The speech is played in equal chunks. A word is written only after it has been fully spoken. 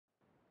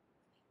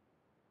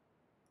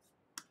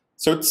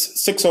So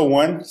it's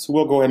 6:01, so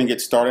we'll go ahead and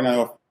get started. I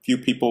know a few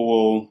people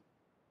will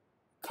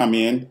come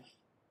in.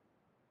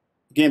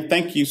 Again,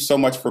 thank you so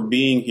much for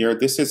being here.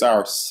 This is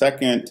our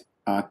second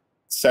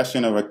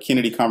session of a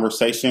Kennedy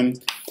Conversation,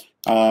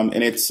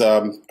 and it's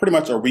pretty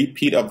much a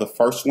repeat of the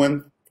first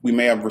one. We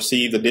may have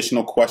received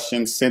additional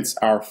questions since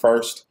our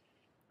first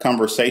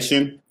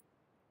conversation,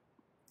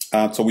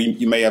 so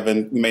we may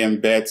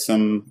embed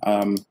some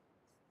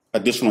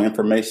additional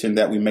information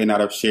that we may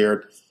not have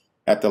shared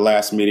at the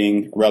last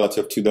meeting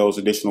relative to those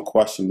additional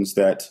questions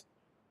that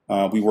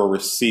we were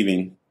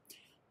receiving.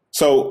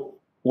 So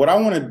what I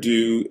want to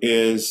do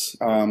is,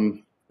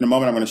 in a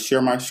moment, I'm going to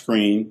share my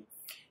screen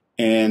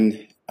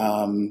and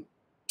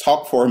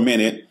talk for a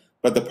minute.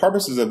 But the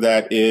purposes of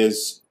that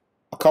is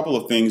a couple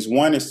of things.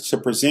 One is to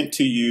present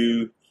to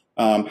you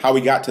how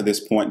we got to this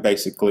point,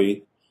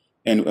 basically,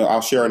 and I'll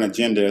share an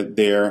agenda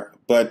there.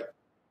 But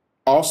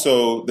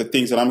also, the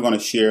things that I'm going to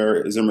share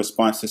is in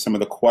response to some of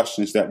the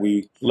questions that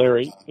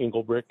Larry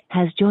Engelbrick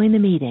has joined the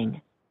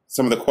meeting.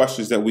 Some of the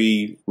questions that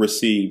we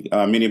received.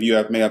 Many of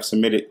you may have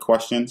submitted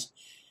questions,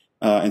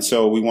 and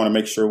so we want to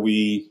make sure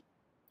we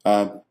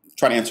try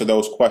to answer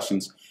those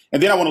questions.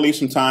 And then I want to leave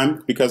some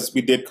time, because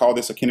we did call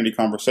this a Kennedy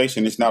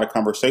Conversation. It's not a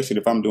conversation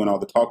if I'm doing all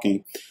the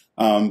talking.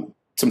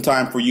 Some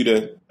time for you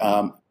to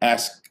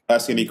ask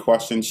us any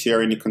questions,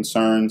 share any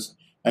concerns,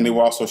 and then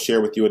we'll also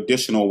share with you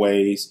additional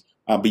ways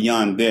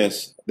beyond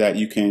this that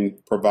you can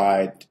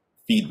provide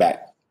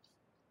feedback.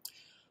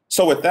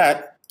 So with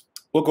that,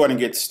 we'll go ahead and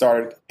get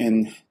started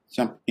and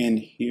jump in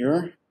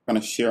here. I'm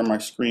going to share my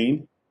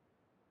screen.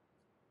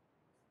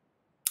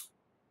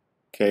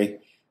 Okay,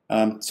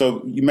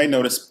 so you may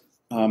notice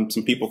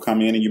some people come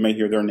in and you may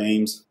hear their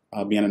names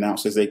being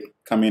announced as they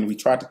come in. We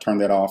tried to turn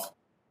that off,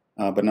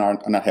 but I'm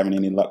not having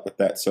any luck with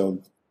that,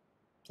 so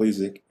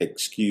please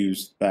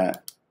excuse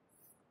that.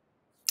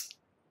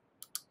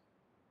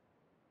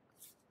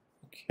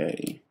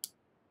 Okay.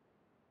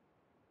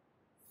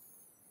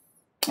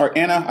 All right,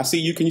 Anna, I see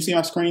you. Can you see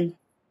my screen?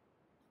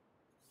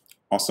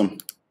 Awesome.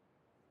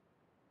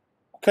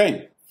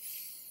 Okay.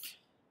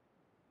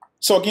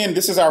 So again,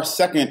 this is our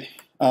second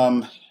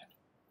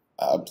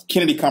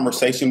Kennedy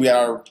Conversation. We had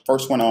our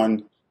first one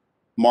on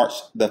March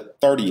the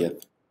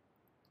 30th.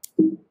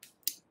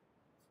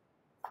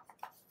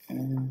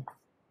 And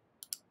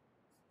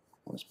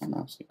where's my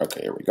mouse?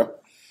 Okay, here we go.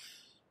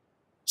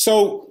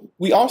 So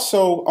we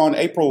also, on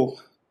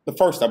April the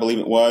 1st, I believe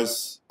it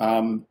was,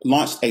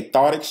 launched a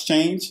thought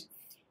exchange.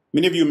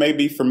 Many of you may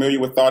be familiar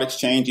with thought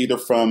exchange either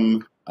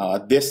from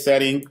this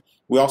setting.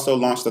 We also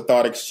launched a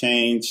thought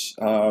exchange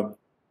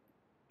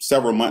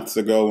several months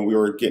ago when we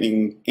were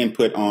getting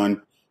input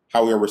on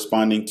how we were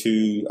responding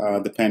to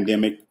the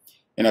pandemic,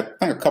 and I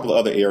think a couple of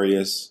other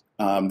areas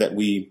that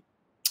we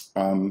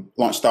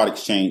launched thought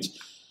exchange.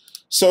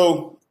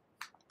 So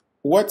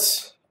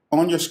what's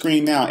on your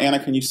screen now? Anna,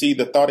 can you see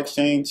the thought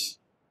exchange?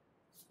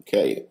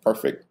 Okay,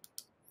 perfect.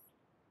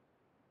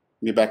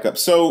 Get back up.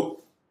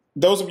 So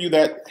those of you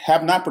that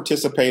have not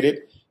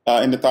participated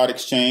in the thought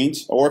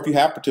exchange, or if you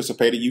have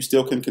participated, you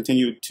still can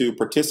continue to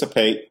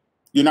participate.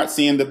 You're not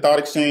seeing the thought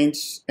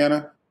exchange,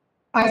 Anna?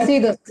 I see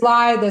the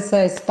slide that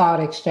says thought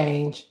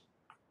exchange.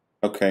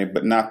 Okay,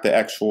 but not the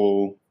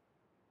actual...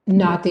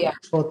 Not the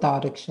actual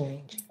thought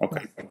exchange.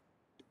 Okay.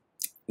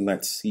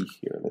 Let's see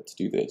here. Let's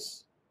do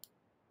this.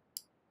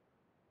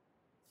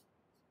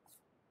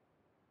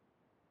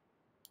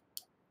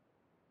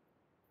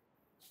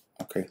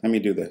 Okay, let me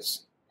do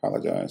this.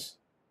 Apologize.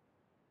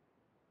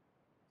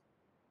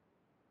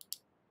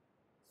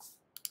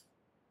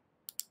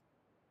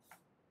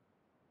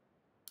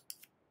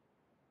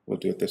 We'll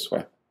do it this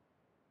way.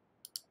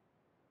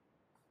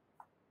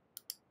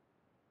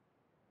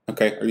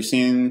 Okay, are you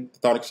seeing the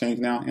thought exchange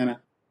now, Anna?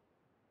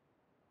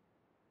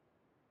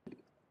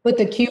 With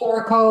the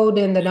QR code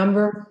and the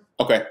number?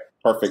 Okay,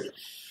 perfect.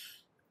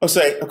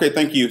 Okay,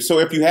 thank you. So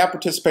if you have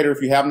participated or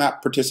if you have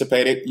not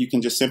participated, you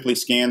can just simply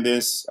scan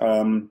this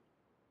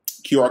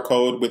QR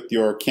code with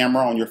your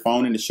camera on your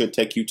phone, and it should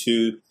take you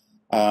to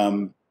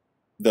the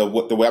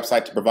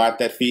website to provide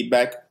that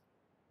feedback.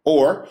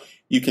 Or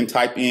you can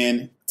type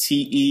in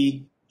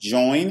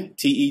TEJoin,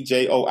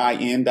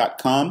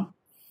 TEJOIN.com.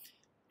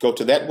 Go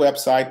to that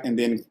website and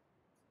then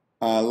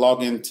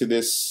log into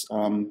this,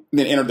 then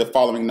enter the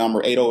following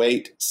number,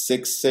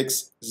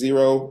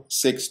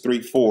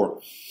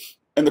 808-660-634.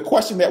 And the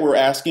question that we're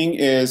asking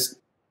is,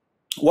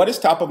 what is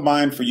top of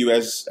mind for you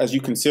as you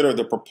consider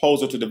the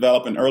proposal to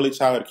develop an early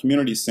childhood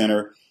community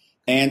center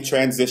and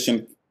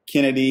transition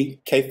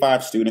Kennedy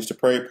K-5 students to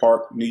Prairie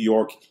Park, New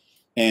York,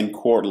 and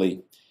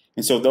Cordley?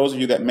 And so those of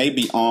you that may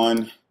be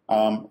on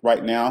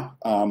right now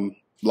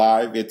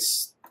live,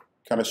 it's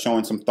kind of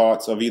showing some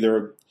thoughts of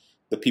either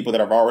the people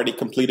that have already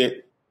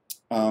completed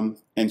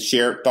and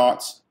shared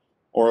thoughts,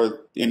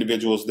 or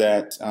individuals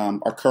that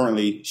are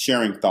currently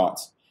sharing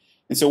thoughts.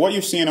 And so what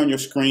you're seeing on your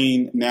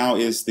screen now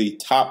is the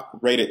top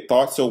rated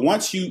thought. So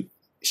once you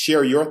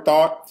share your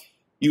thought,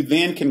 you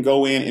then can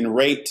go in and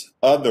rate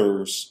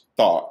others'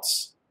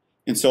 thoughts.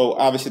 And so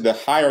obviously the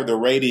higher the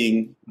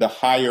rating, the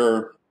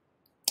higher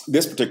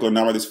this particular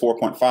number, this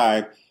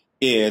 4.5,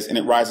 is, and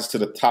it rises to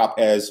the top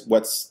as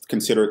what's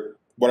considered,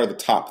 what are the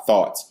top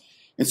thoughts.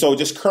 And so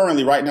just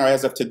currently, right now,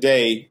 as of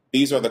today,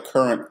 these are the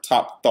current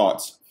top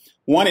thoughts.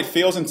 One, it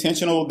feels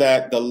intentional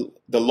that the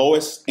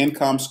lowest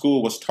income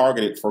school was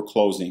targeted for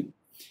closing.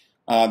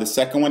 The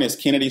second one is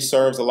Kennedy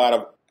serves a lot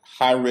of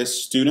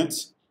high-risk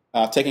students.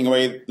 Taking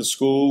away the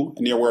school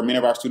near where many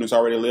of our students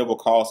already live will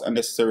cause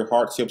unnecessary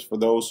hardships for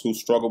those who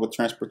struggle with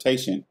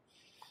transportation.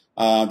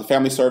 The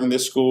family serving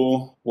this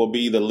school will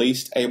be the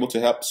least able to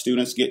help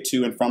students get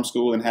to and from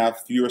school and have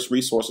fewest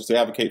resources to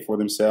advocate for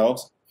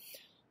themselves.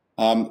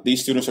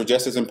 These students are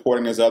just as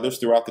important as others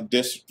throughout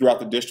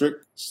the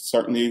district.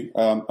 Certainly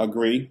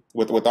agree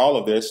with all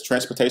of this.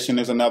 Transportation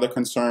is another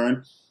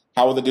concern.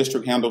 How will the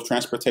district handle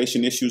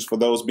transportation issues for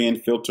those being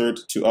filtered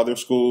to other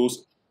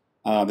schools?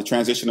 The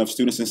transition of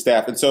students and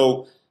staff. And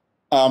so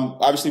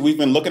obviously we've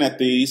been looking at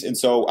these, and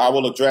so I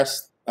will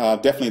address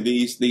definitely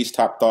these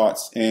top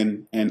thoughts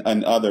and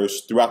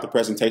others throughout the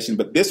presentation.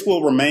 But this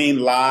will remain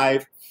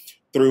live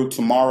through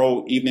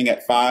tomorrow evening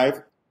at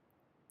 5.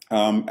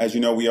 As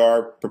you know, we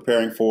are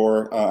preparing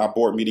for our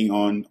board meeting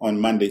on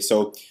Monday.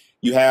 So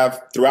you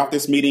have throughout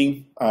this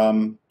meeting,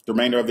 the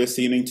remainder of this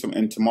evening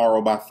and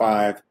tomorrow by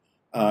 5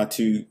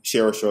 to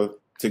share us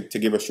to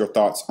give us your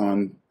thoughts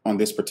on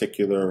this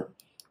particular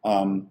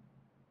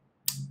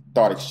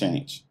thought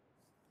exchange.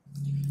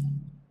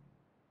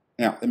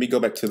 Now, let me go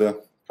back to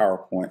the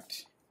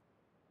PowerPoint.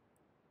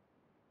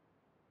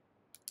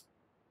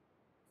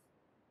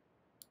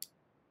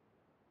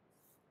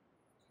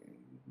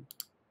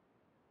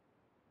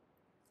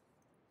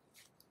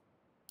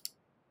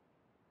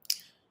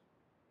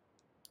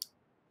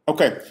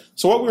 Okay,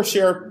 so what we'll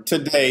share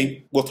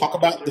today, we'll talk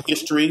about the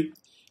history,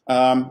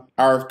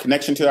 our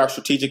connection to our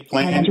strategic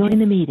plan. Join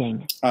the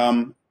meeting.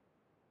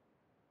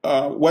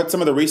 What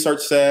some of the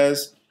research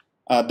says.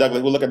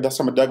 Douglas, we'll look at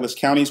some of Douglas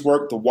County's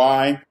work, the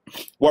why,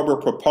 what we're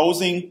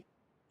proposing,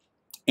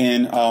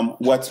 and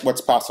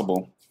what's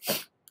possible.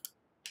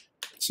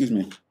 Excuse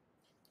me.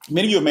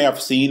 Many of you may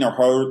have seen or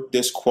heard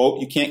this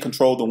quote: "You can't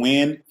control the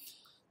wind,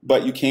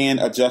 but you can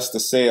adjust the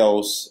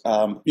sails."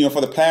 For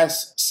the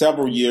past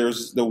several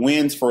years, the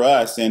winds for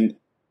us in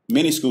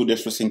many school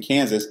districts in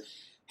Kansas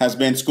has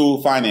been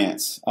school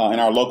finance and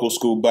our local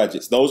school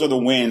budgets. Those are the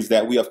winds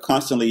that we are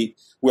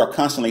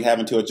constantly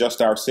having to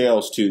adjust our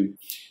sails to.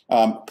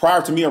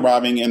 Prior to me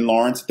arriving in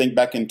Lawrence, I think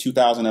back in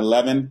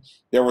 2011,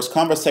 there was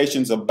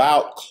conversations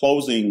about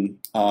closing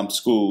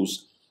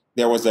schools.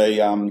 There was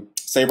a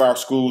Save Our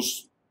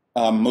Schools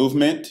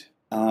movement.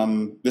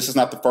 This is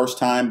not the first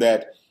time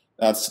that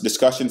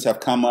discussions have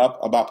come up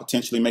about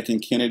potentially making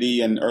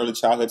Kennedy an early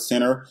childhood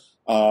center.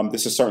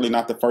 This is certainly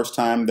not the first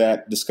time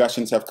that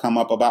discussions have come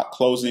up about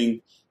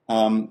closing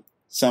some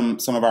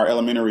of our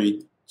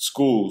elementary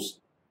schools.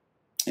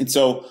 And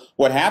so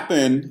what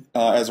happened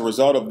as a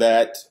result of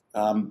that,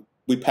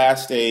 we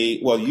passed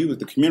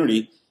the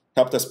community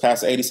helped us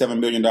pass an $87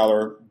 million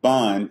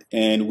bond,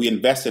 and we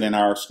invested in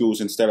our schools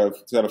instead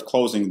of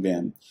closing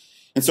them.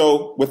 And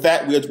so with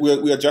that,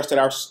 we adjusted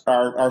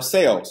our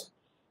sales.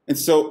 And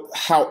so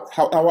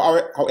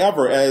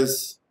however,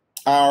 as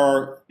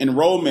our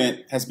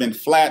enrollment has been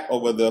flat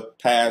over the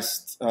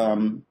past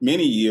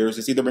many years,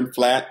 it's either been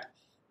flat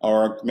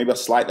or maybe a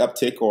slight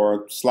uptick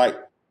or a slight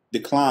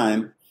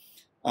decline.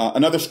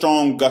 Another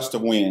strong gust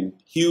of wind,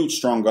 huge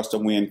strong gust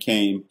of wind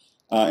came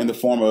in the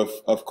form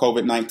of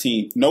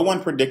COVID-19. No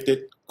one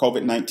predicted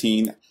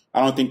COVID-19.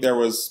 I don't think there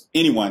was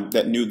anyone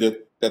that knew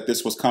that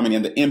this was coming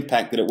and the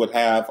impact that it would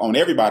have on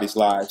everybody's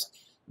lives.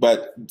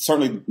 But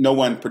certainly no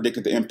one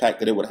predicted the impact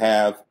that it would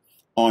have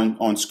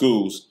on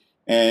schools.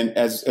 And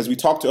as we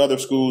talk to other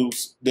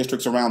schools,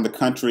 districts around the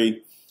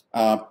country,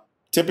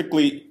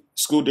 typically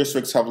school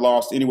districts have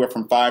lost anywhere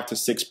from 5 to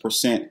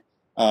 6%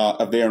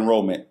 of their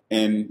enrollment.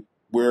 And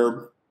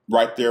we're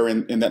right there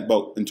in that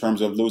boat in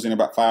terms of losing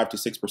about 5 to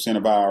 6%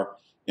 of our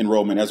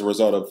enrollment as a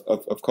result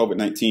of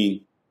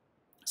COVID-19.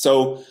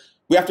 So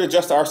we have to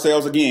adjust our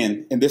sales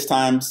again, and this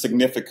time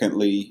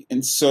significantly.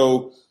 And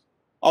so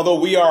although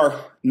we are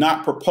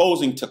not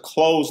proposing to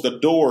close the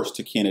doors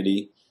to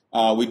Kennedy,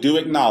 we do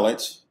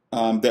acknowledge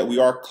that we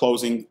are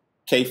closing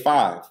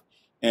K-5,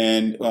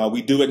 and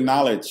we do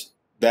acknowledge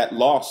that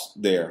loss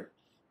there.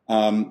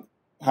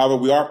 However,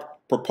 we are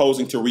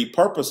proposing to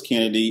repurpose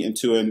Kennedy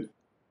into an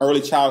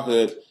early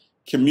childhood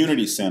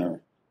community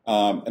center.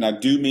 And I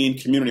do mean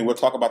community. We'll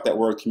talk about that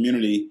word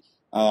community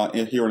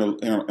here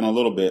in a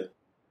little bit.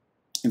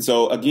 And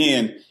so,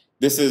 again,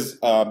 this is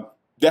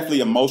definitely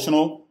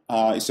emotional.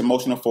 It's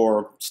emotional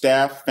for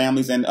staff,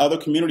 families, and other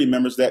community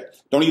members that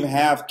don't even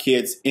have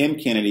kids in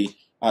Kennedy.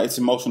 It's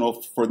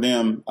emotional for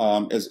them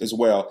as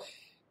well.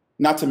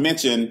 Not to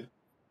mention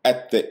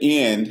at the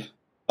end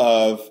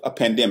of a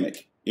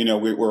pandemic,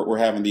 we're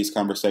having these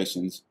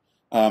conversations.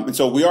 And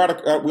so we are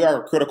at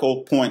a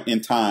critical point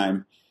in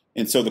time.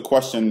 And so the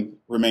question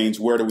remains,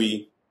 where do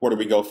we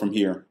go from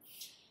here?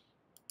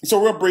 So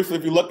real briefly,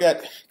 if you look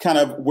at kind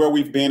of where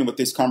we've been with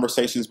these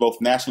conversations, both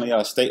nationally at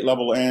a state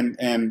level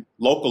and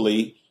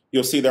locally,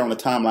 you'll see there on the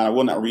timeline. I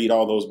will not read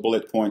all those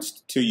bullet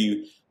points to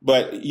you,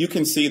 But you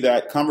can see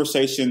that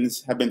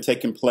conversations have been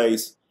taking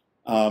place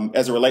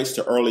as it relates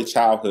to early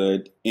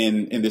childhood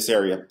in this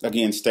area.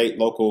 Again, state,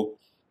 local,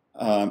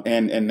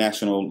 and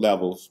national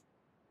levels.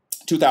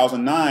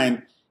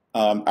 2009,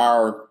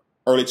 our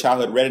Early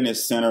Childhood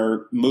Readiness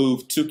Center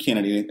moved to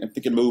Kennedy. I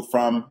think it moved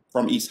from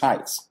East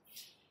Heights.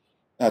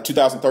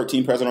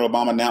 2013, President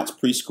Obama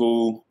announced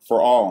preschool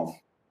for all.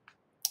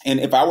 And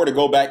if I were to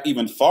go back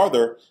even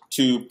farther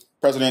to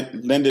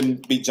President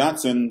Lyndon B.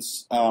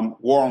 Johnson's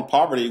war on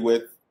poverty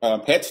with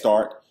Head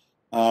Start,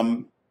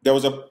 there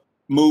was a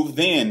move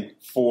then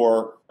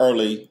for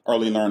early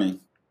learning.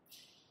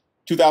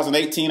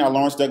 2018, our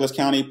Lawrence Douglas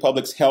County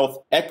Public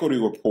Health Equity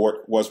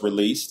Report was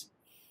released,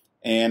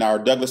 and our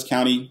Douglas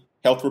County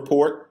Health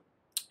Report,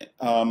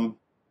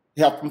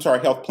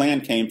 health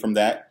plan came from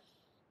that.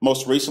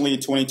 Most recently,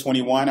 in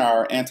 2021,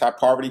 our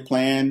anti-poverty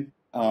plan,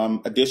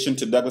 addition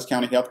to Douglas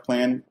County Health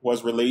Plan,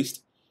 was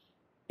released.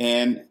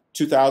 And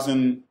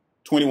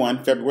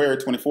 2021, February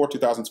 24,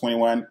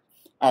 2021,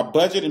 our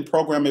Budget and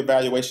Program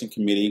Evaluation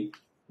Committee,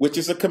 which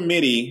is a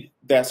committee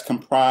that's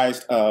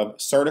comprised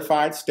of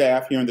certified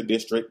staff here in the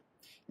district.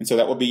 And so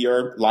that will be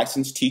your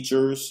licensed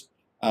teachers,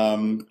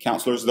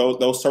 counselors,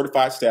 those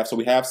certified staff. So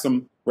we have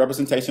some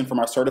representation from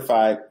our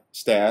certified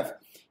staff,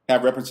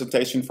 have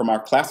representation from our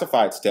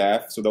classified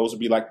staff. So those would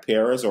be like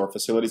paras or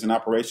facilities and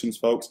operations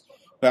folks.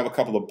 We have a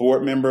couple of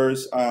board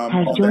members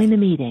has joined the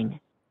meeting.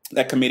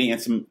 That committee,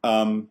 and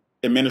some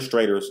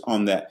administrators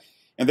on that.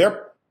 And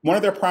one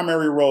of their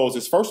primary roles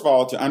is, first of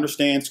all, to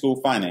understand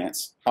school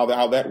finance, how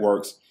that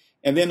works,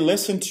 and then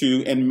listen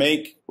to and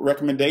make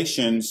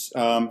recommendations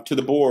to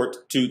the board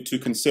to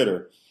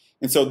consider.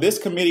 And so this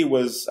committee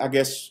was, I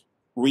guess,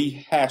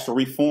 rehashed or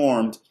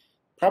reformed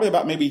probably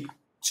about maybe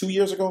 2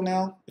 years ago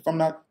now, if I'm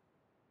not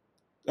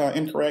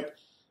incorrect.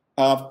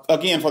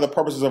 Again, for the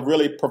purposes of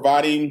really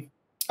providing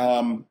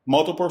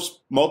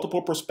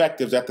multiple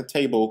perspectives at the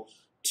table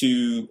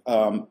to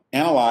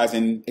analyze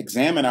and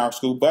examine our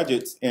school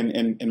budgets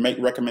and make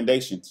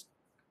recommendations.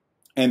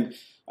 And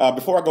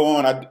before I go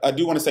on, I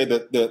do want to say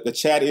that the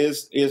chat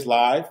is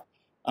live.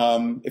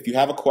 If you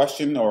have a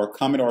question or a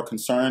comment or a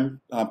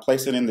concern,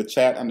 place it in the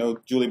chat. I know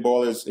Julie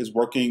Boyle is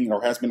working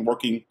or has been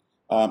working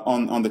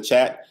on the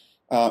chat.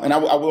 And I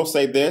will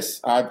say this: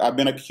 I've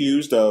been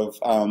accused of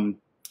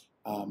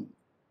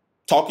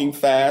talking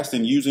fast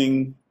and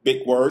using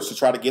big words to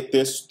try to get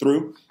this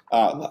through.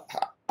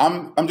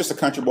 I'm just a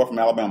country boy from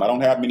Alabama. I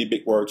don't have many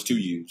big words to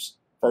use,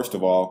 first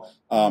of all.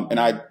 And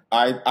I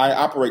try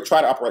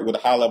to operate with a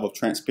high level of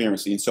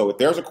transparency. And so if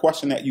there's a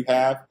question that you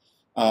have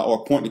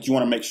or a point that you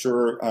want to make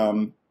sure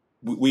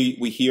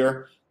we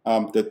hear,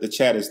 the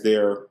chat is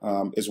there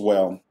as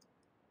well.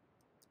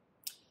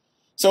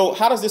 So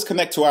how does this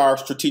connect to our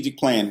strategic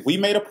plan? We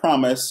made a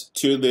promise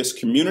to this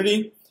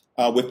community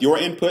with your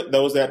input,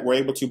 those that were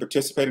able to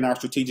participate in our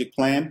strategic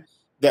plan,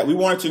 that we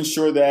wanted to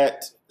ensure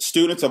that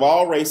students of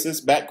all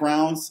races,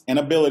 backgrounds, and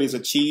abilities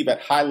achieve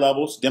at high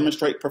levels,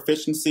 demonstrate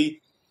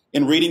proficiency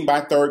in reading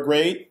by 3rd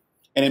grade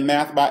and in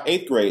math by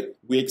 8th grade.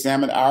 We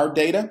examined our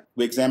data.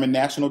 We examined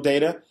national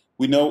data.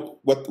 We know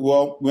we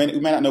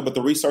may not know, but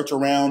the research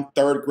around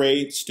 3rd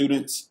grade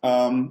students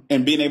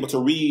and being able to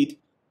read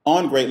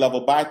on grade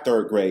level by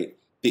 3rd grade,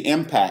 the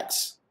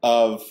impacts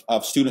of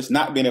students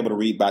not being able to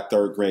read by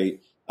 3rd grade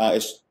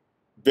is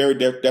very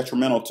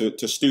detrimental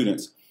to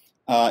students.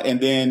 And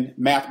then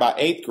math by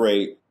 8th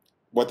grade,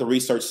 what the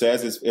research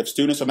says is if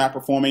students are not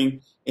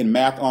performing in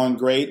math on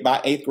grade by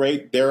 8th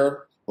grade,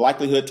 their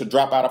likelihood to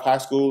drop out of high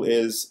school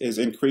is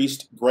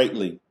increased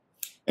greatly.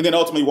 And then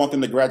ultimately we want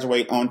them to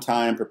graduate on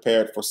time,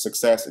 prepared for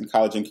success in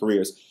college and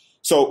careers.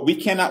 So we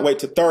cannot wait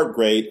to 3rd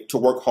grade to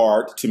work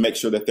hard to make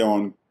sure that they're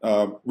on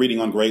reading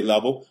on grade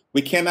level.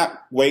 We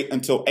cannot wait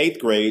until 8th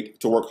grade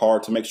to work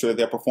hard to make sure that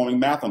they're performing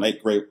math on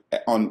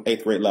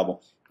 8th grade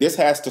level. This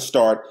has to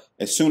start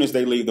as soon as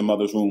they leave the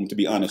mother's womb, to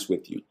be honest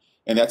with you.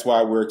 And that's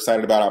why we're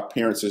excited about our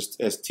parents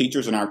as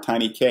teachers in our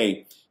Tiny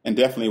K, and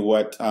definitely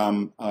what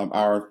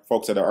our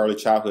folks at our early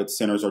childhood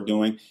centers are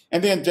doing.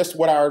 And then just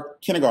what our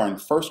kindergarten,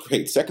 1st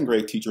grade, 2nd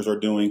grade teachers are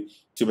doing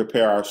to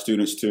prepare our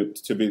students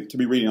to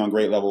be reading on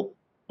grade level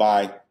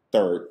by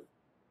 3rd.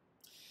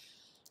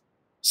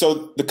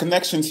 So the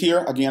connections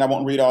here, again, I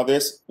won't read all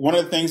this. One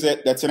of the things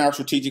that's in our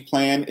strategic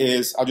plan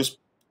is, I'll just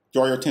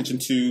draw your attention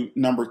to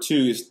number 2,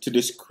 is to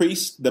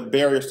decrease the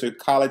barriers to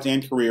college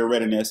and career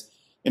readiness.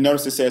 And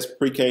notice it says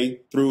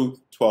pre-K through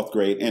 12th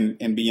grade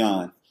and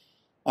beyond.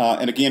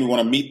 And again, we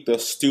want to meet the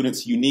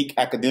students' unique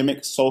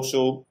academic,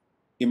 social,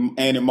 and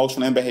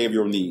emotional and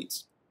behavioral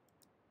needs.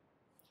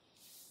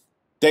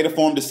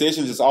 Data-formed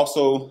decisions is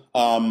also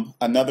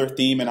another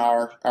theme in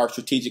our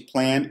strategic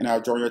plan, and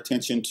I'll draw your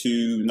attention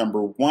to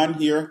number 1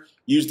 here.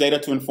 Use data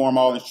to inform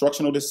all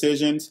instructional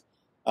decisions.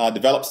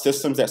 Develop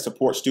systems that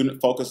support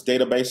student-focused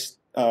database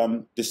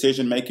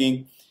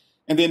decision-making.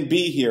 And then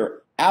B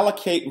here,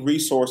 allocate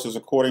resources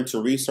according to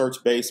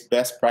research-based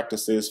best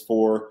practices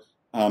for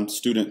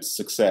student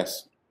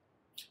success.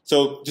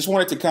 So just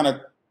wanted to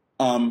kind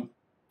of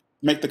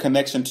make the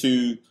connection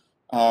to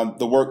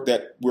the work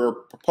that we're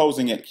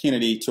proposing at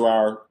Kennedy to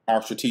our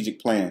strategic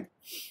plan.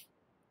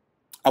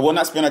 I will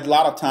not spend a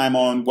lot of time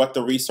on what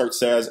the research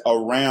says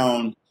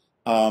around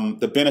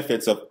the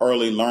benefits of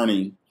early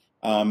learning.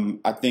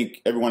 I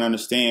think everyone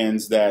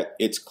understands that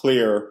it's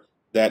clear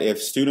that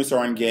if students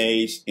are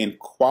engaged in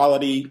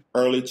quality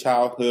early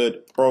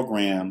childhood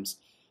programs,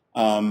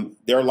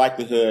 their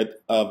likelihood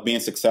of being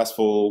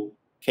successful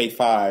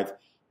K-5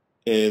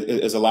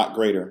 is a lot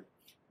greater.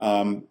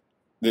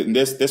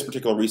 This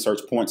particular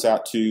research points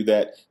out to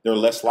that they're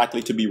less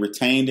likely to be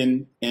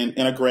retained in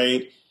a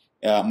grade,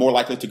 more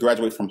likely to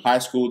graduate from high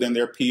school than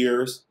their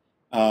peers.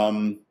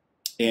 Is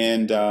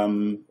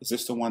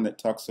this the one that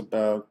talks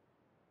about,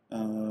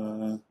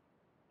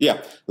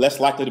 less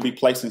likely to be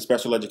placed in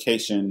special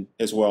education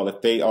as well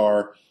if they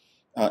are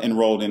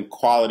enrolled in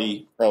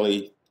quality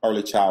early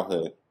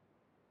childhood.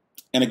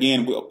 And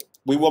again,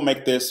 we will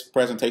make this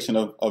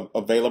presentation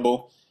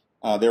available.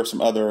 There are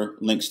some other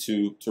links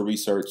to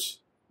research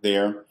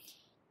there.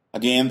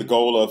 Again, the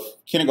goal of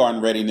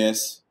kindergarten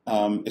readiness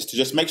is to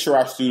just make sure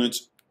our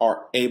students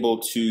are able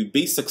to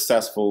be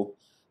successful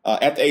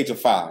at the age of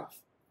 5.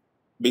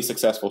 Be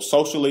successful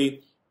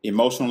socially,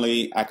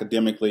 emotionally,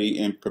 academically,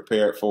 and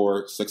prepared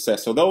for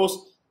success. So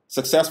those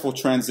successful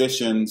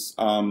transitions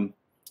are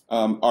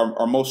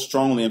most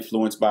strongly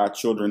influenced by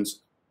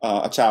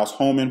a child's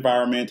home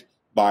environment,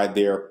 by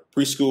their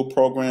preschool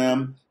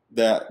program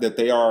that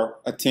they are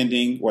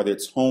attending, whether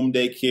it's home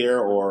daycare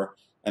or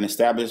an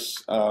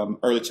established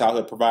early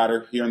childhood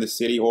provider here in the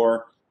city,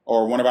 or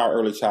one of our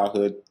early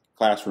childhood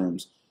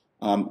classrooms.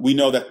 We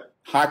know that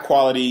high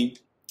quality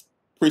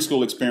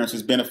preschool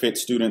experiences benefit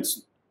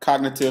students'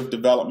 cognitive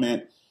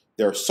development,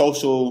 their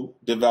social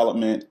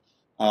development,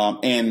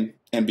 and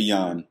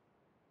beyond.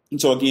 And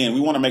so again,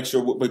 we want to make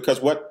sure, because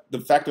the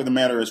fact of the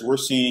matter is we're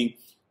seeing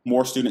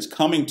more students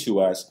coming to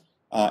us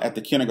at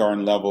the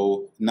kindergarten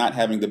level not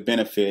having the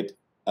benefit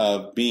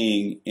of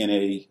being in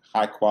a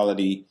high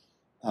quality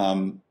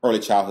early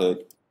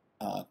childhood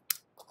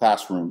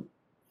classroom.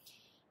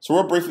 So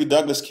real briefly,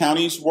 Douglas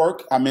County's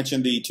work. I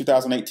mentioned the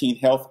 2018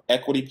 Health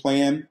Equity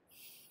Plan.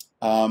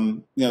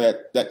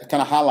 That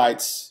kind of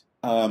highlights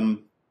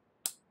some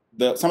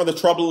of the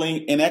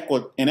troubling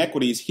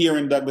inequities here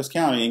in Douglas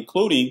County,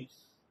 including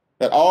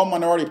that all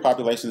minority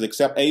populations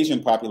except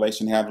Asian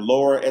population have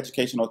lower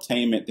educational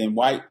attainment than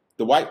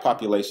the white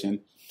population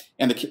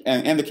and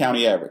the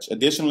county average.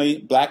 Additionally,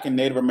 Black and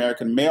Native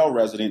American male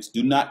residents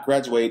do not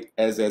graduate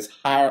as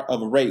higher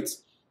of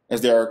rates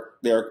as their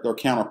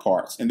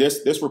counterparts. And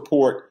this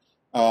report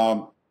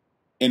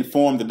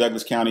informed the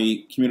Douglas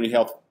County Community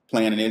Health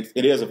Plan, and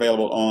it is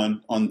available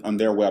on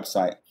their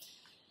website.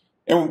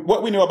 And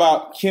what we know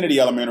about Kennedy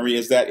Elementary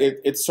is that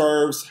it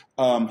serves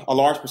a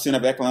large percent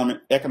of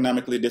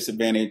economically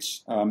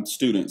disadvantaged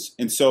students.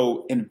 And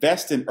so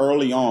investing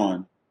early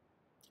on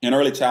in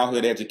early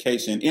childhood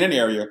education in an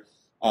area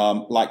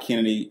like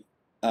Kennedy,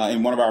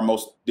 in one of our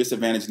most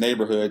disadvantaged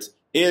neighborhoods,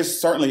 is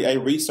certainly a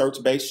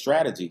research-based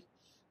strategy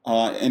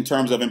in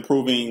terms of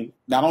improving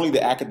not only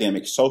the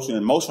academic, social,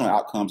 and emotional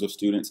outcomes of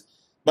students,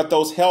 but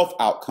those health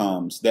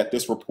outcomes that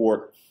this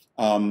report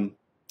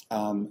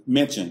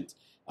mentioned.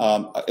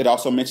 It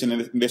also mentioned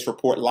in this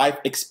report life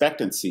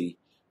expectancy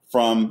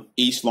from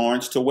East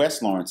Lawrence to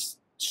West Lawrence.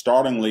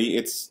 Startlingly,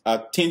 it's a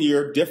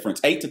 10-year difference,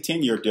 8 to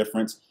 10-year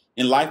difference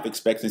in life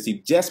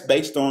expectancy just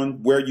based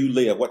on where you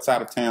live, what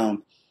side of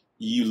town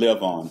you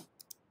live on.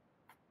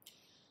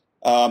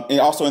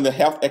 And also in the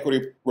health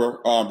equity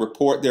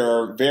report, there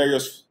are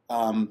various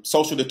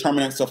social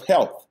determinants of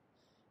health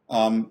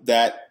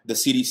that the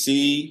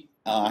CDC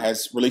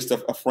has released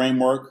a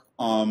framework.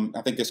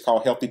 I think it's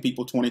called Healthy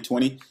People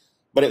 2020.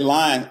 But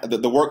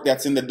the work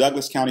that's in the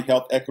Douglas County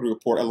Health Equity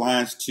Report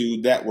aligns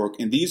to that work.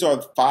 And these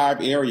are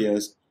 5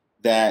 areas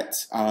that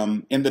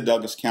in the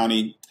Douglas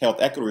County Health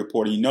Equity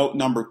Report, and you note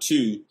number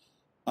 2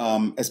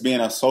 as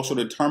being a social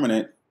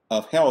determinant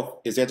of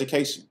health is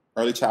education,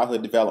 early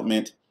childhood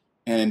development,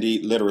 and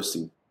indeed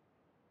literacy.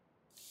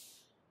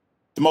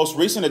 The most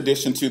recent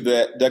addition to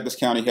the Douglas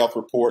County Health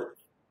Report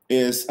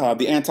is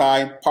the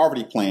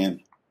Anti-Poverty Plan.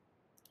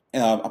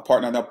 Our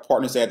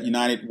partners at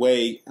United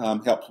Way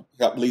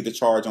helped lead the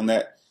charge on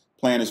that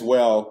plan as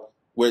well,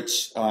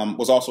 which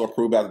was also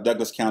approved by the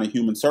Douglas County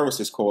Human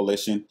Services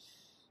Coalition.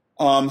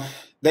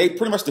 They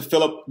pretty much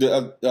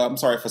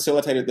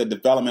facilitated the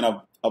development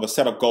of a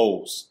set of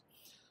goals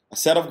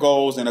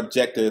and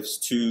objectives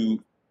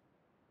to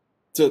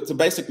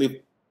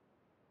basically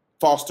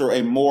foster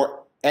a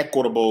more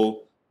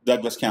equitable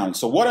Douglas County.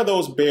 So what are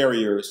those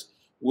barriers?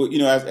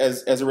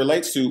 As it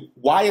relates to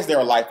why is there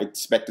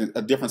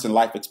a difference in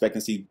life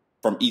expectancy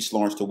from East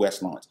Lawrence to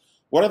West Lawrence?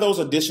 What are those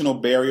additional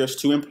barriers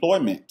to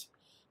employment?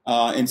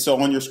 And so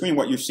on your screen,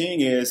 what you're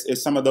seeing is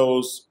some of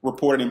those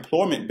reported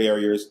employment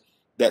barriers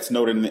that's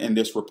noted in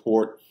this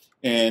report.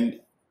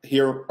 And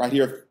right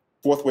here,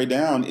 4th way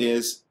down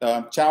is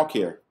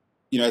childcare,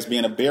 as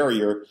being a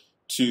barrier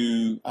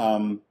to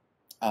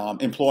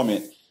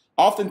employment.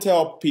 I often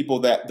tell people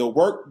that the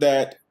work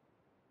that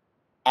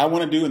I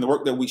want to do and the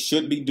work that we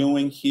should be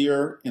doing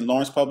here in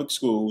Lawrence Public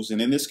Schools and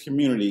in this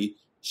community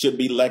should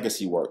be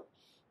legacy work.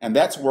 And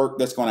that's work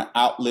that's going to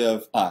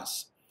outlive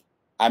us.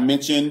 I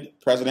mentioned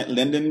President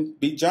Lyndon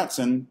B.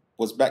 Johnson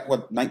was back,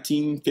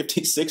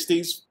 1950s,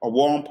 60s, a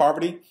war on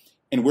poverty,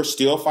 and we're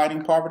still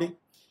fighting poverty.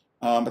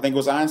 I think it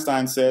was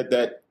Einstein said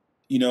that,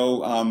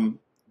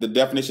 the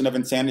definition of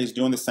insanity is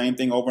doing the same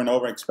thing over and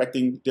over,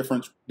 expecting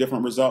different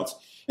results.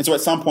 And so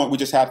at some point, we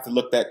just have to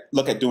look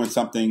at doing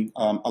something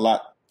a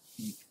lot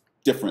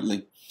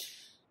differently.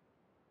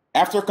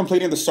 After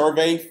completing the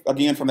survey,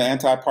 again, from the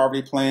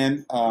anti-poverty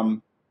plan,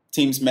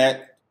 teams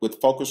met with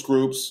focus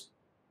groups,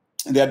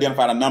 and they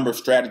identified a number of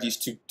strategies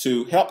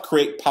to help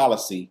create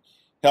policy,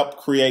 help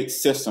create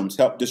systems,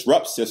 help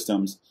disrupt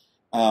systems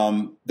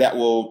that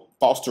will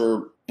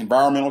foster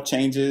environmental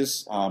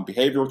changes,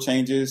 behavioral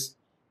changes,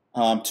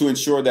 to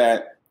ensure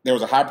that there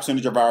was a high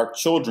percentage of our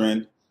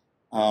children,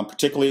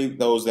 particularly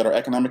those that are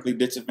economically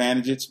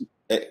disadvantaged,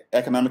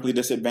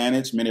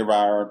 many of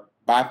our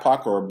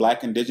BIPOC or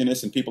Black,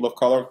 Indigenous, and people of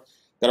color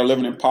that are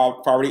living in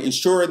poverty,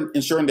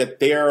 ensuring that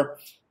their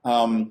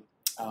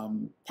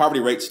poverty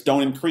rates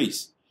don't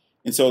increase.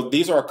 And so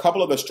these are a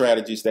couple of the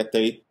strategies that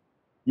they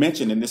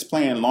mentioned in this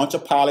plan. Launch a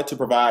pilot to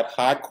provide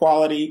high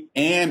quality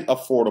and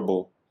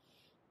affordable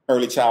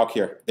early child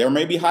care. There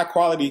may be high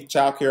quality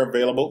child care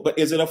available, but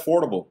is it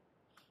affordable?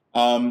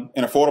 And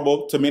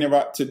affordable to many of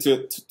our,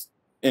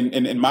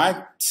 in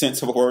my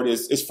sense of a word,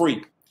 is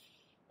free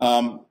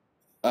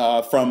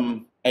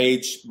from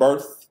age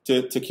birth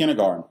to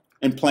kindergarten.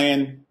 And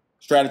plan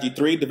strategy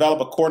 3, develop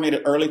a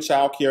coordinated early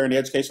child care and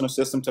educational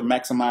system to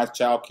maximize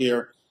child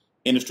care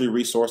industry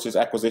resources,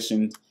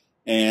 acquisition,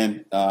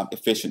 and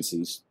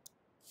efficiencies.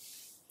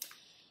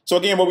 So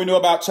again, what we know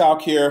about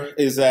child care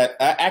is that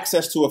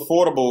access to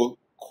affordable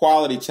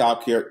quality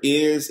child care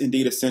is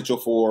indeed essential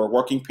for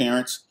working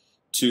parents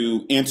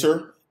to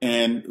enter,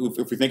 and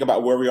if we think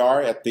about where we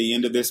are at the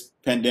end of this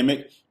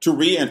pandemic, to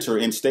re-enter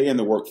and stay in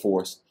the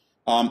workforce.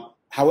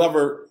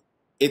 However,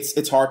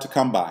 it's hard to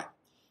come by.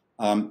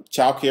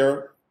 Child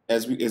care,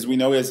 as we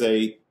know, is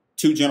a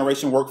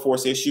 2-generation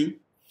workforce issue.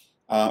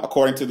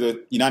 According to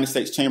the United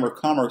States Chamber of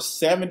Commerce,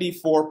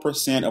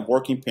 74% of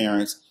working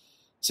parents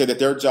say that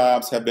their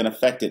jobs have been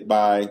affected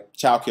by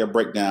child care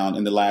breakdown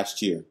in the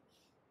last year.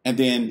 And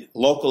then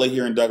locally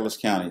here in Douglas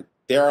County,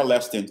 there are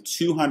less than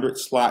 200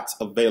 slots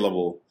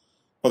available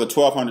for the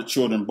 1,200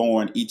 children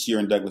born each year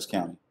in Douglas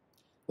County.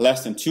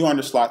 Less than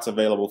 200 slots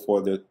available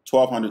for the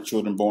 1,200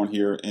 children born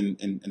here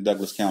in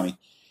Douglas County.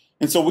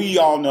 And so we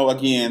all know,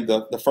 again,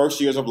 the first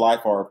years of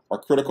life are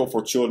critical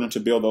for children to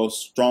build those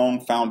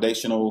strong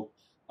foundational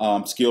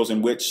skills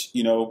in which,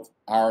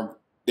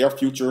 their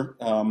future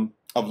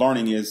of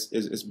learning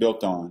is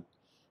built on.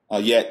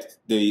 Yet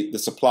the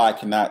supply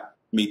cannot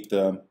meet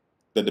the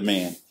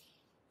demand.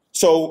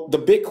 So the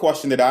big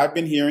question that I've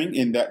been hearing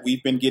and that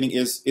we've been getting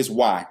is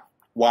why?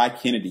 Why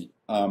Kennedy?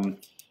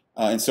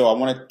 And so I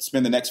want to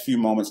spend the next few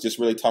moments just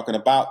really talking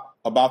about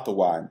the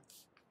why.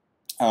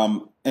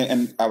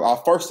 And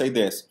I'll first say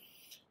this.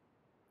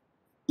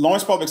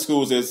 Lawrence Public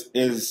Schools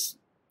is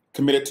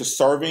committed to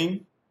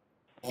serving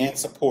and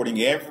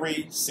supporting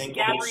every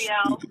single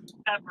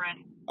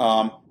student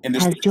in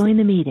this joined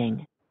the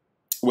meeting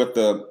with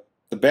the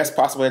best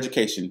possible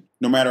education,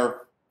 no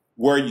matter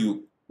where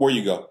you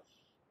go.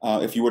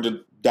 If you were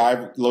to dive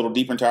a little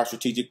deeper into our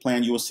strategic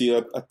plan, you will see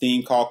a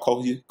theme called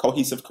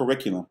cohesive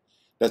curriculum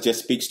that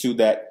just speaks to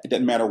that it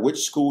doesn't matter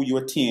which school you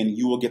attend,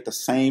 you will get the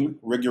same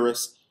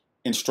rigorous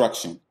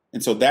instruction.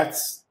 And so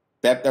that's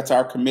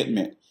our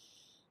commitment.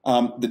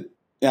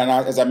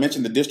 As I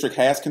mentioned, the district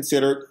has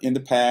considered in the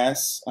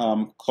past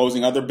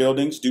closing other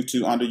buildings due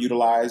to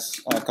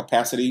underutilized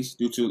capacities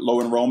due to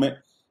low enrollment.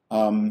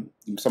 Some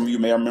of you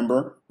may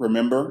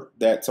remember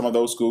that some of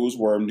those schools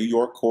were New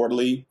York,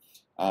 Cordley,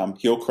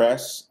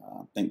 Hillcrest,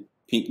 I think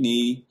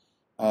Pinckney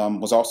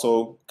was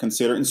also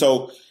considered. And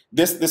so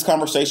this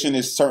conversation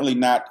is certainly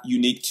not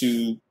unique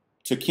to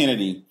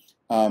Kennedy.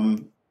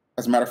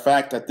 As a matter of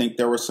fact, I think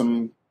there were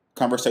some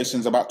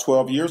conversations about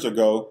 12 years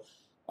ago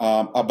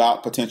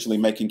about potentially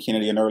making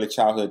Kennedy an early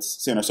childhood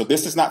center. So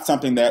this is not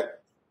something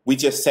that we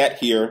just sat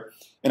here.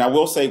 And I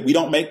will say we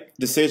don't make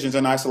decisions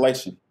in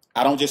isolation.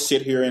 I don't just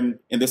sit here in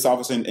this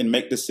office and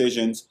make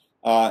decisions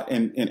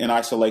in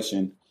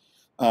isolation.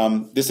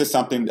 This is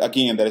something,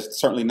 again, that is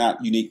certainly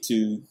not unique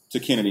to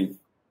Kennedy.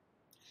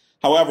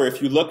 However,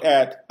 if you look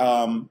at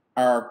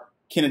our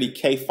Kennedy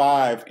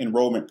K-5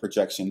 enrollment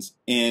projections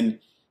in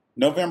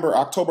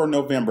October,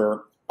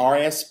 November,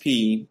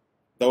 RSP,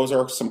 those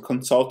are some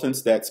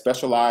consultants that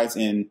specialize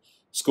in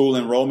school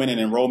enrollment and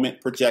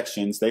enrollment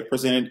projections. They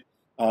presented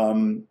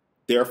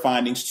their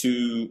findings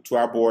to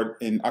our board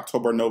in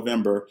October,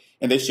 November,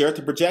 and they shared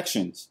the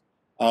projections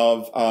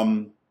of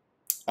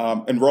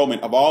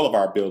enrollment of all of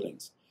our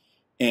buildings.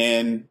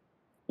 And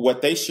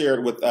what they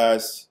shared with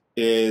us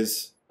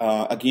is,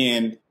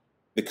 again,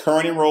 the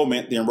current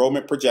enrollment, the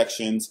enrollment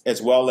projections,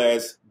 as well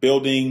as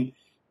building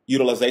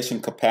utilization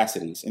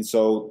capacities. And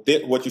so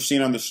what you're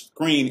seeing on the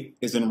screen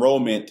is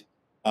enrollment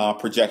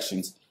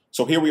projections.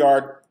 So here we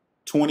are,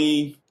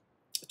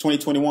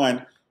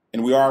 2021.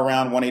 and we are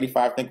around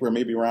 185. I think we're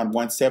maybe around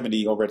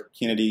 170 over at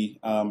Kennedy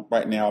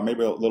right now,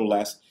 maybe a little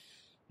less.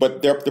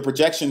 But the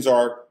projections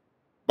are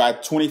by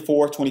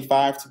 24,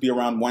 25 to be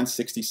around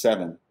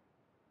 167.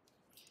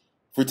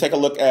 If we take a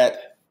look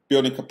at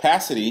building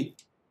capacity,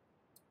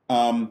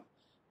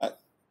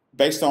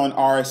 based on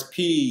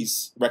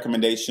RSP's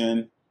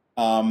recommendation,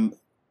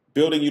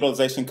 building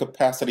utilization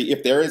capacity,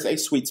 if there is a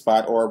sweet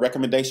spot or a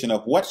recommendation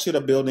of what should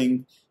a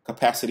building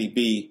capacity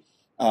be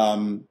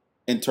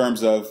in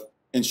terms of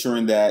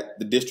ensuring that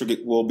the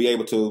district will be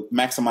able to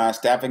maximize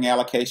staffing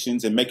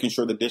allocations and making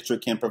sure the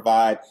district can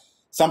provide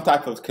some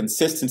type of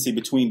consistency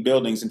between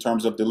buildings in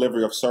terms of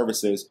delivery of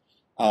services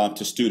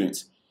to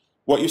students.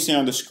 What you see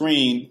on the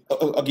screen,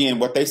 again,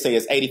 what they say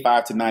is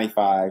 85 to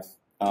 95%.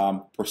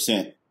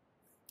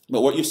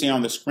 But what you see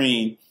on the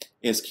screen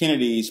is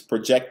Kennedy's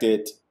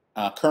projected,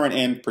 current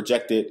and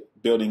projected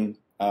building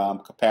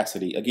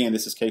capacity. Again,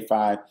 this is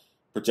K5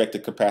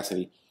 projected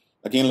capacity.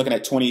 Again, looking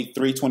at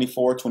 23,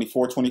 24,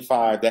 24,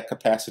 25, that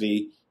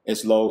capacity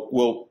is low,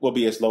 will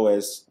be as low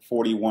as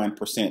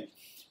 41%.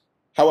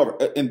 However,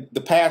 in the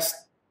past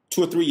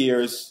 2 or 3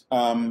 years,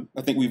 I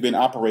think we've been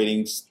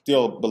operating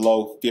still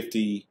below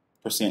 50%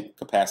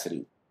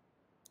 capacity.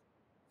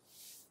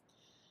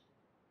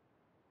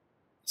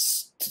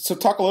 So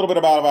talk a little bit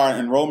about our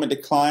enrollment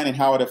decline and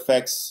how it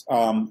affects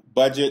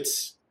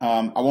budgets.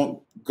 I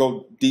won't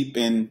go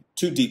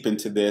too deep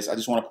into this. I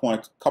just want to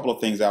point a couple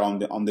of things out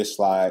on this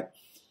slide.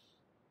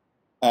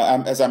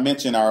 As I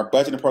mentioned, our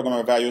Budget and Program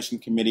Evaluation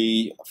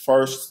Committee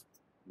first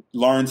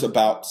learns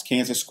about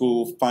Kansas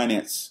school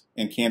finance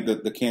and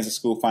the Kansas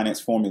school finance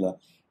formula.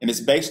 And it's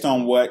based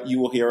on what you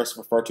will hear us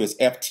refer to as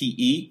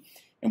FTE.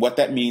 And what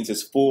that means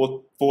is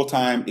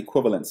full-time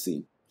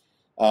equivalency.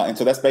 And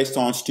so that's based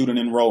on student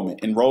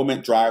enrollment.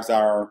 Enrollment drives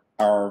our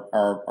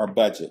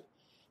budget.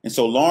 And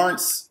so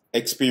Lawrence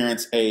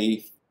experienced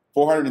a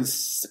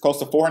close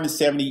to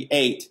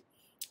 478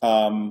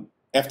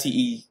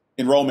 FTE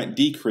enrollment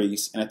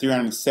decrease and a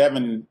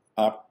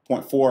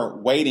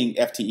 307.4 waiting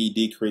FTE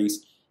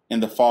decrease in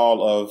the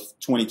fall of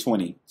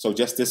 2020. So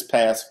just this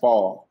past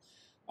fall,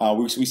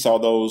 we saw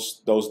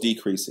those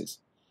decreases.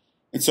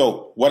 And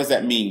so what does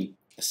that mean?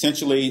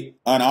 Essentially,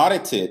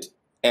 unaudited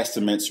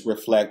estimates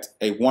reflect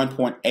a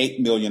 $1.8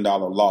 million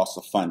loss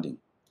of funding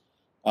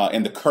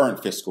in the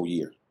current fiscal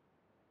year.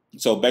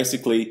 So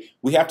basically,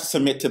 we have to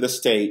submit to the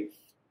state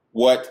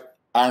what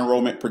our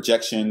enrollment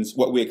projections,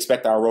 what we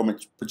expect our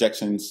enrollment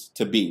projections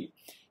to be.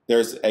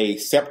 There's a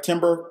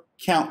September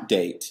count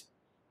date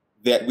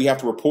that we have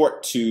to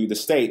report to the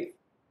state.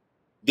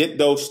 Did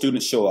those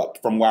students show up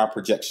from our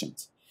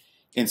projections?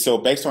 And so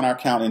based on our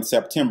count in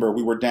September,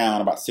 we were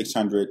down about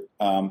 600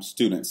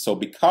 students. So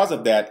because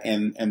of that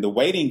and the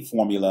weighting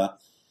formula,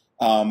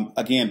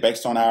 again,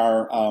 based on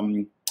our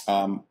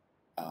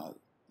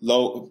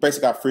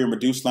basically our free and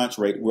reduced lunch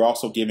rate, we're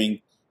also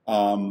giving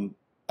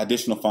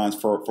additional funds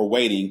for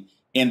weighting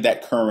in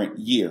that current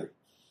year.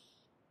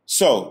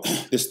 So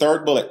this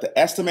third bullet, the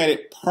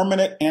estimated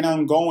permanent and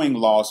ongoing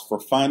loss for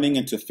funding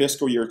into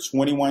fiscal year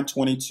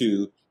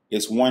 21-22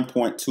 is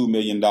 $1.2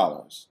 million.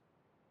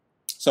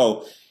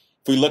 So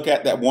if we look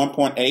at that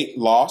 1.8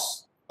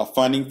 loss of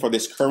funding for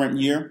this current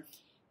year,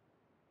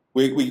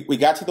 we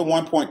got to the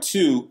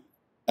 1.2,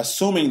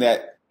 assuming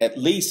that at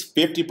least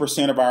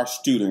 50% of our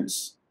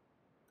students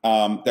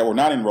that were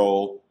not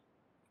enrolled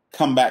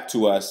come back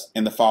to us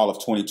in the fall of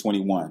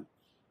 2021.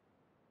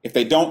 If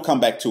they don't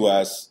come back to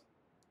us,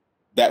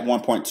 that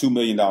 $1.2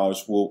 million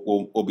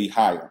will be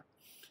higher.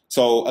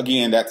 So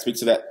again, that speaks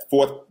to that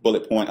fourth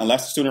bullet point.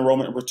 Unless the student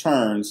enrollment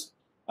returns,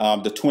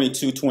 the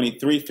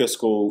 22-23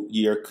 fiscal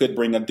year could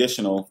bring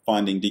additional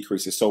funding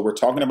decreases. So we're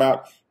talking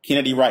about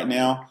Kennedy right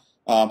now.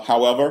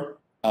 However,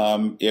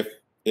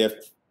 if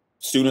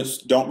students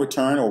don't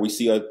return or we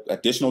see an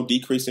additional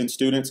decrease in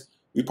students,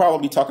 we'd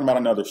probably be talking about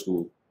another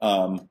school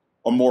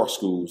or more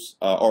schools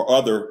or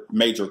other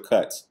major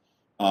cuts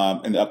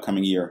in the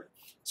upcoming year.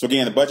 So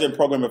again, the Budget and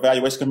Program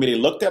Evaluation Committee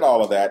looked at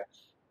all of that,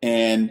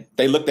 and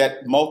they looked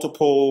at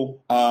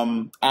multiple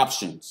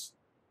options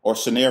or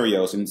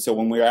scenarios. And so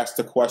when we were asked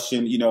the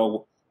question,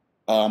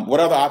 what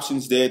other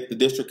options did the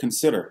district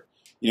consider?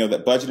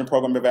 The Budget and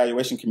Program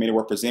Evaluation Committee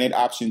were presented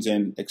options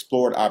and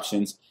explored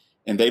options,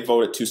 and they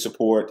voted to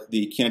support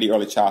the Kennedy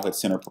Early Childhood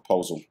Center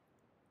proposal.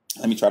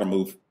 Let me try to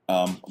move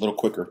a little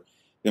quicker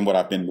than what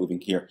I've been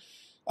moving here.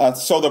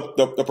 So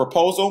the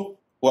proposal,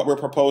 what we're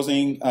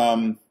proposing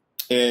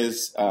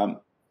is,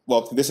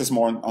 well, this is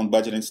more on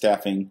budget and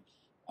staffing.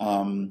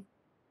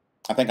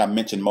 I think I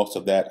mentioned most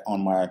of that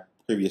on my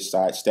previous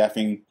slide.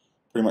 Staffing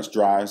pretty much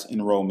drives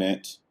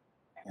enrollment.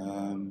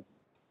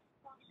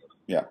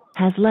 Yeah.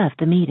 Has left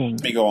the meeting.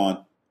 Let me go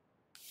on.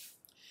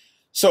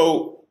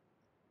 So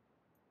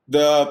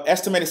the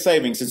estimated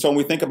savings, and so when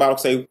we think about,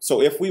 say,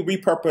 so if we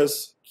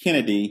repurpose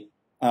Kennedy,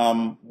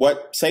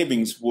 what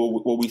savings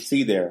will we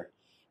see there?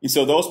 And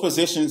so those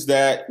positions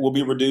that will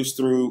be reduced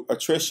through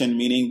attrition,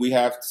 meaning we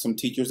have some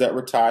teachers that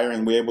retire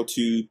and we're able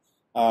to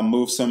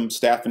move some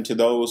staff into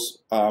those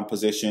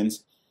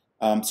positions.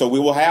 So we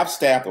will have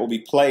staff that will be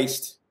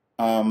placed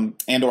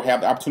and or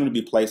have the opportunity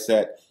to be placed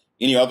at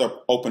any other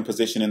open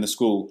position in the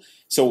school.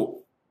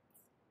 So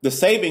the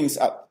savings,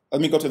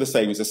 let me go to the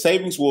savings. The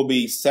savings will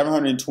be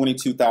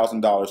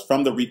 $722,000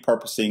 from the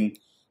repurposing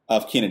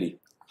of Kennedy.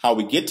 How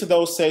we get to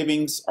those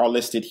savings are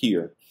listed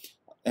here,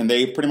 and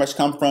they pretty much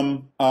come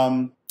from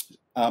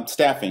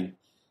staffing.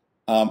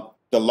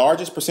 The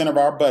largest percent of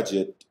our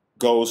budget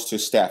goes to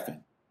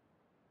staffing.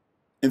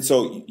 And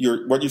so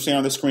what you're seeing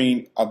on the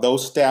screen are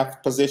those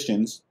staff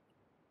positions,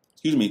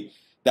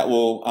 that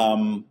will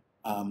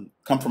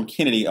come from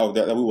Kennedy, or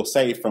that we will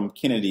save from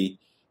Kennedy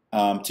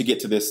to get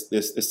to this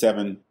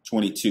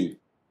 722.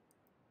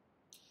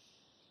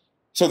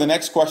 So the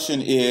next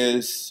question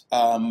is,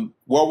 where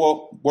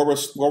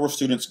will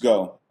students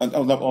go?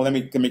 Let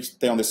me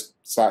stay on this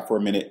slide for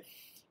a minute.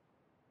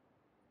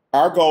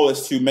 Our goal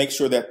is to make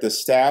sure that the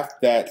staff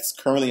that's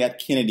currently at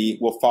Kennedy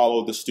will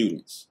follow the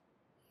students.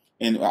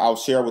 And I'll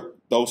share with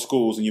those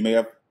schools, and you may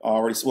have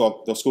already,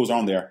 well, those schools are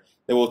on there.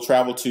 They will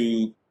travel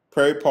to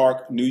Prairie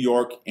Park, New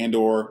York, and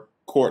or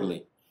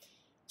Cordley.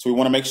 So we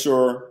want to make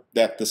sure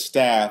that the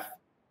staff,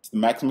 to the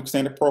maximum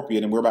extent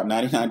appropriate, and we're about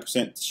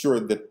 99% sure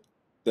that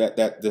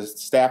the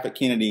staff at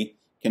Kennedy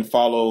can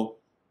follow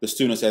the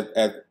students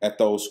at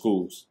those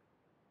schools.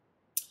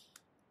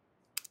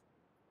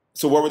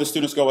 So where will the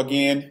students go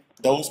again?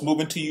 Those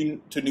moving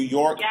to New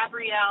York,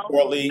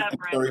 Cordley, and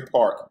Prairie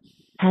Park.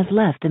 Has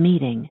left the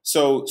meeting.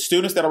 So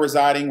students that are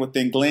residing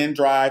within Glen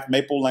Drive,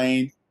 Maple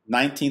Lane,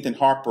 19th and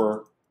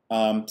Harper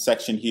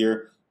section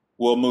here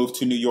will move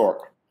to New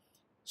York.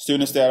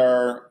 Students that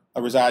are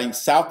residing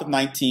south of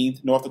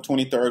 19th, north of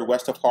 23rd,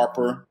 west of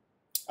Harper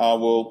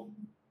will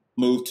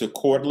move to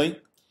Cordley.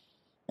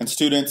 And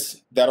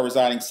students that are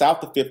residing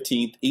south of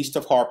 15th, east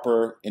of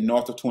Harper, and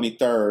north of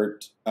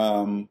 23rd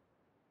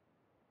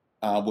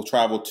will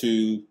travel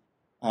to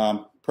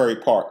Prairie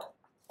Park.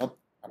 Oh,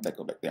 how'd that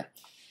go back there?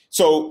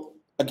 So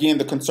again,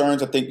 the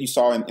concerns I think you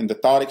saw in the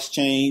thought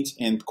exchange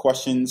and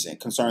questions and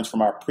concerns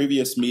from our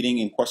previous meeting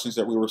and questions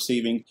that we were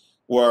receiving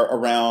were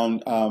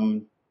around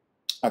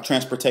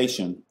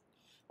transportation.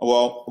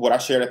 Well, what I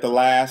shared at the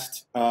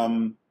last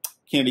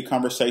Kennedy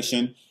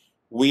conversation,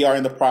 we are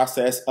in the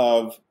process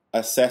of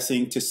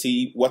assessing to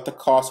see what the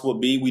cost will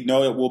be. We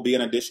know it will be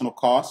an additional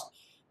cost.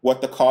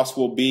 What the cost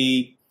will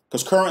be,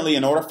 because currently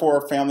in order for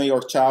a family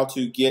or child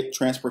to get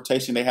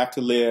transportation, they have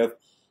to live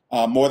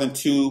more than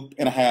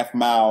 2.5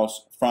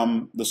 miles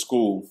from the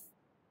school.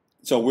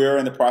 So we're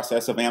in the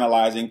process of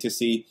analyzing to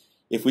see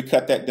if we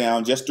cut that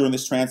down just during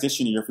this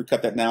transition year, if we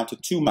cut that down to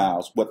 2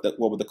 miles, what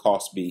would the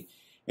cost be?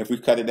 If we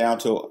cut it down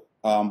to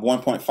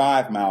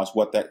 1.5 miles,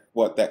 what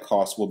that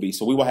cost will be.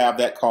 So we will have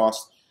that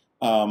cost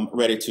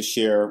ready to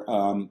share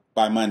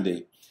by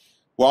Monday.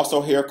 We'll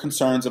also hear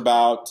concerns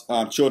about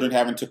children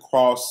having to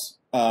cross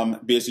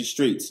busy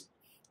streets.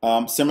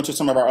 Similar to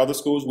some of our other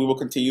schools, we will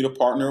continue to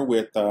partner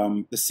with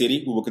the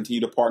city. We will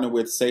continue to partner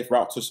with safe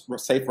routes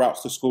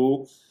to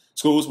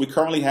schools. We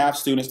currently have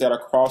students that are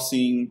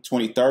crossing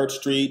 23rd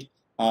Street,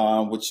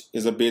 which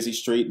is a busy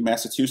street,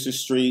 Massachusetts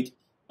Street,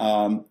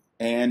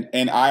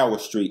 and Iowa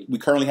Street. We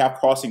currently have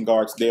crossing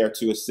guards there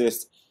to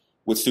assist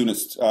with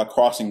students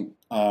crossing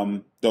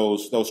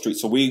those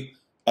streets. So we,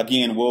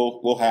 again,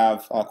 we'll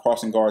have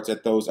crossing guards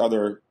at those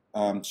other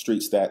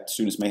streets that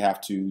students may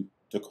have to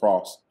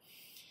cross.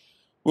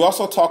 We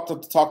also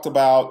talked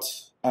about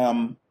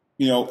the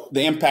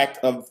impact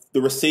of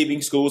the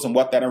receiving schools and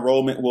what that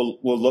enrollment will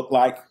look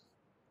like.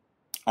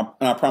 And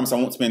I promise I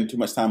won't spend too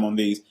much time on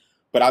these,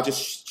 but I'll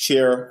just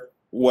share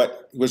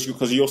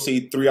because you'll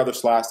see 3 other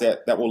slides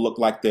that will look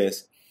like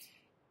this.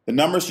 The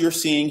numbers you're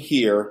seeing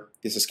here,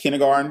 this is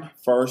kindergarten,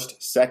 1st,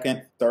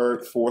 2nd,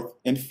 3rd, 4th,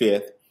 and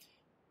 5th.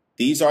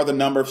 These are the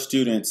number of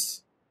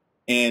students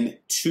in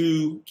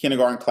 2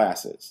 kindergarten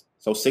classes,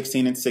 so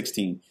 16 and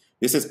 16.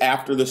 This is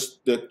after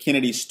the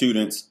Kennedy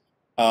students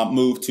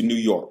moved to New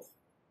York.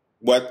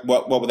 What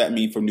would that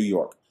mean for New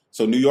York?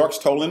 So New York's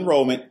total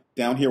enrollment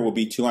down here will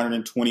be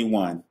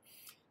 221.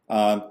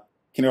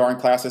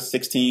 Kindergarten classes,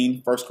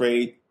 16, first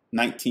grade,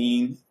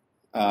 19,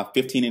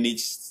 15 in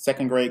each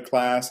second grade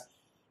class,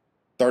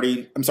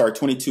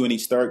 22 in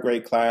each third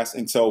grade class,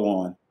 and so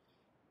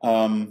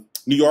on.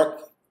 New York,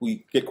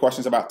 we get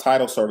questions about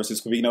title services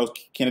because we know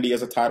Kennedy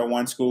is a Title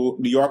I school.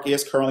 New York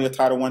is currently a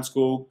Title I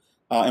school.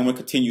 And will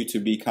continue to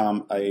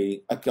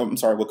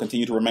will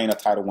continue to remain a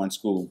Title I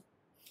school.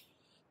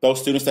 Those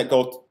students that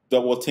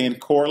will attend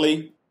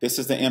Cordley, this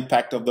is the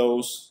impact of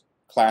those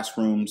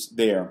classrooms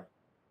there.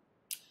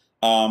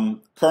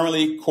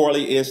 Currently,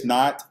 Cordley is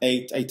not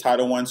a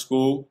Title I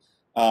school.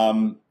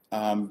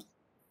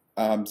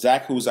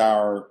 Zach, who's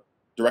our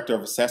Director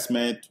of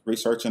Assessment,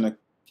 Research, and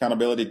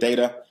Accountability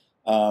Data,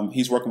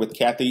 he's working with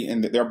Kathy,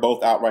 and they're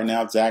both out right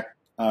now. Zach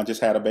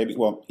just had a baby.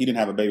 Well, he didn't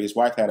have a baby. His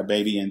wife had a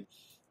baby, and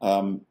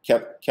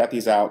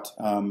Kathy's out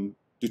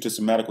due to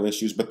some medical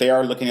issues, but they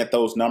are looking at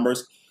those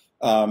numbers.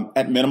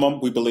 At minimum,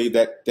 we believe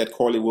that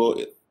Cordley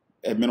will,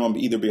 at minimum,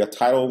 either be a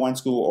Title I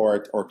school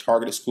or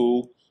targeted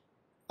school,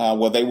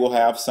 where they will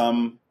have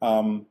some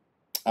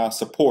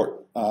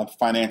support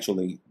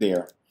financially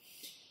there.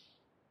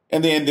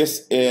 And then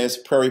this is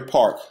Prairie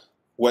Park.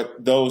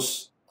 what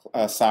those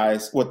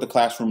what the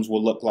classrooms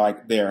will look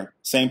like there.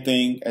 Same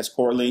thing as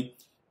Cordley.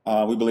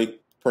 We believe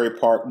Prairie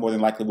Park more than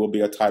likely will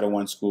be a Title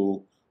I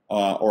school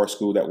or a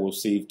school that will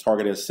receive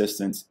targeted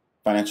assistance,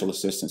 financial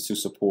assistance to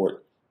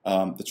support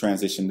the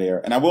transition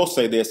there. And I will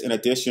say this, in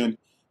addition,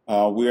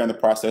 we are in the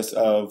process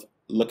of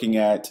looking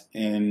at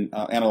and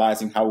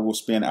analyzing how we will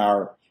spend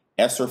our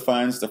ESSER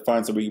funds, the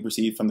funds that we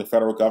receive from the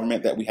federal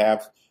government that we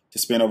have to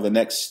spend over the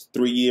next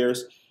 3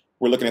 years.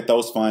 We're looking at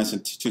those funds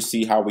to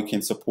see how we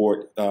can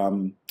support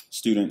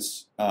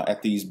students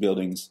at these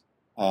buildings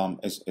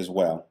as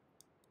well.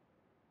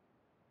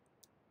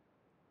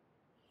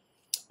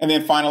 And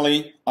then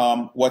finally,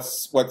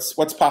 what's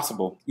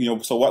possible?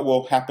 So what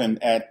will happen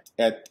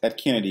at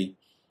Kennedy?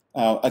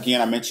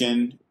 Again, I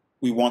mentioned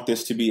we want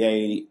this to be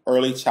a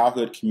early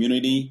childhood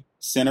community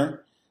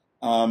center.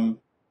 And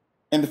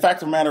the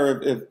fact of the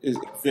matter is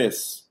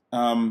this: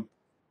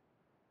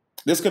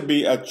 this could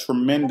be a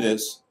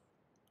tremendous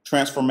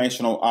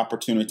transformational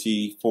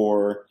opportunity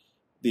for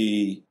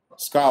the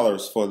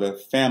scholars, for the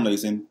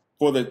families, and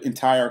for the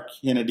entire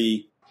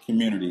Kennedy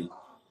community.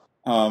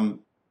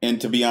 And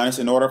to be honest,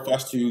 in order for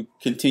us to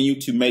continue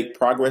to make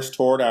progress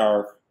toward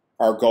our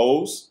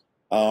goals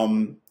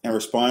and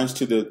respond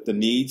to the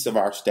needs of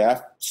our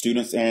staff,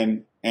 students,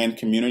 and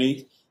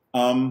community,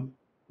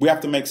 we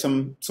have to make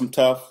some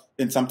tough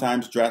and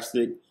sometimes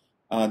drastic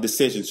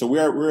decisions. So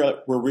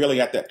we're really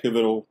at that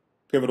pivotal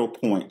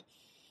point.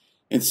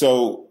 And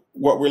so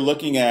what we're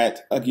looking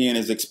at, again,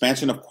 is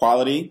expansion of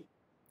quality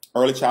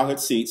early childhood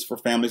seats for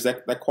families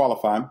that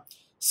qualify,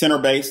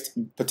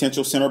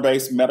 potential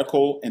center-based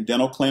medical and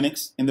dental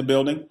clinics in the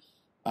building,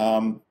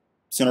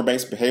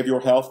 center-based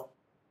behavioral health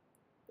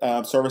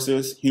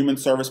services, human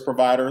service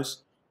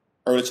providers,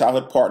 early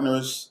childhood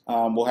partners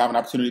will have an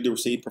opportunity to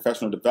receive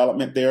professional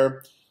development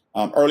there,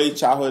 early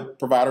childhood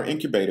provider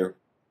incubator.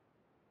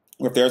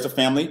 If there's a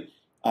family,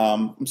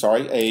 an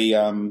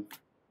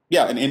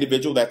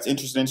individual that's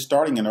interested in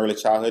starting an early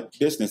childhood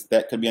business,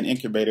 that could be an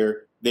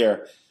incubator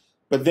there.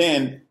 But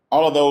then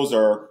all of those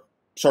are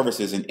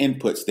services and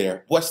inputs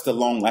there. What's the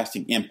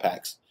long-lasting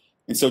impacts?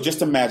 And so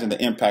just imagine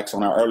the impacts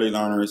on our early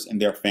learners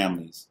and their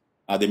families,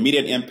 the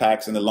immediate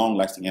impacts and the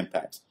long-lasting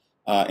impacts,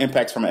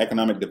 impacts from an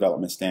economic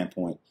development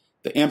standpoint,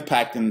 the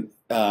impact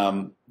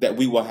that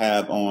we will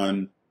have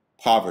on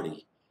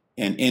poverty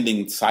and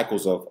ending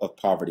cycles of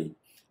poverty,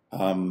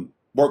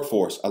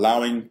 workforce,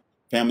 allowing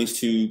families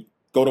to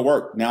go to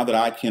work. Now that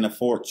I can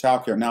afford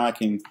childcare, now I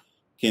can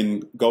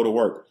go to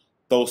work.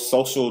 Those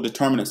social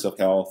determinants of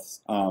health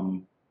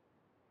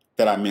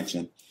that I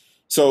mentioned.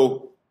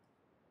 So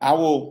I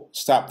will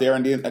stop there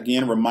and then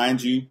again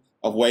remind you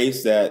of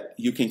ways that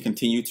you can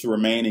continue to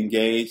remain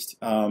engaged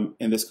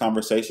in this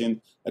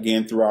conversation,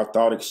 again, through our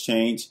thought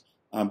exchange.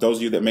 Those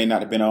of you that may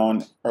not have been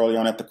on early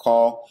on at the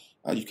call,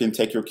 you can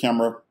take your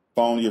camera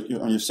phone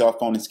on your cell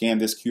phone and scan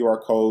this QR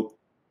code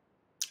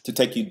to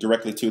take you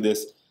directly to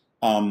this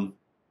thought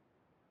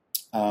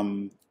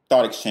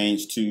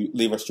exchange to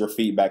leave us your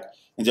feedback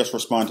and just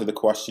respond to the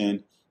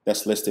question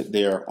that's listed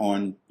there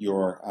on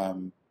your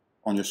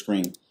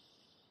screen.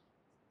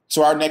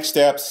 So our next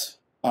steps,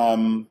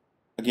 again,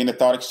 the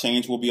thought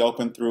exchange will be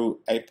open through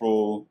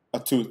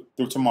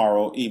through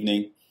tomorrow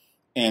evening,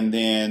 and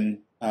then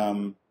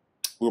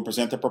we'll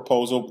present the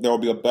proposal. There will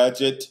be a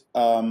budget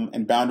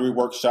and boundary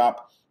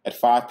workshop at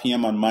 5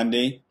 p.m. on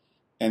Monday,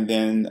 and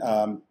then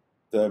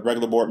the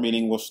regular board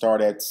meeting will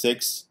start at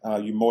 6.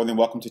 You're more than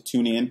welcome to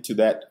tune in to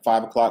that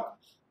 5 o'clock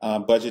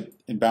budget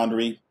and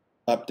boundary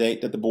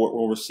update that the board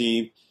will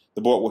receive.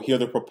 The board will hear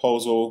the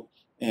proposal,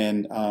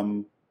 and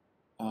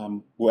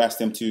we'll ask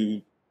them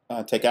to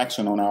take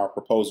action on our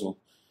proposal,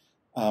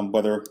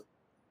 whether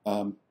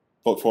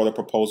vote for the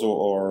proposal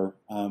or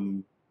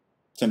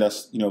send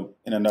us, in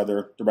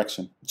another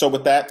direction. So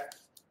with that,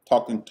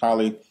 talked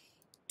entirely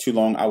too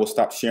long. I will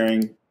stop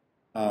sharing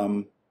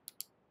the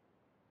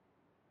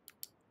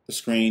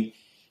screen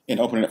and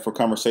open it up for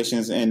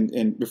conversations.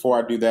 And before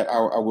I do that,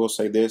 I will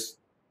say this.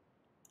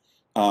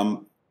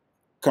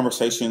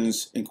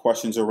 Conversations and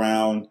questions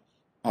around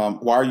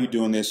why are you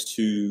doing this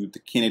to the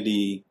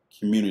Kennedy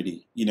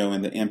community,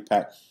 and the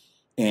impact,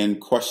 and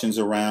questions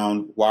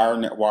around why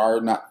not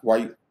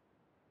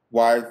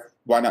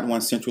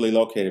one centrally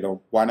located, or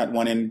why not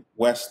one in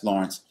West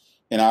Lawrence?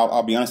 And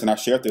I'll be honest, and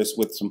I've shared this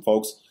with some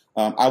folks.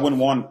 I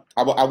wouldn't want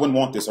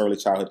this early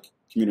childhood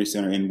community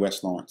center in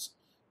West Lawrence.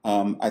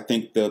 I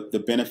think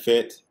the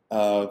benefit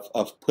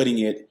of putting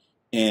it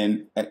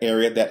in an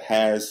area that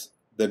has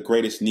the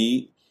greatest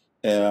need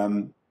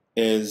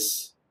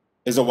is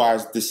a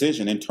wise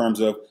decision in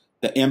terms of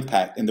the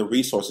impact and the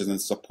resources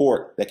and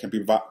support that can be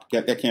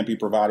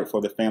provided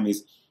for the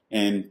families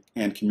and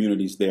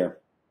communities there.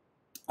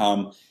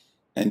 And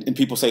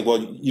people say, well,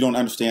 you don't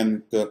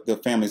understand the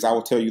families. I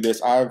will tell you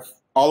this: all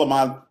of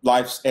my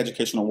life's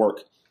educational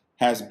work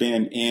has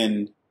been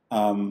in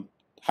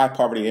high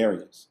poverty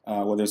areas,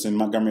 whether it's in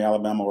Montgomery,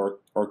 Alabama,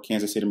 or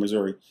Kansas City,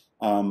 Missouri.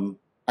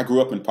 I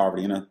grew up in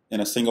poverty in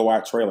a single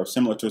wide trailer,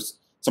 similar to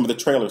some of the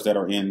trailers that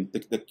are in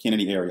the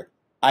Kennedy area.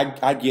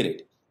 I get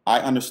it. I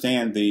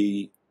understand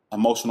the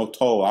emotional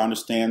toll. I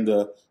understand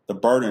the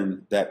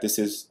burden that this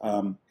is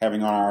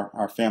having on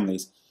our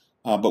families.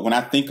 But when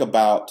I think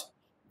about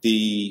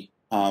the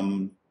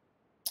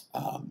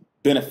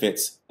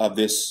benefits of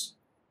this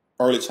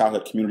early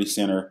childhood community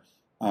center,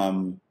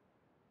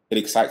 it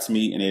excites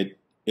me and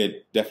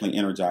it definitely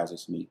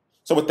energizes me.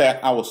 So with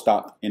that, I will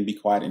stop and be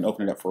quiet and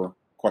open it up for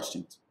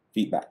questions,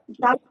 feedback.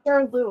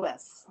 Dr.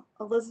 Lewis,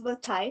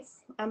 Elizabeth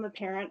Tice. I'm a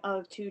parent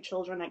of 2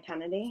 children at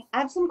Kennedy. I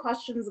have some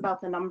questions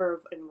about the number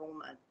of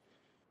enrollment.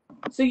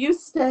 So you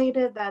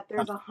stated that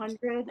there's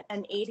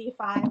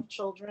 185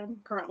 children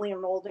currently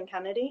enrolled in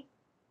Kennedy?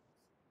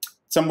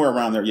 Somewhere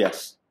around there,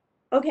 yes.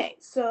 Okay,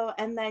 so,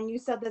 and then you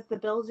said that the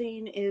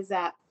building is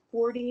at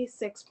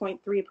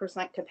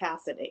 46.3%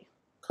 capacity.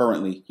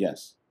 Currently,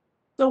 yes.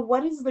 So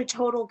what is the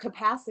total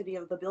capacity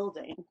of the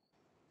building?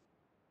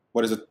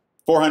 What is it?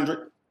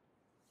 400?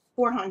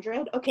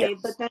 400? Okay, Yes.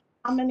 but then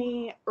how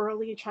many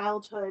early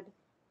childhood,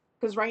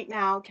 because right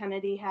now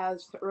Kennedy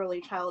has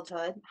early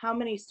childhood, how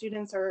many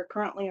students are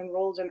currently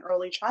enrolled in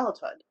early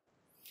childhood?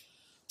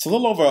 It's a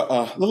little over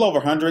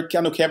 100.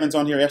 I know Kevin's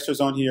on here, Esther's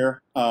on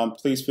here.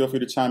 Please feel free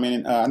to chime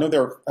in. I know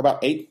there are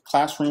about 8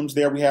 classrooms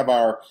there. We have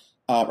our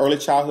early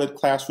childhood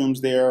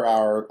classrooms there,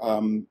 our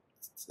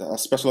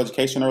special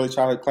education early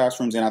childhood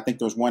classrooms, and I think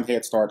there's 1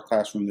 Head Start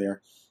classroom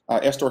there.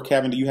 Esther or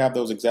Kevin, do you have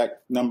those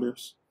exact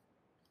numbers?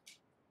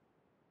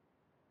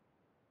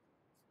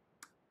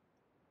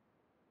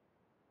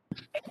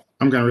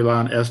 I'm going to rely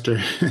on Esther.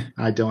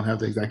 I don't have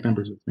the exact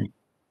numbers with me.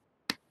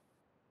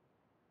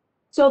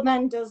 So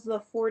then does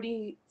the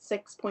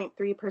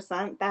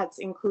 46.3%, that's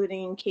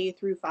including K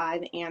through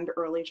 5 and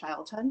early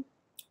childhood?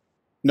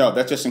 No,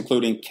 that's just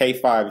including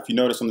K5. If you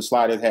notice on the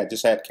slide, it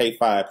just had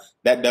K5.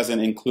 That doesn't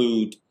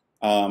include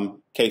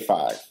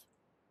K5.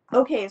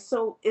 Okay,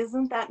 so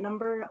isn't that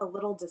number a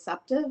little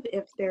deceptive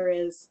if there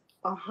is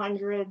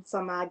 100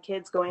 some odd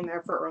kids going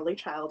there for early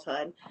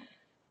childhood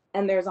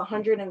and there's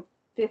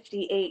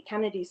 158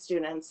 Kennedy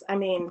students? I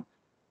mean,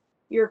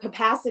 your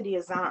capacity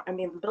is not, I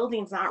mean, the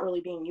building's not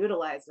really being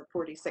utilized at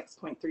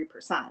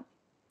 46.3%.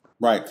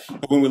 Right.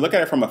 When we look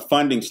at it from a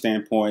funding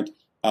standpoint,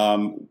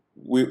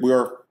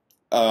 we're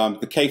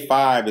the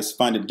K5 is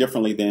funded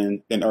differently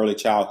than early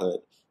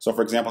childhood. So,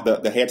 for example,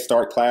 the Head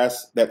Start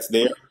class that's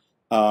there,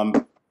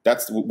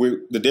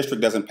 the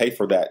district doesn't pay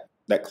for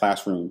that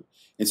classroom.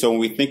 And so when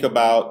we think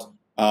about,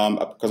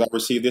 because I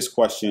received this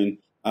question,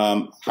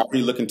 how are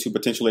you looking to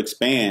potentially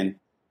expand?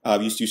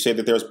 You said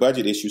that there's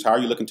budget issues. How are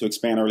you looking to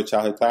expand early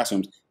childhood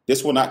classrooms?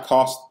 This will not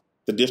cost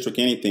the district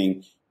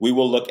anything. We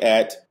will look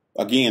at,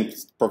 again,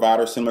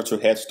 providers similar to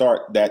Head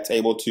Start that's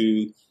able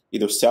to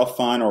either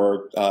self-fund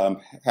or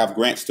have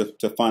grants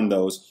to fund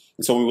those.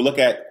 And so when we look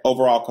at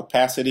overall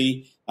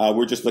capacity,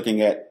 we're just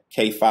looking at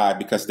K5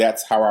 because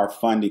that's how our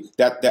funding,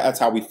 that's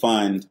how we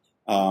fund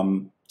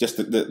just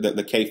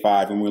the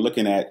K5. And we're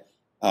looking at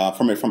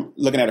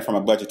looking at it from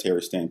a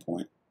budgetary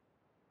standpoint.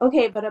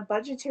 Okay, but a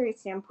budgetary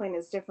standpoint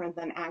is different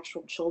than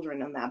actual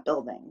children in that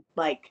building.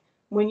 Like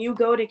when you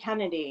go to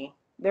Kennedy,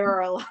 there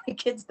are a lot of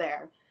kids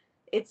there.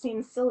 It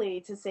seems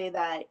silly to say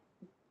that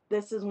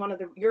this is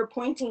you're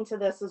pointing to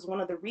this as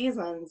one of the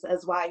reasons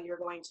as why you're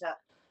going to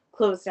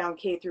close down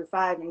K through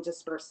 5 and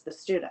disperse the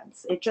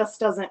students. It just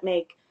doesn't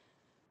make,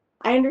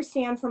 I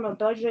understand from a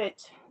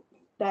budget,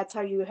 that's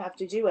how you have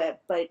to do it,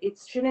 but it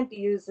shouldn't be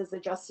used as a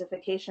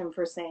justification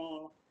for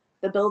saying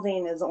the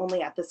building is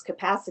only at this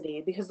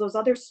capacity because those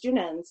other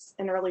students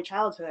in early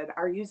childhood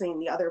are using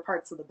the other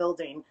parts of the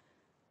building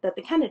that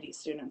the Kennedy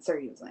students are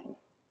using.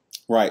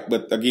 Right,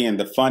 but again,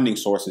 the funding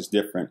source is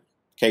different,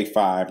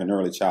 K5 and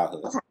early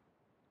childhood. Okay.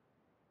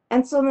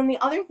 And so then the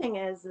other thing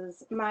is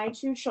my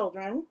 2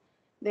 children,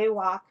 they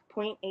walk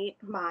 0.8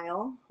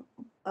 mile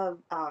of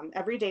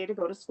every day to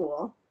go to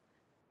school.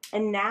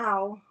 And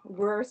now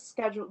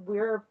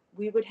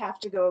we would have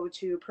to go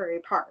to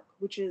Prairie Park,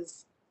 which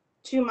is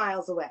 2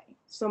 miles away.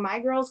 So my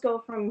girls go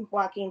from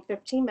walking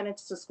 15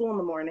 minutes to school in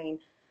the morning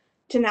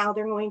to now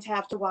they're going to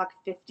have to walk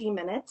 50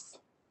 minutes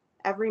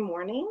every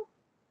morning.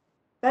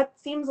 That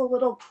seems a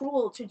little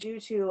cruel to do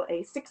to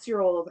a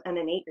 6-year-old and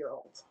an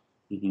 8-year-old.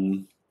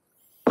 Mm-hmm.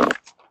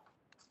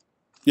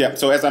 Yeah,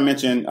 so as I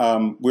mentioned,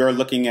 we're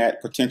looking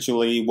at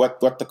potentially what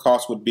the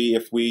cost would be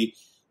if we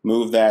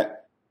move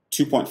that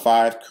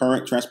 2.5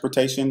 current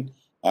transportation,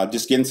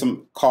 just getting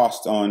some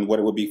cost on what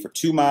it would be for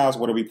 2 miles,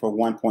 what it would be for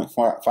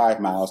 1.5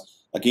 miles.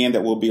 Again,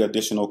 that will be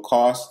additional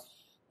cost.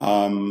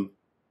 And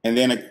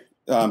then,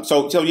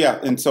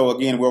 so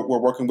again, we're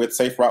working with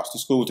Safe Routes to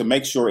School to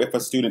make sure if a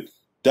student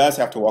does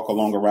have to walk a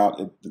longer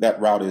route, that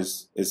route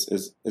is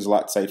a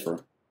lot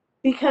safer.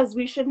 Because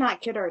we should not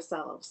kid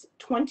ourselves.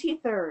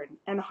 23rd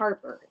and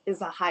Harper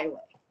is a highway.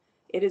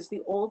 It's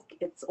old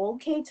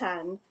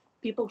K10.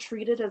 People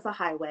treat it as a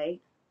highway.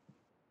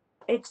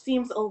 It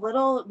seems a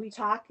little,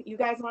 you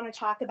guys want to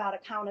talk about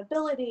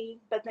accountability,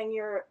 but then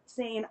you're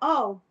saying,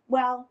 oh,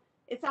 well,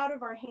 it's out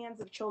of our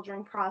hands if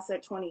children cross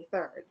at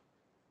 23rd.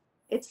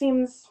 It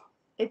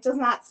does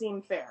not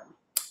seem fair.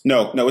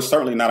 No, it's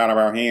certainly not out of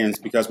our hands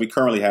because we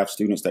currently have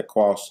students that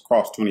cross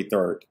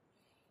 23rd.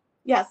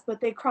 Yes, but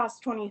they cross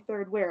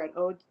 23rd where?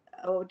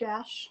 O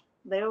dash.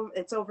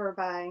 It's over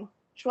by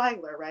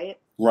Schweigler, right?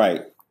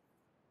 Right.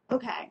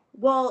 Okay.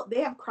 Well,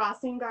 they have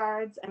crossing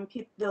guards, and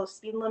the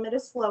speed limit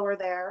is slower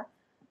there.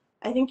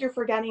 I think you're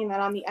forgetting that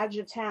on the edge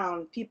of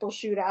town, people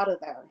shoot out of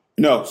there.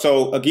 No.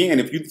 So again,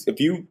 if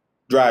you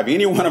drive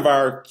any one of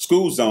our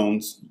school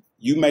zones,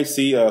 you may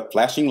see a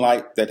flashing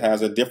light that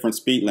has a different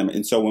speed limit.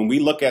 And so when we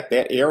look at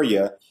that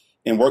area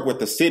and work with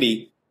the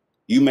city,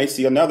 you may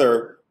see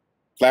another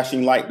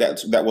flashing light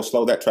that will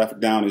slow that traffic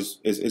down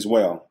as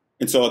well.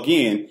 And so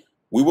again,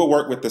 we will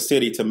work with the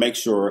city to make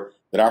sure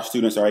that our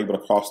students are able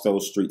to cross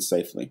those streets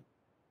safely.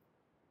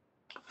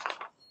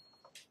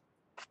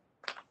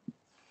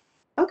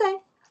 Okay.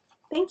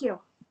 Thank you.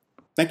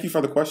 Thank you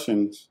for the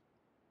questions.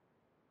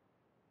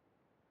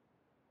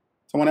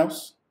 Someone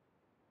else?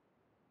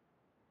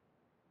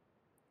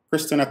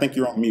 Kristen, I think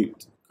you're on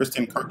mute.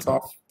 Kristen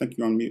Kurtzoff, I think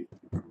you're on mute.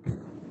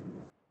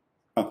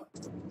 Oh.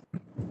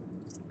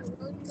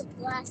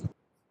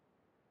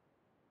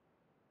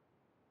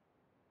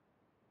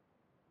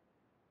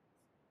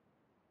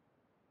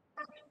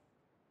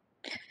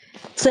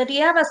 So do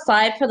you have a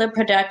slide for the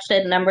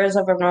projected numbers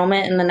of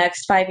enrollment in the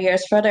next 5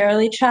 years for the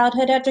early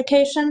childhood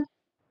education?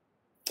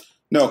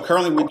 No,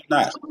 currently we do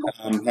not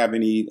have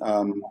any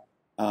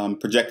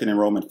projected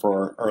enrollment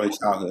for early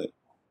childhood.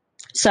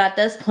 So at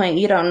this point,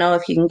 you don't know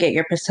if you can get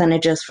your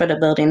percentages for the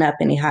building up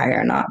any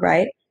higher or not,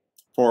 right?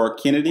 For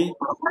Kennedy?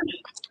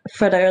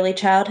 For the early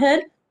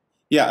childhood?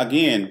 Yeah,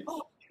 again,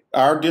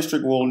 our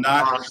district will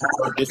not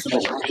incur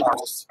additional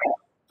costs.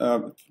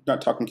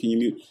 Not talking, can you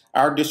mute?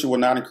 Our district will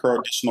not incur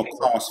additional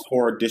costs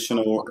for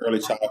additional early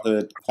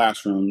childhood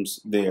classrooms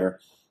there.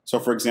 So,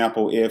 for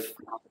example, if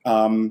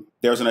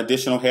there's an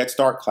additional Head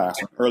Start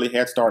class, an early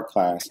Head Start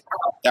class,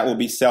 that will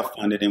be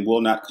self-funded and will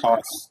not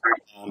cost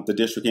the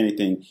district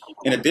anything.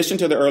 In addition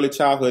to the early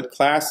childhood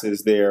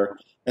classes there,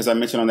 as I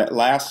mentioned on that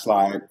last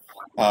slide,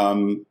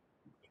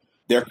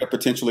 there could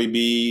potentially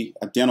be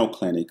a dental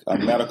clinic, a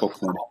medical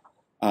clinic,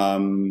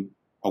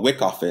 a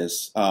WIC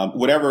office,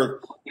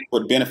 whatever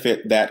would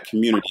benefit that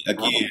community,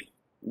 again,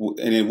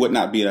 and it would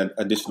not be an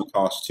additional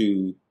cost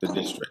to the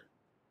district.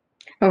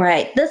 All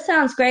right. This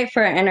sounds great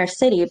for an inner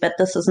city, but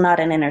this is not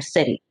an inner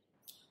city.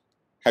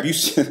 Have you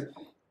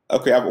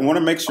okay, I want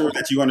to make sure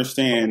that you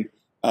understand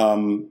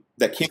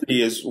that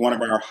Kennedy is one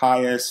of our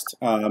highest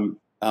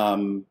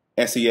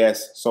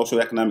SES, social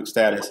economic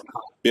status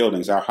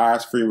buildings, our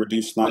highest free and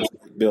reduced lunch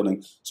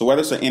building. So whether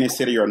it's an inner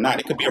city or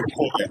not, it could be a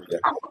rural area.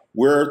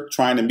 We're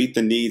trying to meet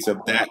the needs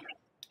of that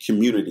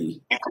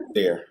community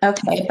there.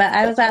 Okay, but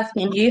I was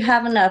asking, do you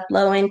have enough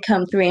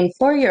low-income 3- and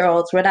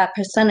 4-year-olds where that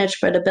percentage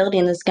for the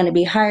building is going to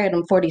be higher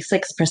than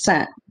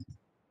 46%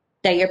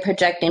 that you're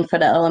projecting for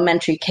the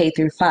elementary K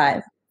through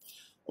 5?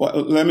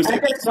 Well, let me say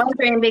I'm just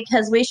wondering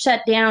because we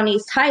shut down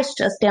East Heights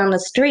just down the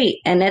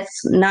street, and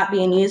it's not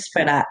being used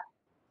for that.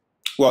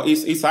 Well,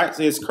 East Heights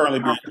is currently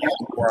being used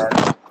for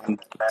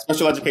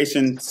special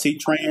education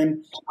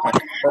C-Tran.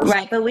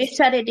 Right, but we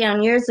shut it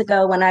down years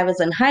ago when I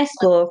was in high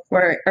school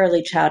for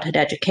early childhood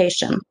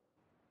education.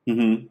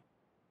 Mm-hmm.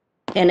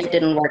 And it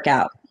didn't work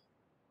out.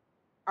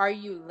 Are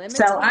you limiting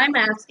So I'm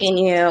asking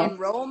you,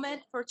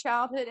 enrollment for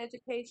childhood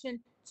education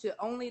to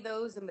only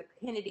those in the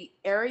Kennedy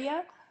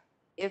area?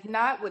 If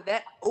not, would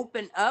that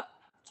open up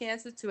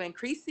chances to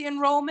increase the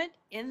enrollment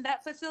in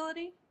that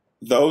facility?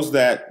 Those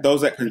that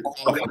can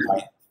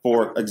qualify,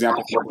 for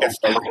example, for Head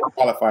Start,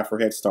 qualify for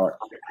Head Start.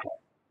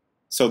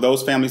 So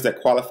those families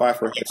that qualify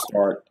for Head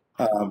Start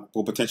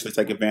will potentially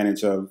take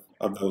advantage of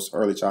those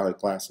early childhood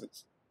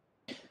classes.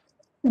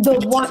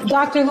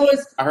 Dr.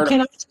 Lewis,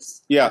 can I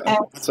just Yeah,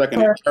 ask 1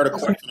 second. I heard a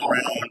question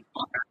around,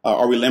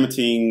 are we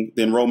limiting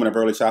the enrollment of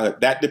early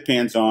childhood? That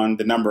depends on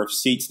the number of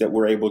seats that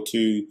we're able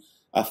to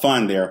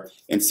fund there.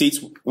 And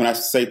seats, when I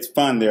say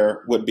fund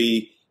there, would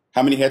be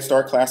how many Head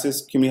Start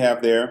classes can we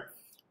have there?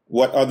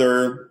 What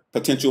other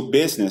potential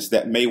business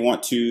that may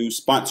want to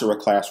sponsor a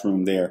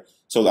classroom there?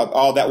 So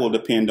all that will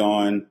depend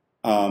on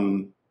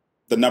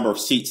the number of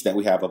seats that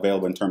we have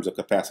available in terms of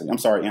capacity. I'm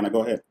sorry, Anna,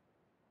 go ahead.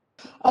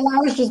 Oh, I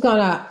was just going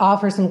to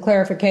offer some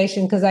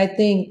clarification because I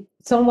think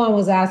someone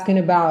was asking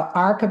about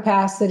our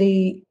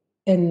capacity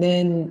and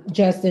then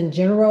just in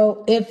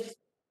general, if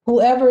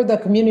whoever the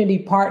community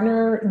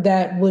partner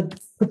that would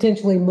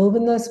potentially move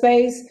in the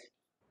space,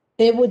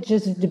 it would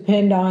just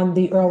depend on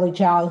the early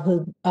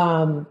childhood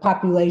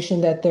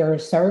population that they're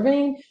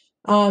serving.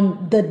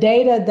 The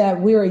data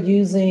that we're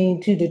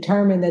using to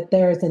determine that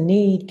there's a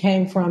need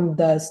came from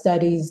the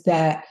studies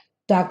that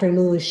Dr.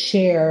 Lewis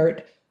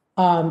shared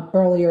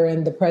earlier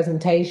in the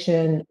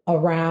presentation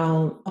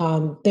around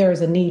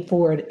there's a need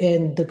for it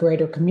in the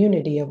greater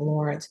community of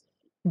Lawrence.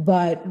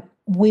 But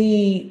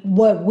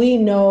what we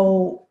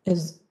know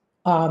is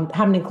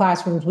how many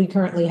classrooms we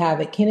currently have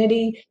at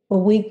Kennedy, but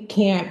we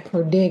can't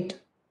predict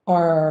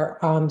or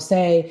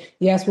say,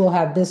 yes, we'll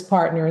have this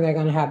partner and they're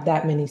going to have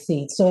that many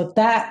seats. So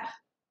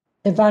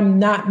if I'm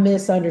not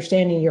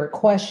misunderstanding your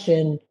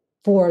question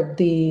for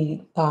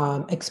the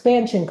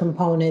expansion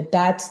component,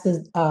 that's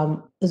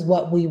is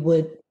what we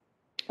would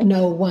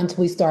know once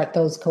we start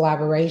those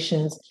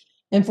collaborations.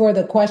 And for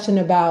the question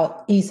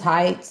about East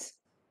Heights,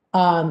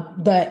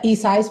 the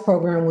East Heights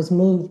program was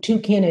moved to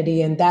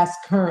Kennedy, and that's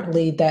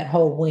currently that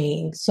whole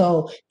wing.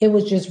 So it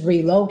was just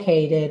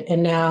relocated,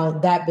 and now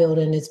that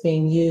building is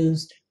being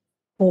used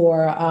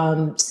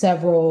for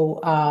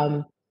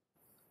several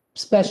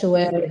special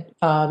ed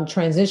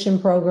transition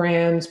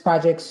programs,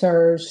 Project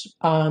Surge.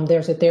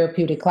 There's a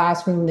therapeutic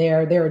classroom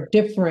there. There are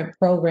different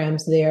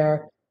programs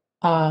there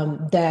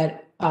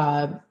that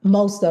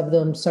most of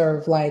them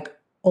serve like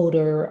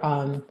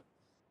older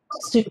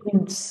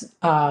students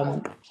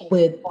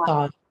with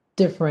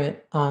different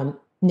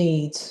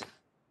needs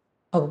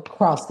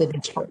across the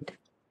district.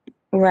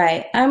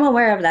 Right. I'm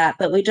aware of that,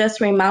 but we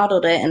just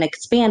remodeled it and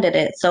expanded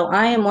it. So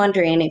I am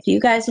wondering if you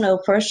guys know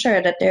for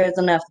sure that there is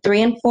enough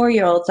 3 and 4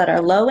 year olds that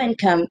are low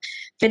income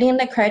fitting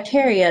the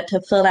criteria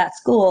to fill that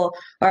school,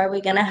 or are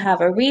we going to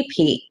have a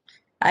repeat?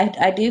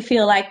 I do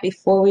feel like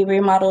before we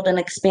remodeled and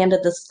expanded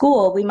the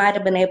school, we might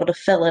have been able to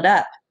fill it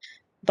up.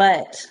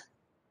 But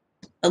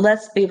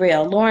let's be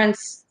real,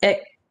 Lawrence,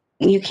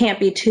 you can't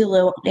be too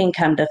low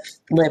income to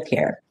live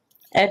here.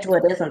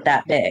 Edgewood isn't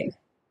that big.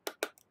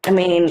 I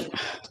mean,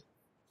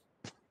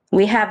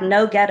 we have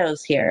no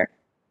ghettos here.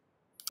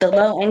 The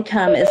low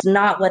income is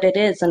not what it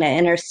is in an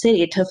inner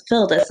city to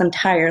fill this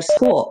entire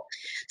school.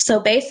 So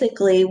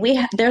basically,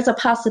 there's a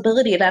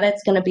possibility that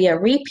it's going to be a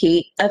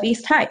repeat of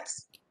East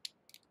Heights.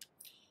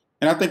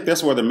 And I think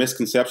that's where the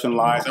misconception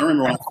lies. I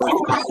remember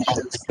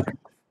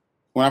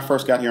when I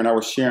first got here and I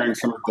was sharing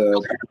some of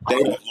the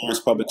data of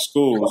Lawrence Public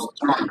Schools.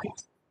 Let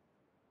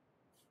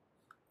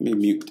me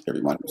mute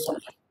everyone. I'm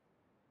sorry.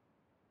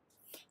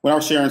 When I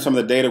was sharing some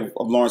of the data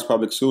of Lawrence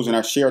Public Schools, and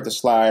I shared the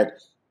slide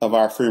of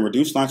our free and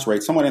reduced lunch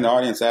rate, someone in the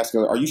audience asked,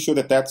 are you sure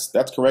that that's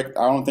correct?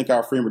 I don't think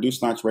our free and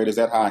reduced lunch rate is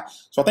that high.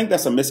 So I think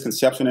that's a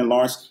misconception in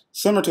Lawrence,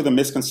 similar to the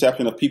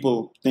misconception of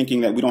people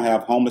thinking that we don't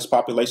have homeless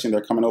population.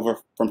 They're coming over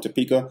from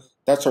Topeka.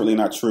 That's certainly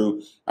not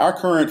true. Our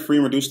current free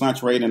and reduced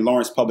lunch rate in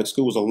Lawrence Public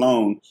Schools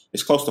alone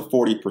is close to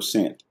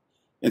 40%.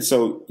 And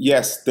so,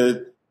 yes,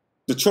 the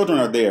children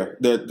are there.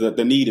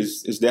 The need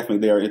is definitely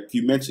there. If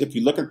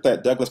you look at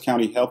that Douglas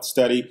County Health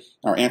Study,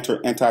 our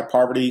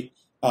anti-poverty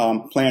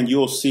plan,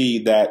 you'll see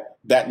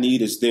that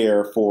need is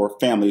there for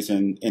families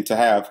and to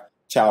have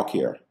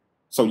childcare.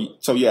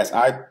 So yes,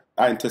 I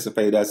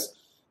anticipate us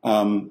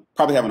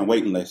probably having a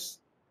waiting list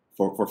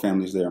for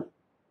families there.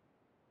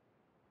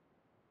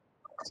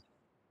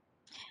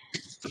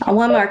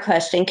 One more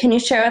question. Can you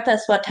share with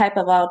us what type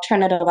of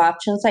alternative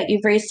options that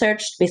you've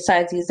researched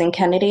besides using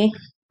Kennedy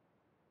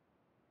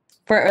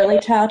for early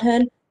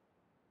childhood?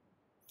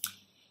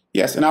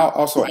 Yes, and I'll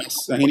also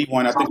ask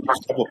anyone, I think there's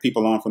a couple of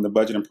people on from the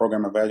Budget and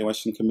Program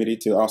Evaluation Committee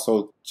to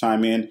also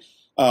chime in.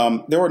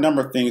 There were a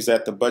number of things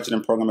that the Budget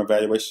and Program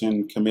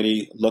Evaluation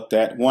Committee looked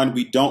at. One,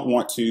 we don't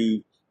want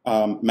to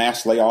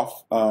mass lay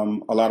off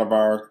a lot of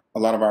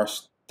our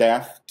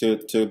staff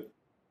to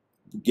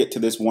get to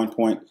this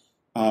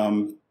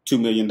 $1.2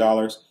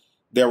 million.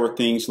 There were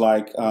things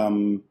like I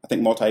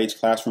think multi-age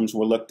classrooms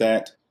were looked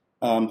at.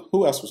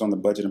 Who else was on the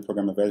Budget and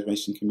Program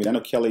Evaluation Committee? I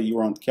know Kelly, you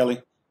were on. Kelly,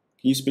 can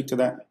you speak to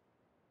that?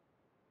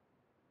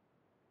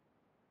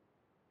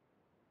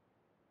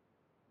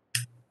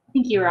 I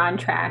think you're on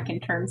track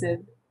in terms of,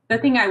 the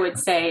thing I would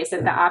say is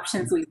that the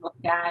options we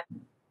looked at,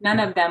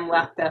 none of them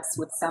left us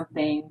with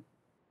something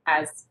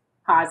as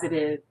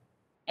positive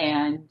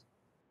and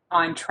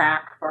on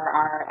track for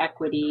our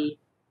equity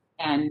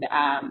and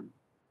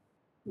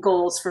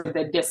goals for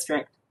the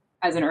district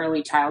as an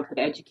early childhood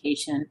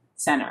education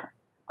center.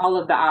 All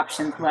of the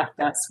options left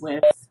us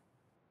with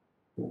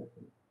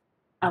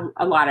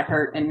a lot of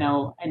hurt and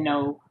no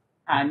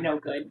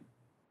good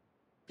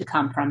to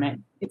come from it.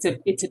 It's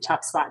a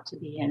tough spot to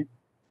be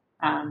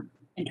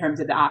in terms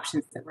of the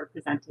options that were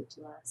presented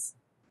to us.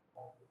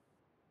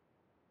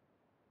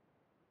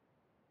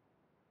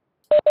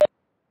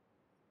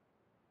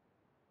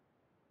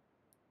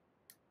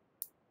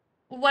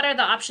 What are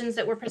the options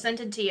that were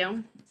presented to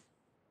you?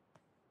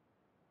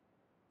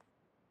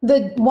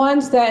 The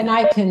ones that, and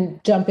I can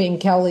jump in,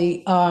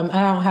 Kelly, I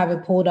don't have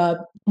it pulled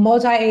up,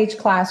 multi-age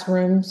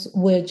classrooms,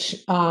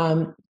 which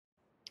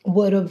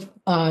would have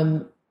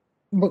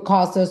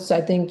caused us,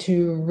 I think,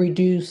 to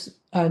reduce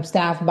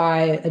staff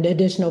by an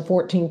additional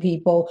 14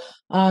 people.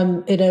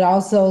 It had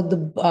also,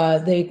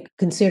 they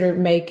considered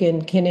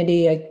making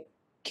Kennedy a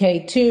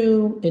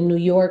K2, in New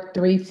York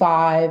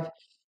 3-5.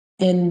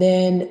 And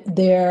then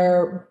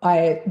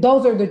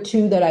those are the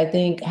two that I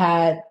think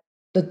had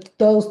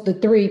the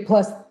three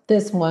plus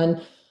this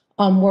one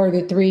were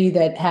the three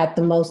that had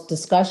the most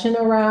discussion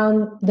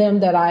around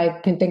them that I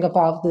can think of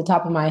off the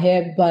top of my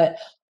head. But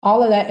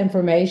all of that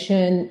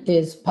information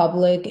is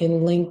public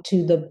and linked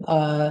to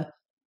the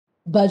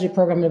Budget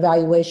Program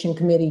Evaluation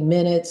Committee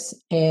minutes.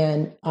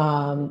 And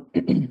I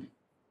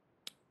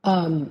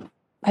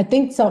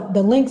think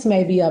the links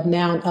may be up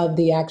now of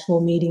the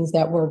actual meetings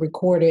that were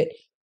recorded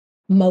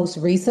most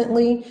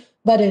recently.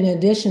 But in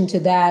addition to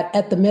that,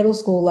 at the middle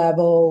school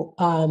level,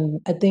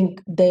 I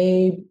think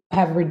they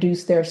have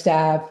reduced their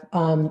staff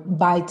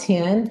by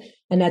 10.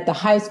 And at the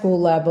high school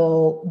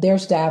level, their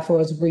staff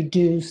was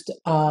reduced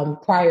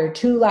prior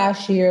to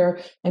last year.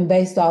 And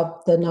based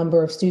off the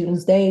number of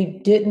students,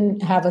 they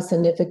didn't have a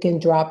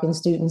significant drop in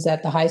students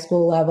at the high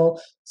school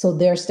level. So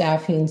their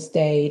staffing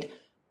stayed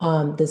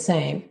the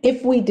same.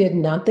 If we did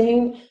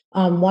nothing,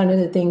 one of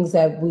the things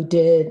that we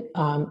did,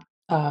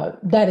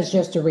 that is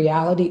just a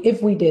reality.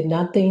 If we did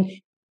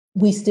nothing,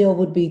 we still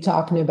would be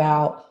talking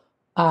about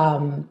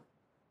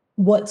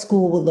what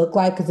school would look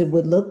like, because it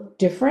would look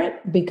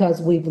different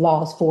because we've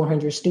lost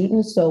 400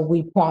 students. So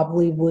we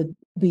probably would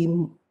be,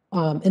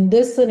 in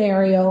this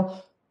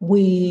scenario,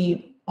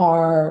 we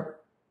are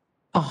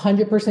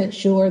 100%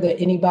 sure that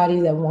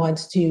anybody that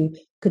wants to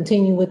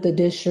continue with the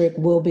district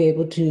will be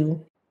able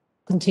to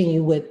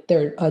continue with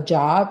their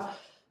job.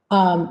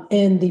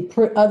 In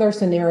the other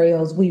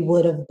scenarios, we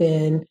would have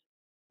been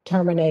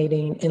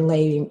terminating and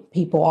laying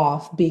people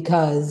off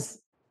because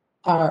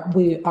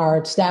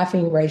our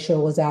staffing ratio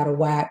was out of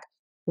whack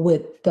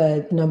with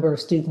the number of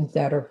students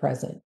that are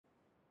present.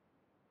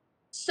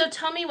 So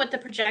tell me what the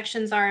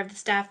projections are of the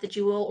staff that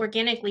you will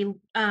organically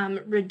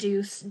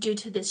reduce due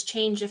to this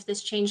change. If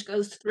this change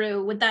goes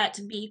through, would that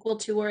be equal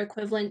to or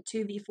equivalent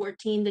to the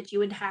 14 that you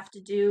would have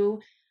to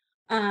do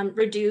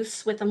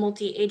reduce with a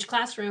multi-age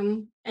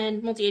classroom?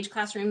 And multi-age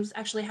classrooms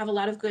actually have a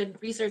lot of good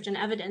research and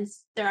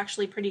evidence. They're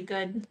actually pretty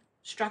good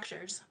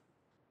structures.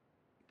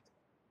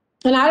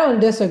 And I don't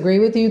disagree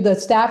with you. The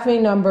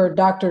staffing number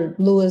Dr.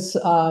 Lewis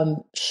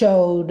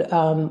showed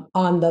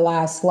on the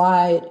last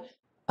slide,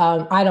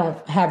 I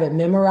don't have it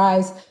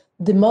memorized.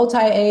 The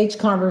multi-age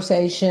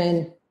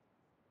conversation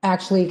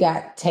actually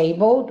got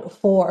tabled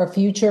for a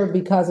future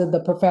because of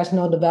the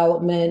professional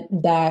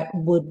development that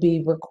would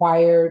be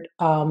required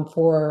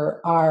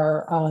for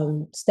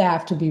our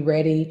staff to be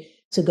ready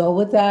to go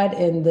with that.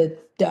 And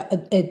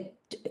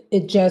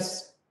it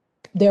just,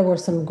 there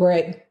was some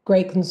great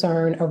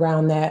concern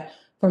around that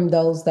from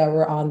those that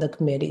were on the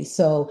committee.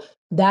 So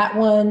that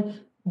one,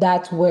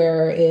 that's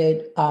where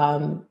it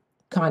kind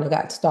of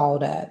got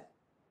stalled at.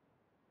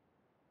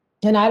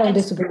 And I don't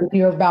disagree with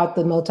you about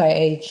the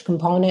multi-age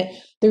component.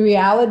 The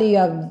reality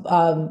of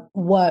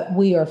what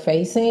we are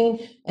facing,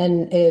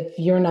 and if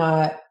you're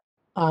not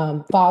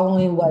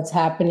following what's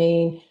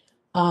happening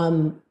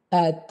with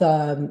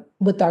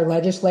our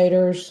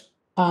legislators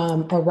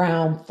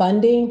around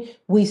funding,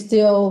 we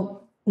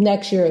still,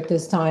 next year at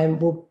this time,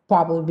 will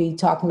probably be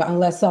talking about,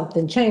 unless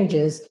something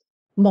changes,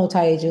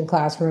 multi-age in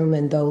classroom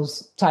and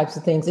those types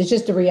of things. It's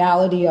just the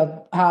reality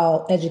of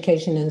how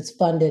education is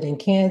funded in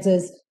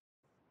Kansas,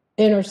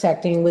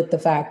 intersecting with the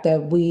fact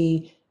that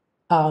we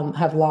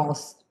have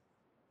lost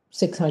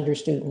 600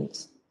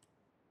 students.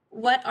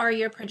 What are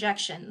your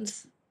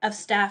projections of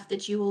staff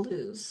that you will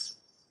lose?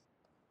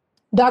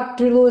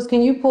 Dr. Lewis,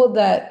 can you pull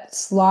that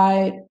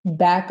slide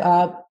back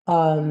up?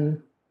 I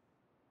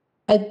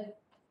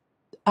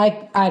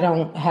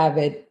don't have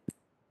it.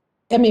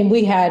 I mean,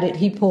 we had it,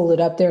 he pulled it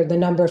up there, the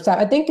number of staff.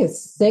 I think it's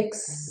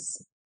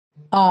 6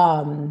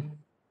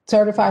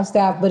 certified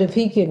staff, but if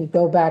he can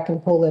go back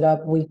and pull it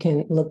up, we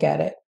can look at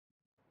it.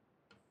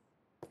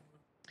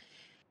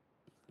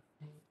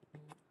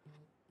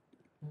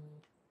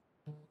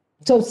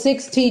 So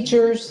 6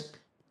 teachers,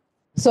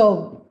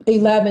 so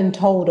 11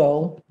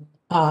 total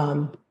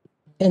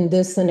in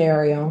this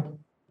scenario.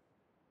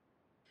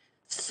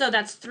 So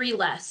that's 3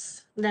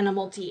 less than a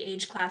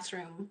multi-age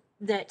classroom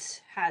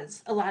that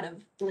has a lot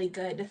of really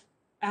good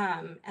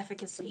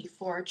efficacy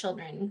for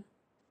children.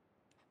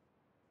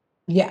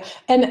 Yeah,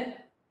 and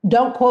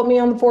don't quote me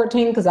on the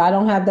 14 because I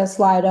don't have that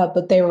slide up,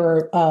 but they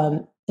were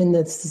in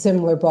the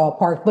similar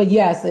ballpark. But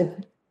yes,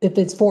 if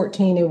it's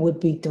 14, it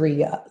would be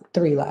 3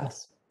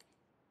 less.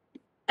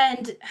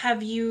 And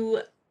have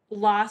you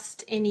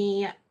lost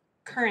any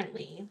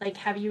currently? Like,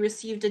 have you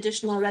received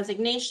additional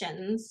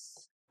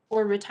resignations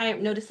or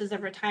notices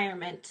of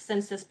retirement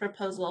since this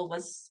proposal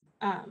was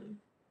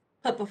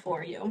put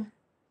before you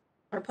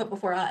or put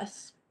before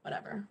us,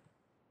 whatever?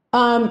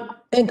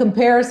 In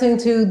comparison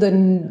to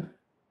the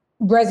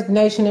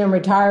resignation and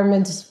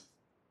retirements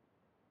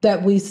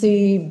that we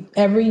see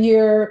every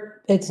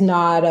year, it's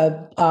not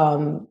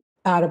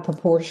out of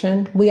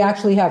proportion. We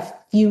actually have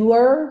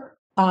fewer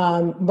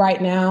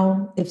right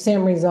now. If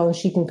Samory's on,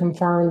 she can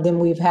confirm, than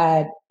we've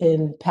had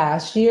in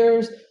past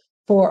years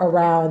for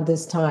around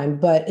this time,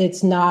 but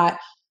it's not.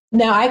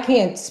 Now, I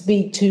can't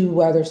speak to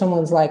whether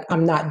someone's like,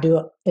 I'm not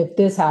doing, if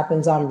this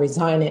happens, I'm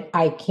resigning.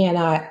 I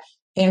cannot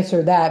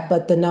answer that,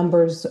 but the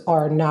numbers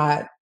are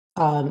not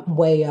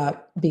way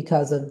up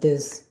because of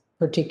this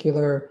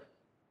particular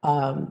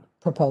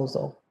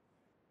proposal.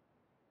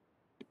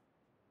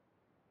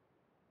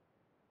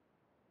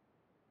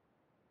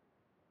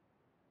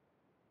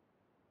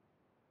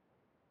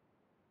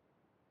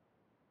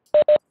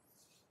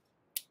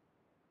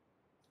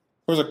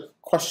 There was a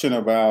question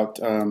about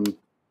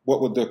what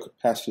would the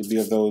capacity be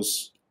of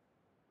those,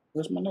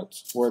 where's my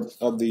notes, or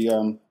of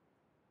the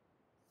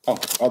Of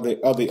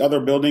the other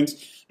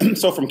buildings.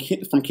 So from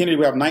Kennedy,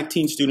 we have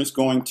 19 students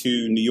going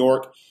to New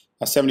York,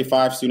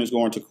 75 students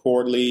going to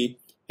Cordley,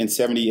 and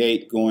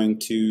 78 going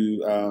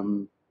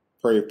to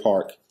Prairie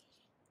Park.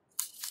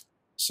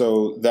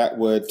 So that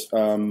would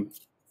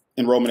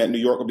enrollment at New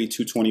York would be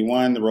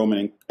 221. The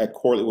enrollment at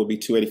Cordley would be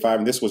 285,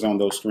 and this was on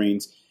those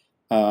screens.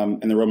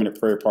 And the enrollment at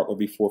Prairie Park would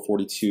be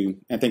 442.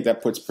 I think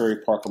that puts Prairie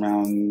Park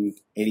around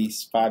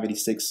 85,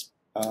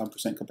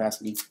 86%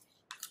 capacity.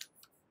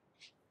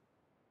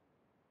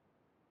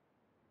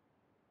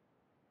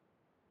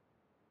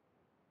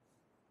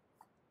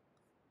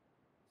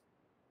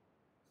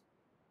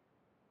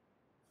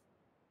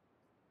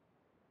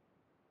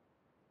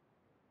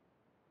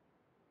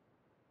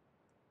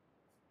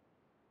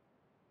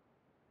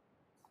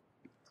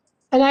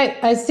 And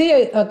I see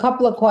a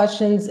couple of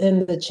questions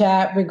in the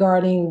chat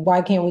regarding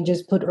why can't we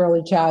just put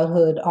early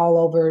childhood all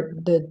over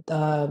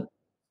the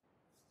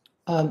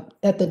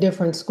at the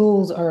different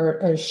schools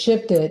or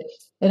shifted.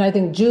 And I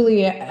think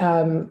Julie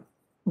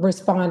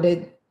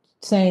responded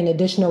saying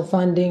additional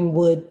funding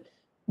would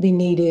be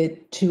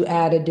needed to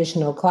add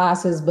additional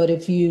classes. But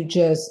if you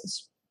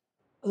just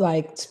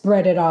like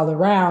spread it all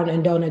around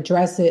and don't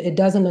address it, it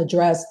doesn't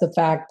address the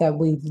fact that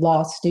we've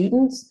lost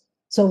students.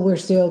 So we're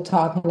still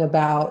talking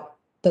about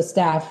the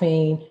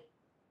staffing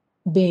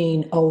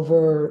being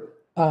over,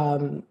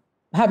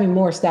 having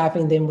more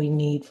staffing than we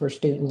need for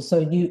students. So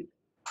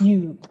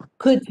you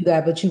could do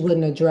that, but you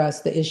wouldn't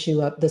address the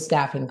issue of the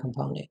staffing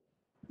component.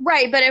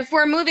 Right, but if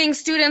we're moving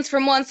students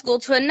from one school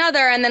to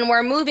another and then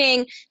we're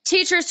moving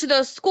teachers to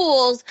those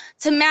schools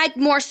to make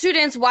more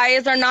students, why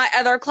is there not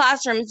other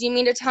classrooms? You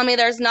mean to tell me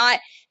there's not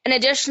an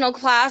additional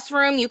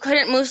classroom? You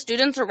couldn't move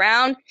students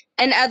around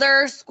in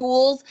other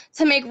schools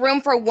to make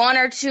room for 1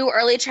 or 2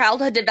 early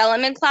childhood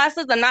development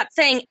classes? I'm not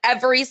saying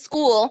every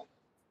school,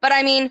 but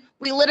I mean,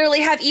 we literally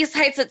have East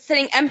Heights that's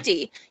sitting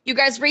empty. You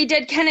guys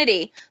redid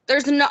Kennedy.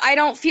 I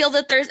don't feel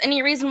that there's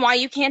any reason why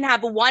you can't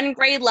have 1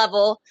 grade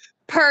level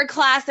per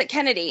class at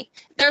Kennedy.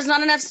 There's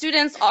not enough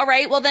students. All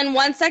right, well then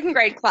 1 second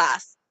grade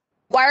class.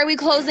 Why are we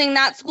closing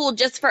that school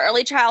just for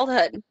early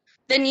childhood?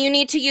 Then you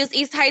need to use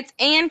East Heights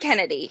and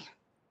Kennedy.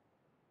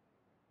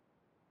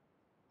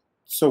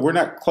 So we're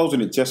not closing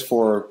it just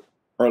for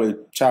early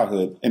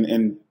childhood.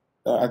 And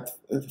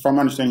if I'm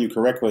understanding you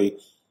correctly,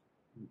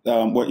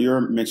 what you're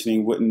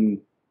mentioning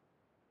wouldn't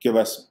give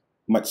us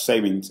much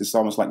savings. It's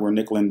almost like we're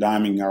nickel and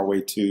diming our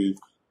way to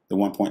the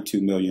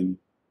 1.2 million.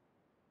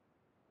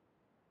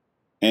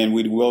 And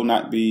we will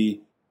not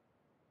be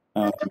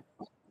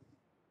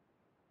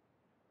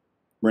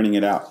renting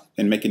it out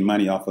and making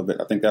money off of it.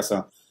 I think that's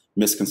a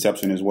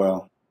misconception as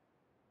well.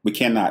 We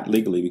cannot,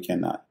 legally, we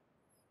cannot.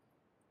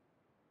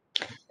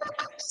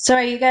 So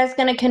are you guys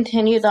going to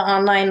continue the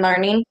online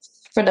learning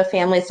for the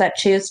families that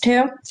choose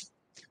to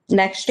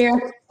next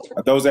year?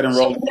 Those that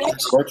enroll in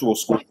virtual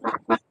school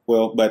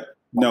will, but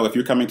no, if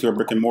you're coming to a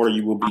brick and mortar,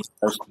 you will be in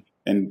person.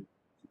 And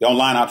the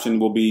online option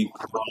will be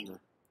longer.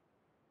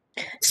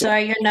 So are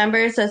your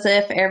numbers as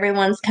if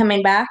everyone's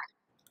coming back?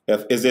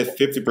 As if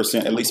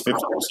 50%, at least 50%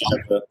 of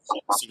the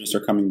students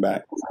are coming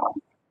back.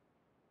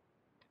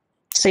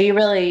 So you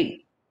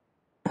really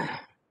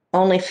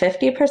only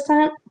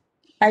 50%?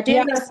 I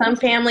do know some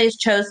families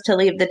chose to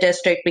leave the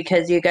district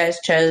because you guys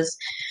chose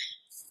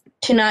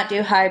to not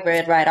do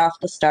hybrid right off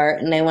the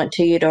start, and they went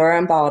to Eudora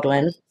and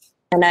Baldwin.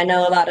 And I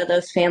know a lot of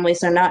those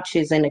families are not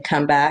choosing to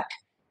come back.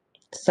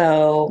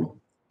 So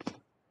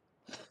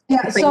Yeah,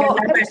 but your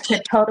numbers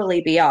could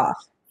totally be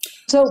off.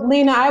 So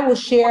Lena, I will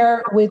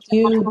share with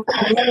you,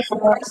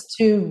 for us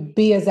to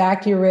be as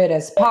accurate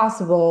as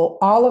possible,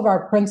 all of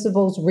our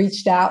principals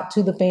reached out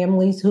to the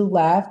families who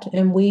left,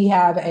 and we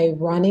have a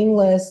running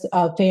list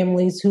of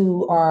families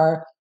who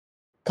are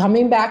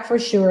coming back for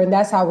sure. And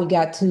that's how we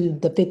got to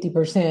the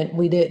 50%.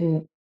 We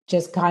didn't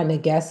just kind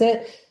of guess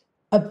it.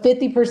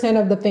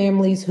 50% of the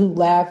families who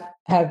left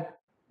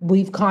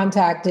we've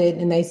contacted,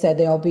 and they said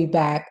they'll be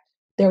back.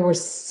 There were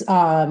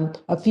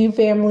a few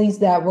families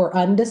that were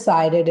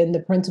undecided, and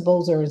the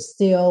principals are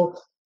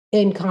still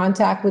in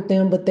contact with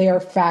them, but they are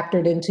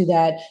factored into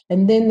that.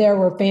 And then there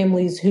were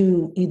families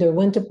who either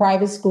went to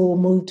private school,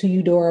 moved to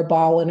Eudora,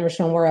 Baldwin, or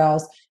somewhere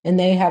else, and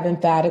they have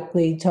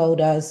emphatically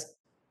told us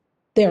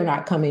they're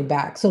not coming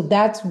back. So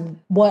that's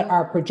what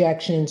our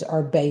projections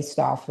are based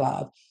off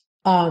of.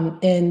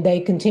 And they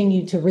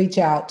continue to reach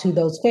out to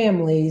those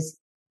families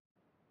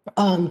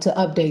to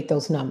update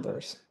those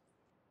numbers.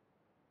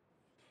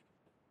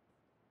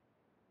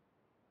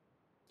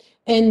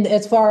 And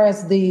as far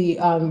as the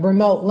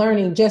remote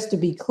learning, just to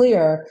be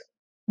clear,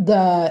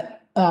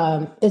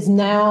 is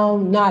now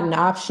not an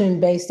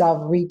option based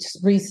off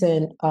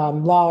recent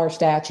law or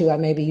statute. I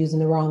may be using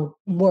the wrong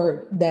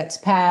word that's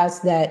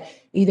passed, that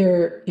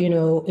either,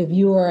 if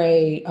you are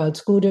a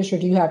school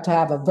district, you have to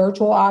have a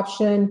virtual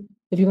option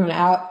if you're going to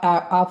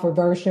offer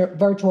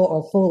virtual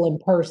or full in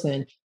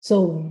person.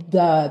 So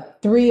the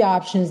 3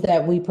 options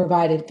that we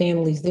provided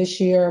families this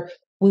year,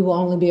 we will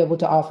only be able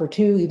to offer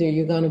 2. Either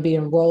you're going to be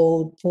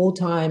enrolled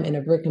full-time in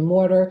a brick and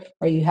mortar,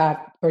 or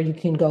you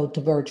can go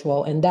to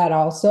virtual. And that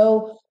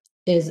also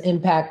is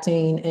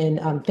impacting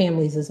and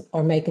families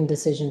are making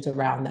decisions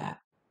around that.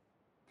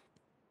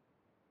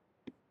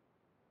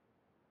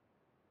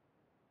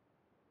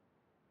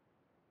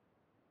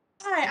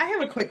 Hi, I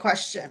have a quick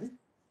question.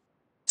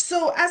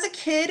 So, as a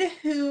kid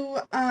who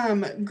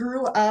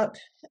grew up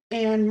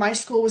and my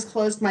school was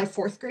closed my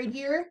fourth grade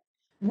year,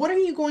 what are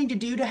you going to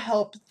do to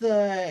help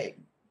the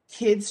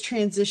kids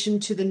transition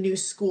to the new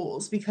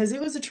schools? Because it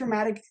was a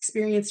traumatic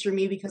experience for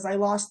me because I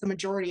lost the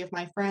majority of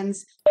my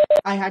friends.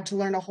 I had to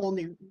learn a whole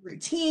new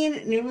routine,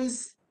 and it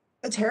was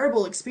a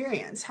terrible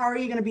experience. How are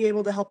you going to be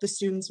able to help the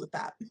students with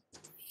that?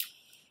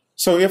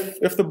 So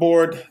if the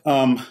board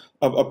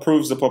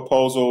approves the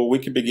proposal, we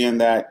could begin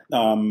that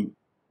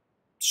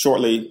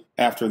shortly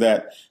after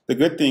that. The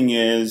good thing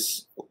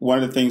is,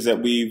 one of the things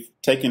that we've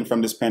taken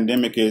from this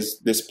pandemic is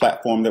this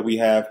platform that we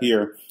have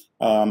here.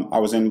 I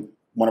was in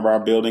one of our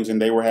buildings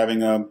and they were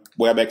having a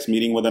WebEx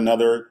meeting with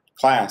another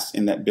class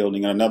in that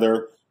building,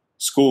 another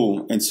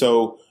school. And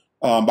so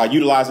by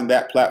utilizing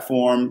that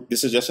platform,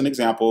 this is just an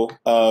example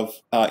of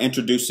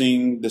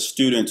introducing the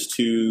students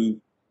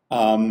to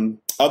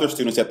other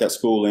students at that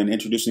school and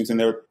introducing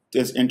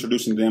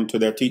them to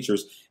their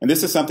teachers. And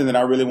this is something that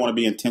I really want to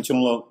be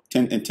intentional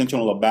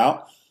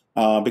about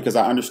because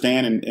I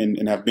understand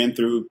and have been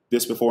through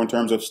this before in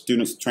terms of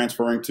students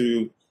transferring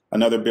to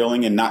another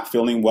building and not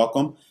feeling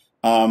welcome.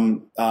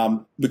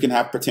 We can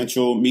have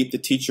potential meet the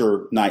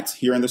teacher nights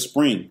here in the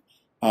spring.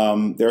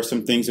 There are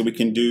some things that we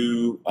can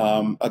do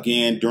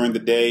again during the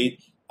day,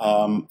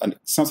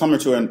 similar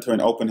to an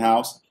open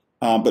house,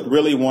 but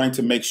really wanting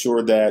to make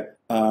sure that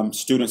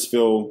students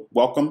feel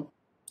welcome,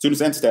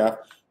 students and staff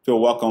feel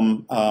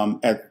welcome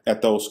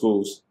at those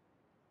schools.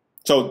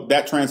 So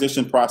that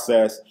transition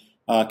process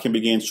can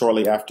begin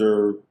shortly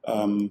after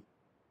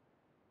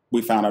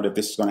we found out if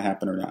this is going to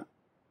happen or not.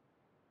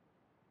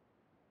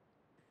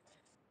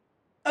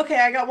 Okay,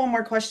 I got one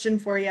more question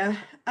for you.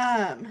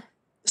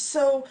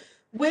 So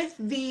with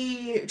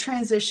the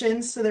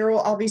transition, so there will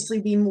obviously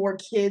be more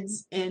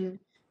kids in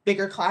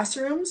bigger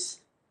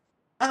classrooms.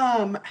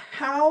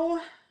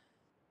 How,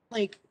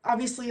 like,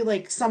 obviously,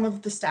 like, some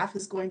of the staff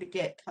is going to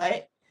get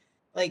cut.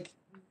 Like,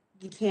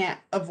 you can't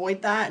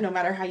avoid that no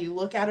matter how you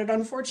look at it,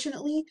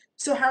 unfortunately.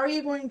 So how are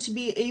you going to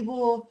be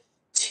able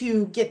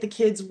to get the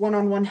kids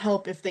one-on-one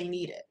help if they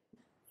need it?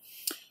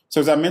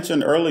 So as I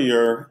mentioned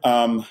earlier,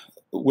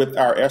 with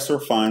our ESSER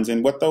funds,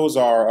 and what those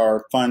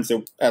are funds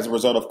that, as a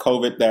result of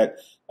COVID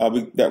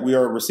that we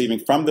are receiving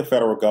from the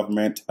federal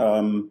government.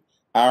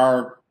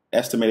 Our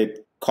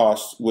estimated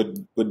costs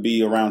would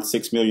be around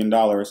 $6 million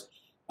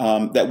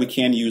that we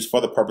can use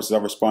for the purposes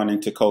of responding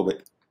to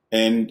COVID.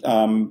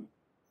 And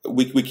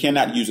we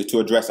cannot use it to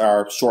address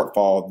our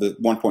shortfall, the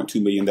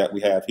 1.2 million that we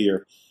have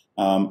here.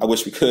 I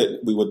wish we could.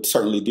 We would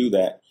certainly do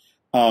that.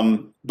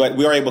 But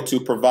we are able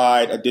to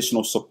provide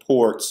additional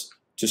supports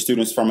to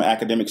students from an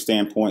academic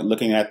standpoint,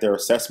 looking at their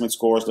assessment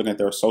scores, looking at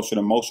their social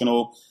and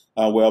emotional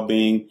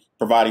well-being,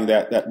 providing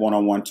that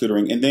one-on-one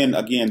tutoring. And then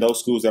again, those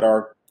schools that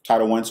are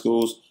Title I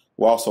schools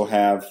will also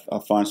have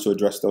funds to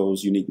address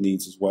those unique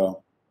needs as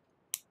well.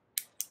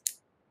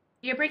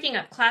 You're breaking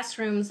up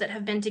classrooms that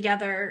have been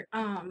together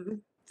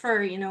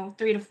for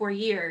 3 to 4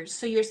 years.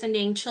 So you're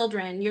sending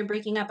children, you're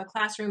breaking up a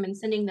classroom and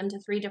sending them to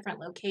 3 different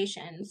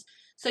locations.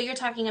 So you're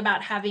talking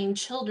about having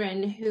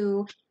children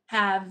who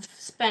have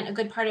spent a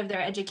good part of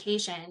their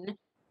education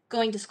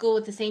going to school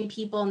with the same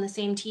people and the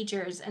same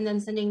teachers, and then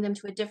sending them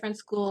to a different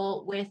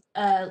school with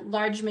a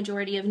large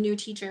majority of new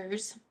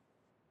teachers.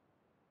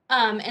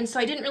 And so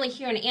I didn't really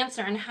hear an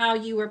answer on how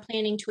you were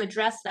planning to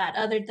address that,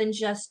 other than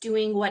just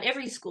doing what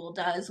every school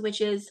does,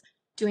 which is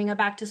doing a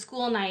back to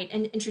school night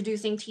and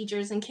introducing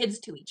teachers and kids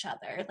to each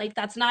other. Like,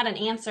 that's not an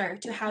answer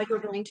to how you're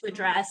going to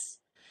address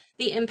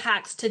the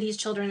impacts to these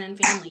children and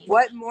families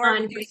What more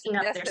on would you breaking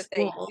up suggest their that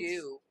they schools.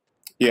 do?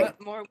 Yeah,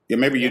 What more? yeah.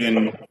 Maybe you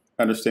didn't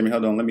understand me.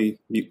 Hold on, let me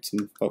mute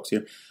some folks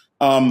here.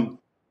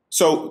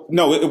 So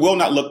no, it will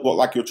not look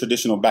like your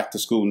traditional back to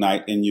school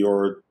night and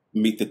your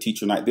meet the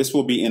teacher night. This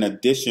will be in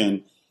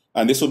addition,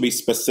 and this will be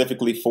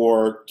specifically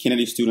for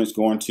Kennedy students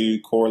going to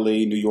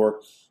Cordley, New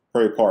York,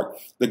 Prairie Park.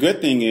 The good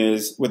thing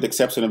is, with the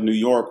exception of New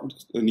York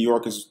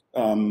is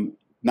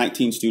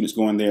 19 students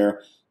going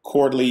there.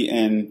 Cordley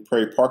and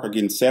Prairie Park are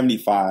getting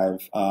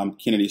 75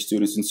 Kennedy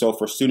students. And so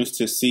for students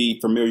to see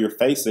familiar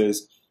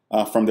faces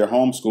from their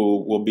home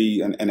school will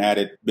be an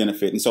added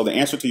benefit. And so the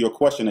answer to your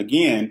question,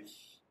 again,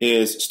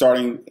 is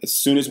starting as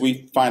soon as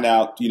we find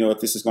out, if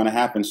this is going to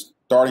happen,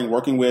 starting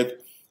working with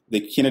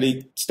the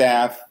Kennedy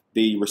staff,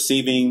 the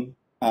receiving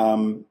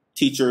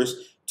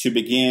teachers, to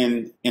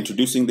begin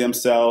introducing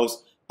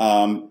themselves,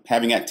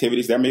 having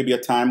activities. There may be a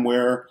time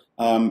where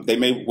they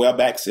may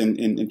WebEx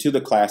into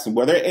the class, and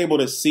where they're able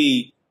to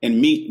see and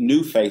meet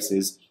new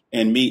faces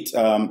and meet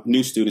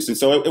new students. And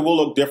so it will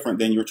look different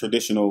than your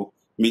traditional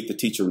meet the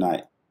teacher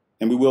night.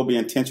 And we will be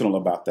intentional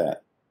about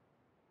that.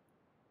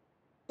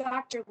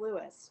 Dr.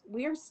 Lewis,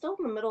 we are still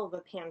in the middle of a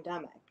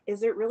pandemic.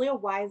 Is it really a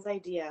wise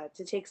idea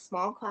to take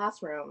small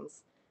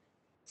classrooms,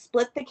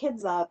 split the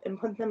kids up, and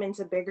put them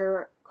into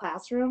bigger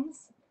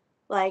classrooms?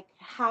 Like,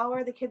 how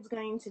are the kids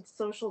going to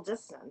social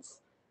distance?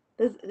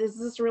 Does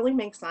this really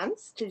make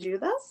sense to do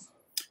this?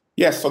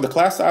 Yes, so the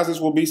class sizes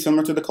will be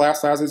similar to the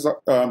class sizes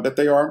that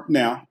they are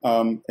now,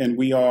 and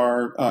we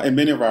are in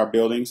many of our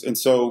buildings. And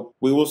so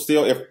we will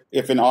still,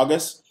 if in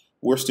August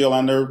we're still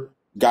under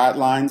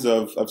guidelines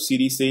of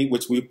CDC,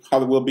 which we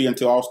probably will be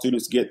until all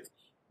students get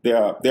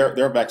their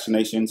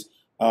vaccinations,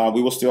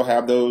 we will still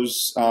have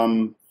those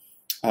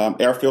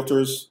air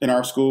filters in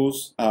our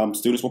schools.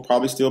 Students will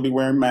probably still be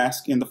wearing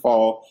masks in the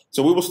fall.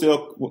 So we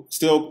will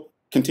still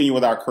continue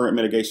with our current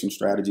mitigation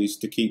strategies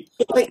to keep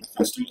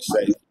students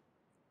safe.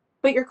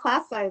 But your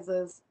class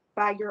sizes,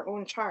 by your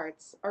own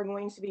charts, are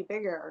going to be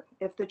bigger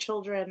if the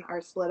children are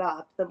split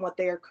up than what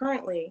they are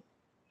currently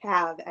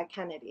have at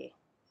Kennedy.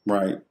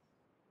 Right.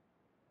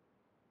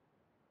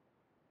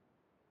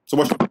 So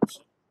what's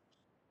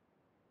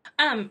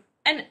And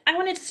I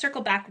wanted to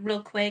circle back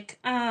real quick.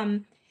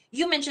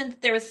 You mentioned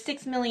that there was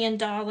 $6 million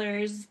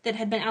that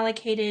had been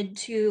allocated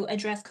to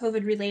address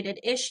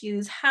COVID-related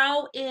issues.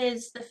 How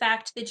is the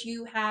fact that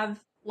you have,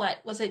 what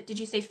was it, did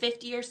you say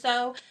 50 or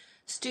so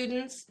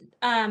students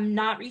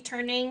not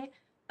returning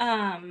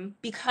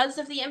because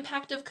of the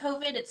impact of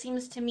COVID? It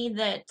seems to me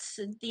that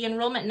the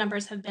enrollment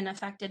numbers have been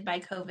affected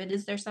by COVID.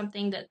 Is there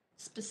something that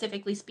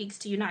specifically speaks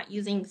to you not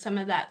using some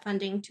of that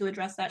funding to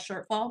address that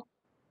shortfall?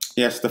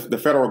 Yes, the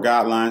federal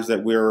guidelines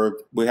that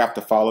we have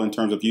to follow in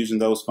terms of using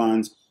those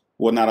funds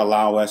will not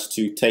allow us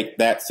to take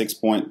that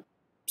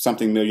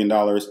 $6-point-something million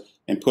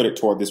and put it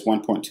toward this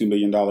 $1.2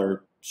 million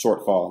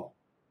shortfall.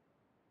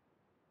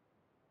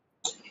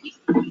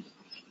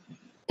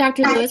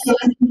 Dr. Lewis,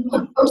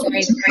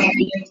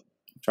 sorry.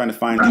 Trying to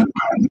find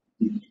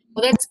you.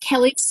 Well, that's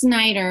Kelly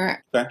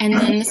Snyder, Okay. and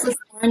then this is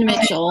Lauren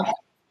Mitchell.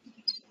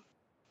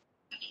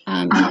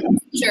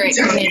 Sure.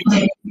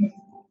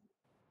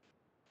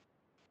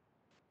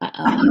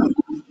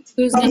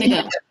 Who's going to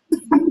go?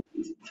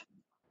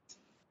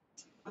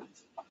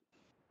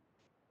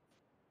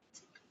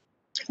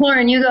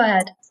 Lauren, you go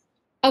ahead.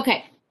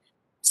 Okay.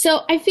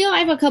 So I feel I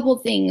have a couple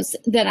things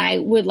that I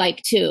would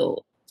like to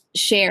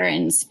share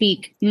and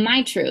speak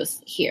my truth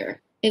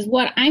here. Is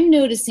what I'm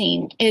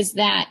noticing is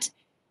that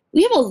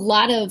we have a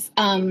lot of,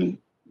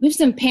 we have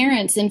some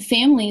parents and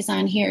families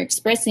on here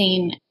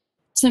expressing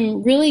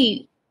some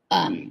really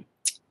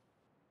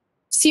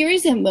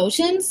serious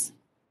emotions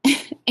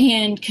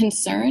and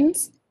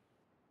concerns,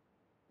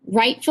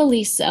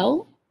 rightfully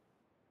so,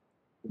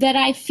 that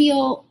I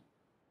feel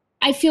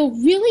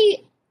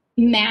really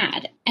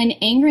mad and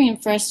angry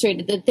and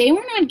frustrated that they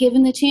were not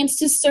given the chance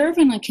to serve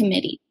on a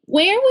committee.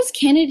 Where was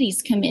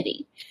Kennedy's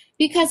committee?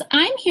 Because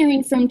I'm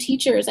hearing from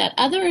teachers at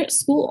other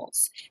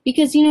schools,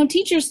 because, you know,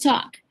 teachers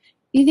talk.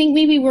 You think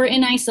maybe we're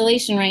in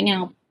isolation right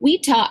now. We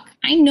talk.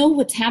 I know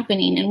what's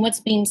happening and what's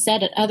being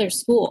said at other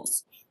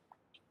schools.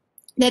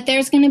 That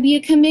there's going to be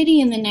a committee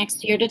in the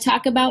next year to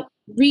talk about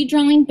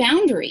redrawing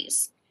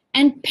boundaries.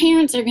 And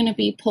parents are going to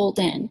be pulled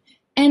in.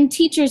 And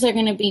teachers are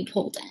going to be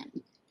pulled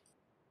in.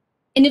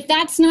 And if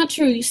that's not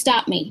true, you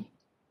stop me.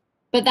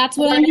 But that's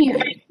what I'm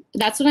hearing.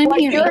 That's what I'm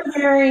hearing. What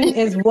you're hearing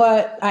is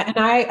what, and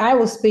I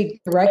will speak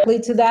directly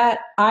to that.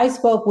 I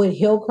spoke with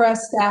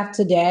Hillcrest staff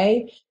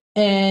today,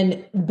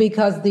 and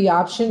because the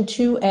option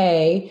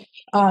 2A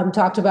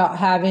talked about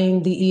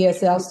having the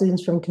ESL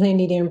students from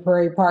Kennedy and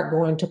Prairie Park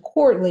going to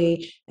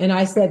Cordley, and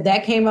I said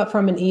that came up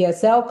from an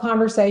ESL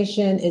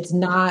conversation. It's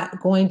not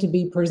going to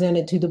be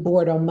presented to the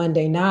board on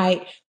Monday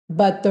night,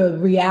 but the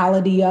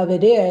reality of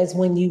it is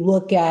when you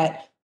look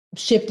at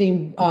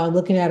shifting,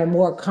 looking at a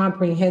more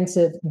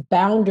comprehensive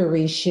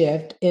boundary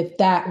shift, if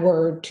that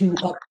were to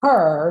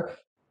occur,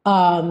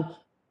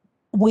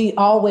 we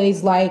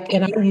always like,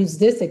 and I use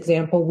this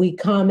example, we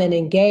come and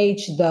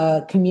engage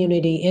the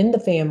community in the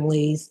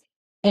families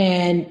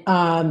and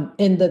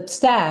in the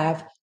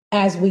staff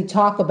as we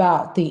talk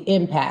about the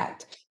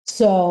impact.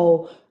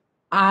 So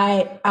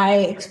I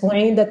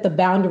explained that the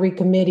boundary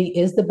committee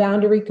is the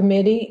boundary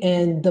committee,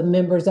 and the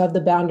members of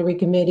the boundary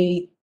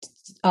committee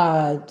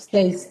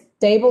stay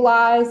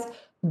stabilized,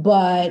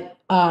 but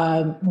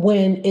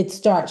when it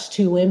starts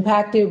to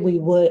impact it, we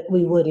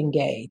would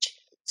engage.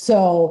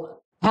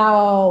 So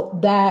how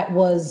that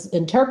was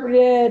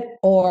interpreted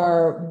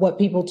or what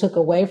people took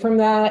away from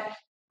that,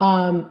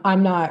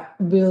 I'm not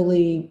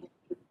really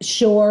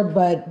sure,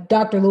 but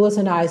Dr. Lewis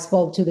and I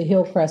spoke to the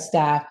Hillcrest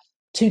staff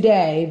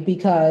today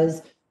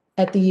because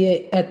at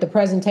the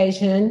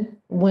presentation,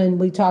 when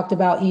we talked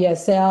about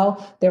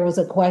ESL, there was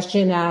a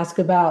question asked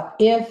about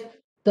if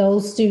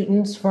those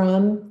students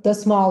from the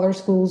smaller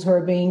schools who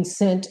are being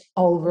sent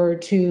over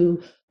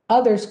to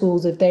other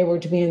schools, if they were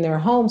to be in their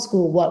home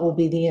school, what will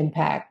be the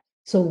impact?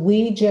 So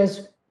we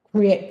just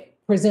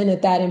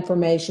presented that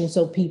information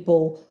so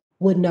people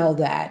would know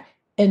that.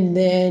 And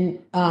then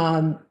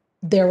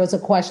there was a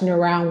question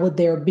around, would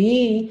there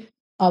be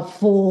a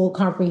full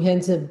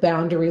comprehensive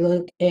boundary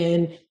look?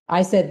 And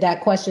I said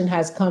that question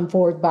has come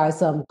forth by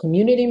some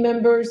community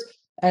members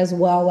as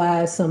well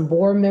as some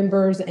board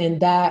members,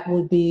 and that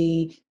would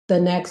be the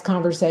next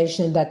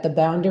conversation that the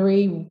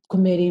boundary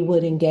committee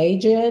would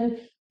engage in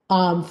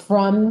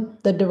from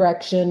the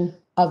direction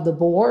of the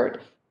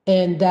board,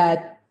 and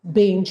that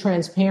being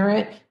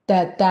transparent,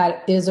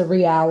 that is a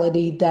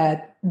reality,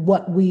 that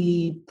what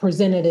we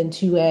presented in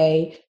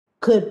 2A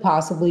could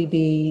possibly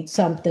be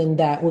something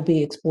that would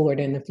be explored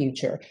in the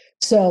future.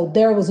 So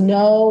there was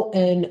no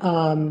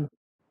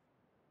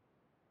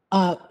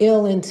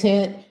ill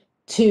intent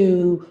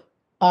to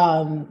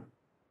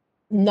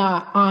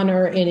not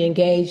honor and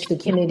engage the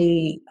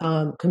Kennedy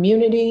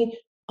community.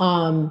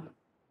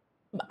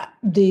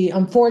 The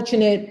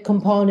unfortunate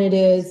component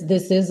is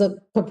this is a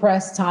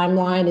compressed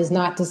timeline, is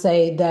not to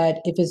say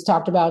that if it's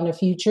talked about in the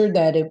future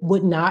that it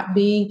would not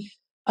be.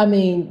 I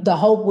mean, the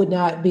hope would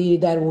not be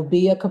that it would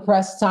be a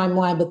compressed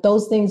timeline, but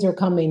those things are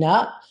coming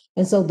up.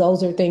 And so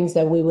those are things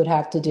that we would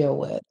have to deal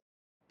with.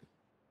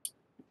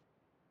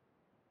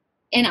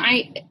 And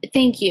I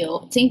thank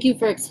you. Thank you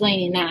for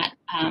explaining that.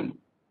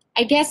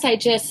 I guess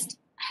it just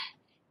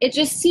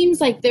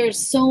seems like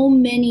there's so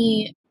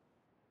many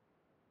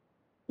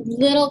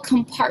little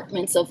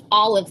compartments of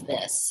all of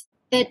this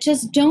that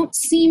just don't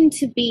seem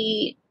to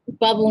be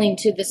bubbling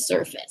to the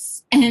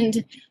surface.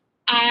 And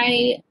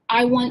I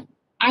want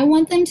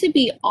them to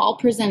be all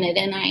presented.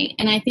 And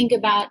I think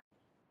about,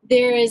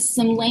 there is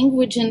some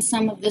language in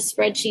some of the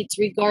spreadsheets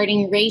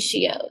regarding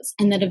ratios,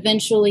 and that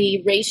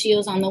eventually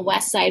ratios on the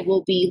west side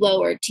will be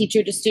lower,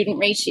 teacher to student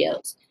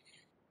ratios.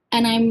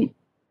 And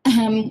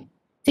I'm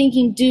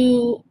thinking,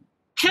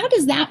 how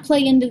does that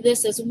play into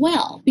this as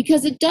well?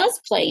 Because it does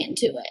play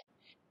into it.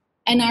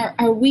 And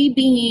are we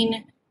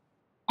being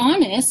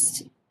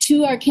honest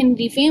to our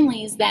Kennedy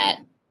families that,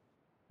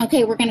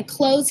 okay, we're going to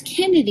close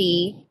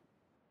Kennedy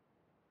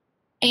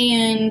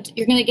and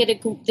you're going to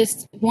get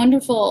this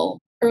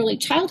wonderful early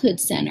childhood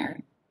center,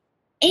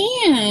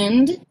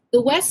 and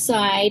the west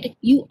side,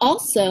 you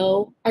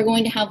also are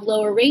going to have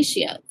lower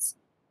ratios?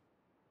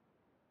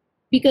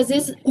 Because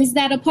is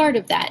that a part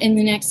of that in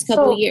the next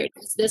couple of years?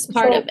 Is this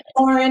part of it?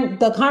 Lauren,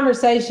 the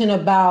conversation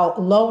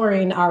about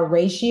lowering our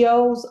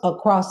ratios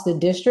across the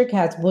district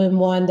has been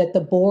one that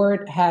the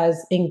board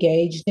has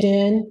engaged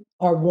in,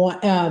 or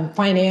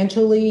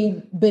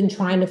financially been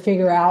trying to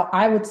figure out,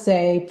 I would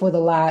say,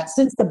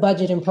 since the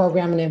Budget and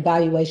Program and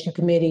Evaluation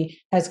Committee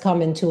has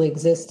come into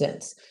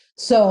existence.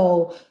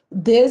 So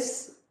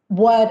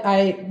what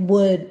I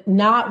would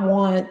not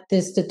want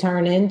this to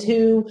turn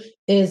into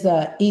is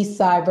a east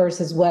side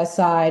versus west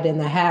side and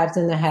the haves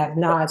and the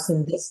have-nots,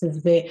 and this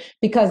is big,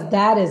 because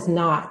that is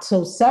not.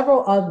 So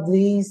several of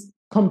these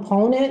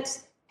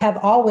components have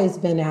always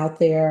been out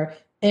there,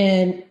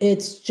 and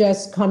it's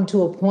just come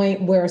to a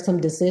point where some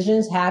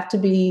decisions have to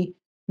be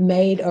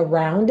made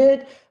around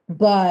it.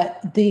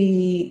 But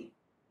the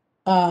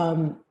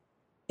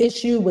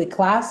issue with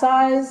class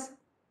size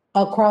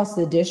across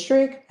the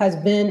district has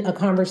been a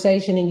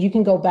conversation, and you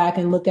can go back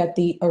and look at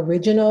the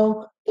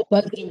original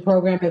Budget and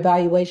Program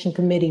Evaluation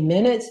Committee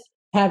minutes,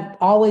 have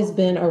always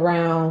been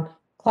around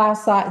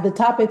class size. The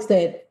topics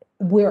that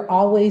we're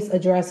always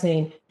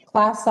addressing: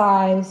 class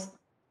size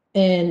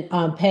and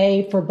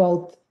pay for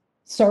both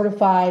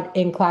certified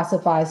and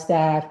classified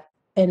staff,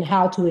 and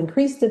how to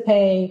increase the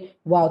pay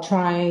while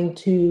trying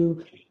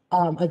to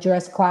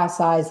address class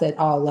size at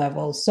all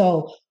levels.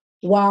 So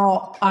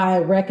while I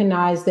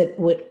recognize that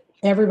with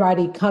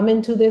everybody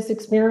coming to this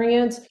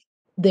experience,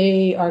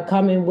 they are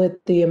coming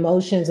with the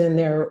emotions and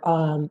their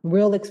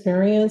real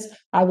experience,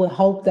 I would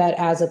hope that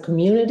as a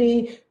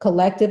community,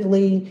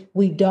 collectively,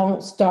 we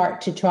don't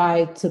start to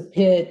try to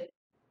pit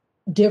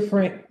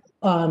different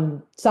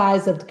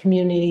sides of the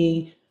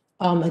community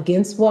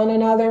against one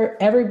another.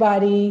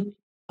 Everybody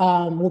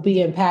will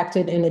be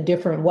impacted in a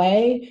different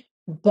way,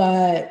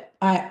 but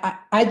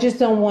I just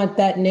don't want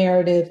that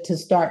narrative to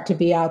start to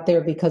be out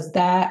there, because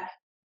that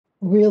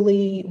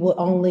really will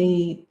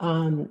only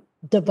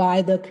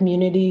divide the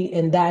community,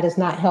 and that is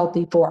not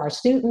healthy for our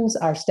students,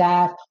 our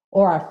staff,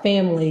 or our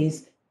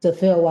families to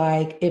feel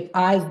like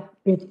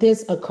if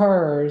this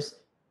occurs,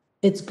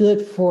 it's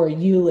good for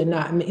you and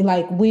not me.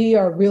 Like, we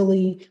are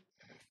really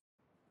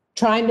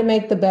trying to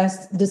make the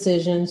best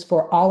decisions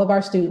for all of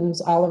our students,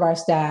 all of our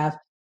staff.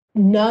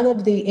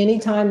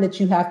 Anytime that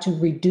you have to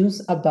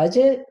reduce a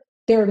budget,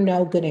 there are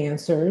no good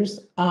answers.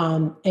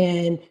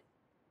 And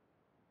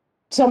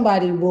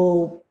somebody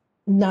will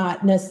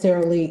not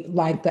necessarily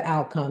like the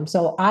outcome.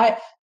 So I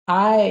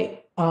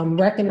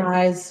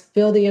recognize,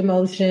 feel the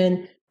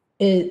emotion.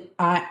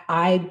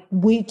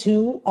 We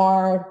too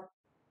are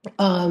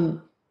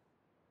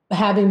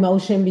having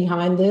motion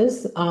behind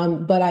this,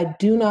 but I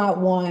do not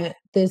want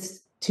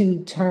this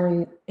to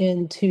turn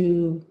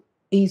into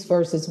East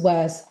versus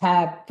West,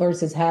 have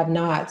versus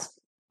have-nots,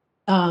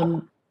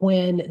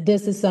 when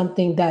this is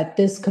something that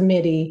this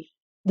committee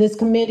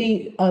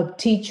of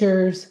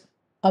teachers,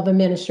 of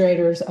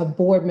administrators, of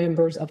board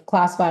members, of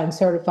classified and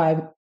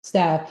certified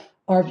staff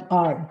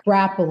are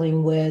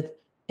grappling with,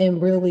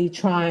 and really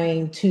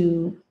trying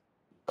to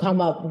come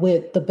up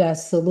with the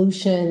best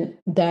solution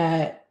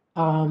that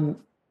in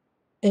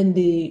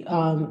the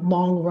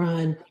long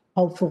run,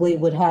 hopefully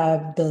would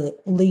have the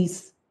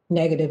least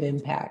negative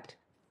impact.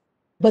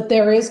 But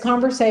there is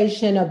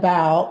conversation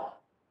about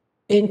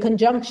in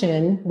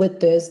conjunction with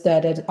this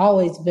that has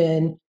always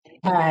been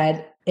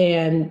had,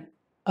 and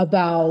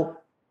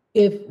about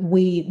if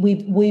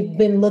we've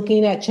been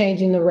looking at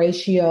changing the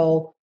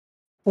ratio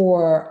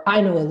for,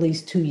 I know, at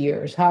least 2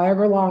 years,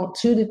 however long,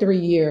 2 to 3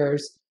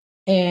 years.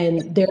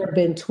 And there have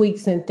been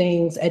tweaks and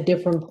things at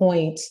different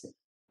points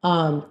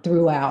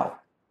throughout.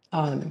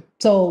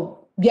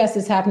 So yes,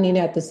 it's happening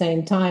at the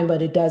same time,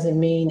 but it doesn't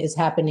mean it's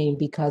happening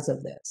because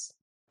of this.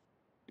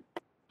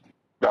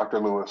 Dr.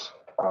 Lewis,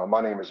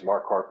 my name is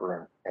Mark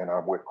Harper, and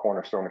I'm with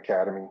Cornerstone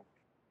Academy.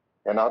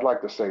 And I'd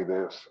like to say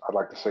this. I'd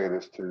like to say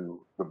this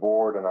to the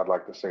board, and I'd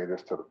like to say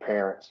this to the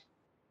parents,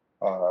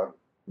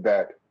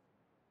 that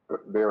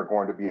they're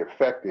going to be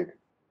affected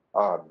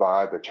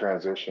by the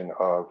transition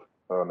of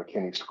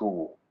McKinney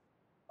School.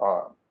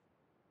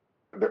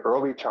 The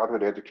early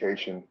childhood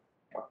education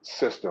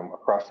system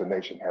across the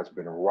nation has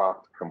been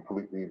rocked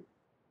completely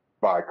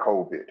by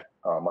COVID.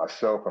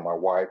 Myself and my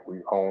wife,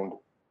 we owned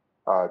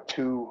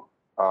 2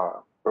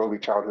 early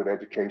childhood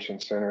education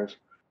centers,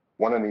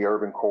 one in the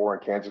urban core in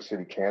Kansas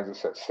City,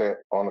 Kansas, that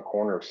sat on the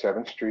corner of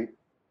 7th Street,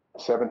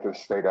 7th and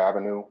State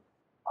Avenue.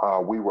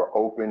 We were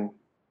open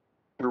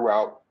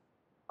throughout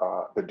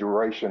the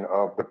duration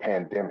of the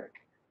pandemic,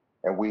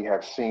 and we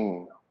have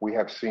seen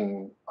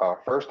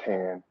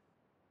firsthand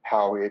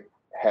how it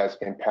has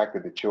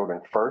impacted the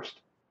children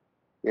first.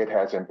 It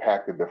has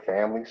impacted the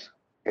families.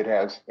 It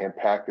has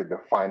impacted the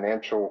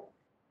financial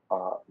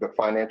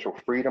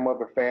freedom of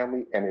the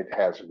family, and it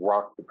has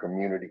rocked the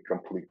community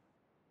completely.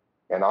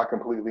 And I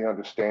completely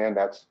understand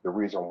that's the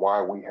reason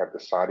why we have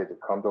decided to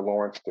come to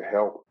Lawrence to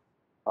help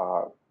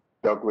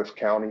Douglas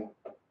County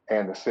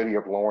and the city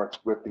of Lawrence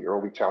with the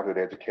early childhood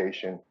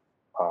education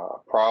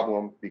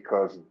problem,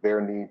 because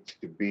there needs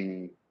to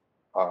be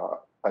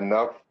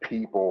enough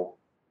people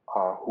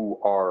who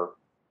are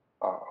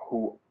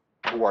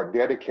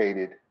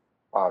dedicated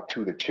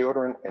to the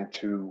children and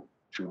to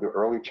the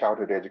early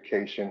childhood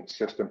education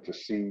system to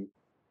see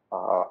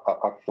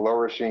a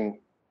flourishing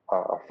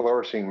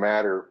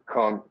matter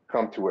come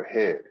to a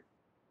head.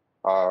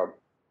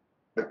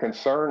 The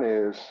concern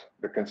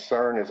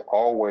is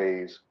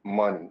always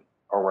money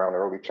around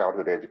early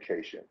childhood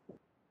education,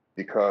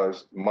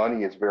 because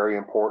money is very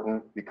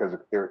important. Because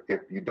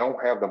if you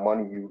don't have the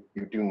money, you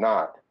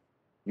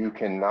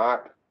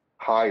cannot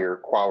hire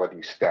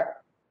quality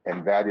staff,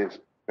 and that is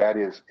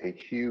a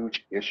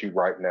huge issue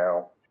right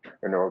now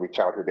in early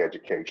childhood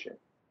education.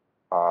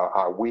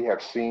 We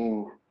have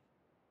seen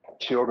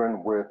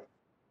children with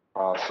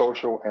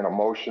social and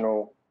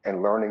emotional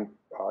and learning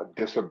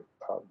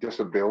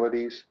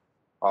disabilities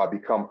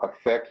become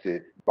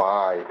affected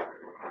by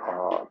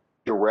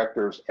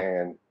directors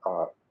and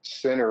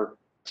center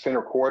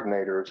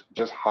coordinators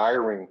just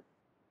hiring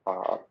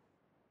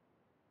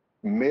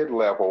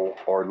mid-level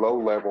or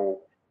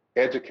low-level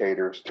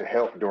educators to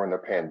help during the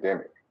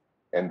pandemic,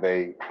 and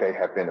they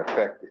have been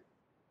affected.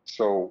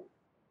 So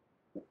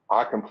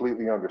I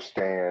completely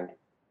understand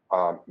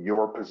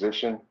your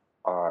position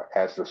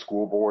as the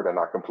school board, and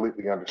I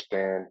completely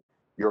understand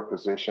your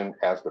position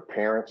as the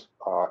parents,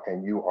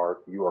 and you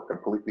are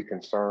completely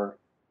concerned.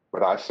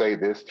 But I say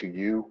this to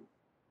you,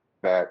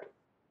 that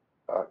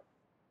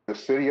the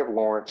city of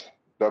Lawrence,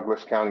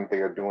 Douglas County, they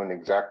are doing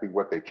exactly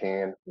what they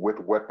can with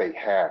what they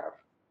have,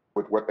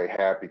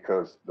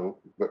 because the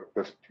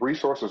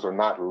resources are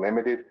not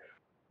limited,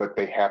 but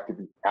they have to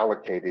be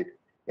allocated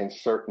in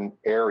certain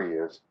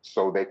areas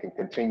so they can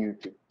continue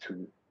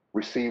to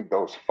receive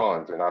those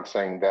funds. And I'm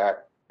saying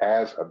that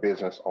as a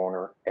business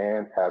owner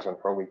and as an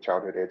early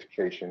childhood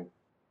education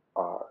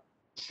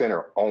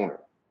center owner,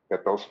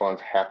 that those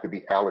funds have to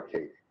be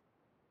allocated.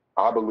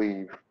 I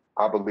believe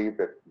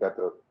that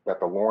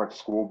the Lawrence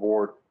School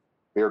Board,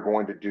 they're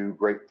going to do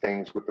great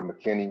things with the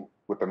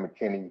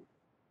McKinney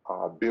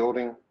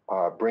building,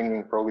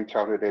 bringing early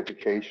childhood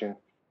education,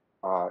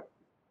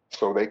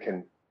 so they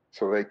can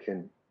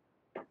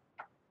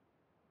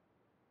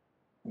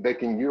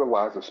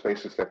utilize the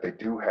spaces that they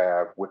do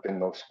have within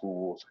those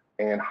schools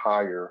and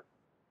hire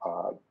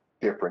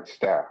different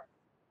staff.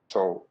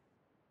 So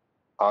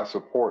I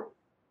support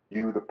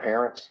you, the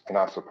parents, and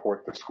I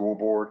support the school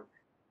board,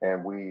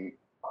 and we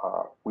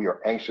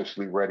are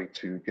anxiously ready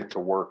to get to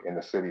work in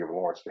the city of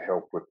Lawrence to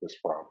help with this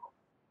problem.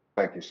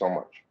 Thank you so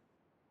much.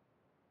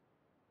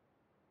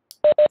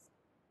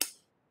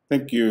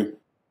 Thank you.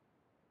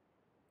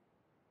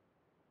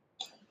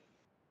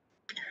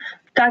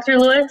 Dr.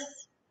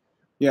 Lewis?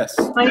 Yes.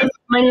 My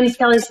name is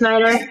Kelly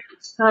Snyder.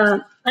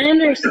 I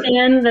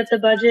understand that the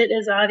budget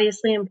is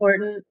obviously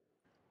important,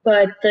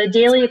 but the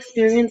daily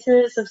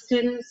experiences of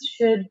students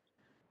should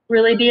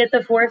really be at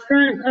the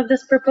forefront of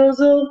this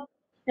proposal.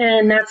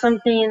 And that's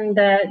something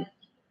that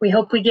we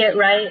hope we get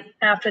right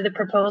after the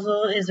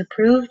proposal is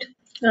approved.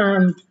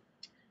 My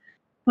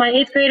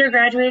 8th grader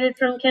graduated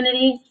from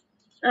Kennedy.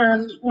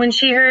 When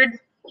she heard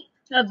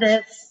of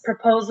this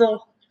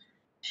proposal,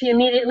 she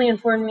immediately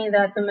informed me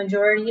that the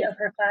majority of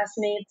her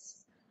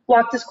classmates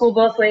walk to school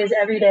both ways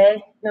every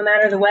day, no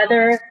matter the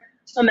weather,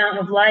 amount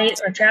of light,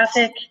 or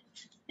traffic.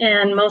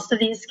 And most of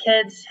these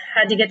kids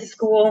had to get to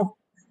school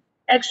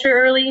extra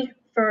early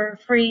for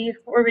free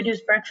or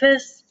reduced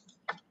breakfast.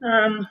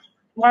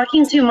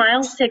 Walking 2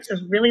 miles takes a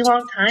really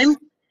long time,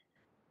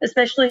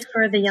 especially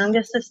for the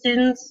youngest of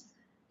students.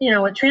 You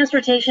know, with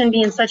transportation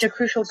being such a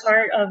crucial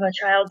part of a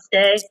child's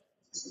day,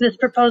 this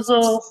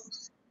proposal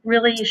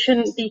really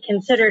shouldn't be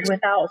considered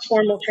without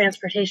formal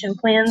transportation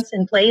plans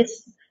in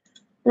place.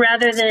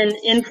 Rather than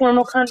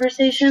informal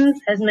conversations,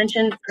 as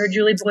mentioned per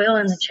Julie Boyle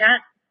in the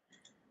chat,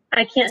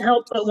 I can't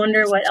help but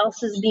wonder what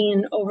else is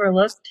being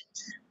overlooked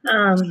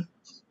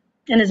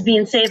and is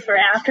being saved for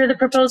after the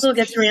proposal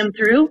gets rammed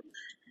through.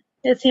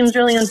 It seems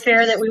really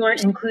unfair that we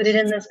weren't included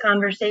in this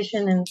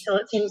conversation until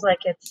it seems like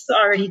it's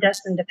already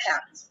destined to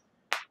pass.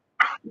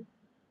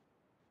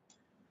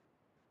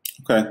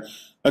 Okay.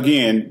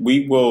 Again,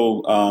 we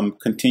will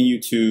continue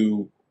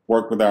to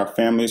work with our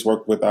families,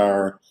 work with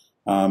our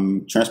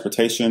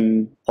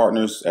transportation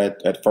partners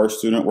at First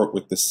Student, work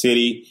with the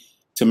city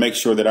to make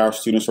sure that our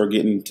students are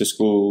getting to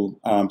school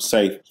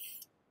safe.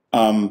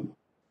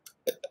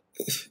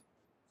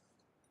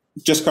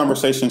 Just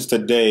conversations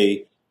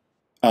today,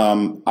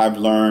 I've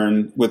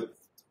learned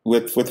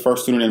with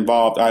First Student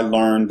involved, I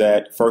learned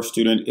that First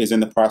Student is in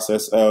the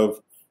process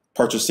of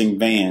purchasing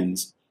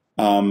vans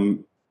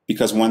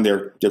because one,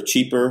 they're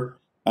cheaper.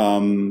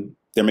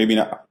 There may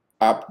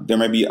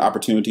be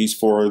opportunities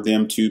for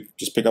them to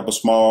just pick up a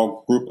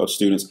small group of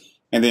students,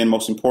 and then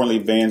most importantly,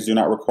 vans do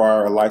not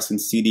require a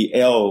licensed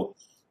CDL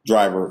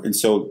driver, and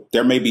so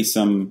there may be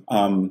some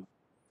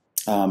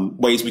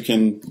ways we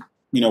can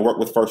work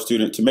with First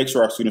Student to make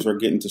sure our students are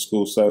getting to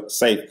school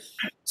safe.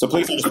 So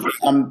please,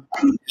 I'm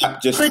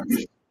not just. But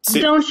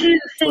don't you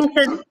think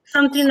that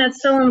something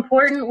that's so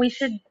important we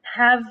should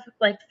have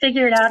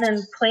figured out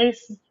in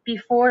place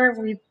before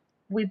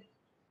we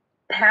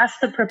pass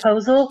the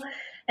proposal,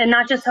 and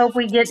not just hope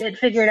we get it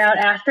figured out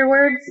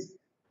afterwards?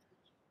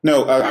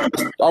 No, I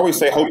always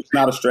say hope is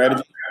not a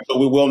strategy. So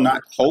we will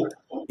not hope.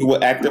 We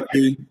will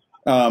actively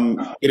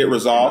get it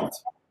resolved.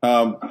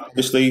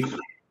 Obviously,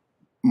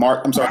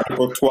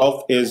 April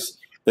 12th is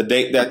the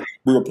date that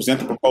we will present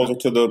the proposal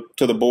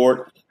to the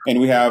board, and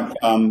we have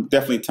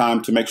definitely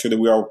time to make sure that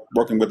we are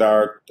working with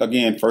our,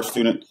 again, First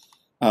Student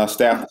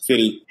staff,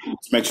 city,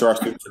 to make sure our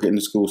students are getting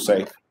to school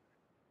safe.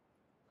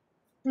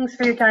 Thanks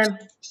for your time.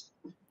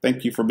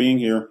 Thank you for being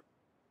here.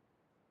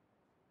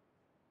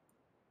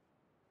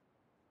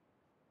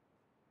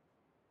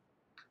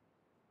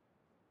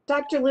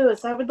 Dr.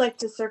 Lewis, I would like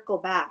to circle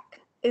back.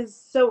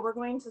 So we're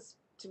going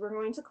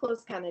to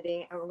close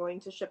Kennedy and we're going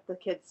to ship the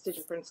kids to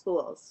different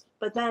schools.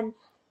 But then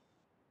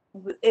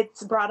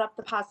it's brought up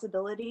the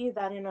possibility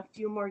that in a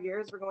few more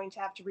years we're going to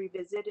have to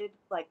revisit it,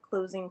 like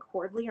closing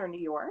Cordley or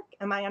New York.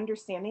 Am I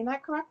understanding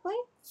that correctly?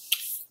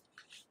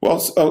 Well,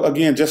 so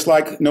again, just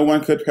like no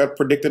one could have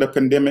predicted a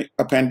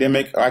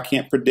pandemic, I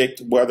can't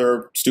predict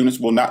whether students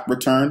will not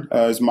return.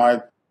 I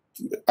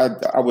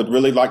would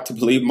really like to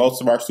believe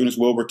most of our students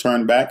will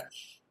return back.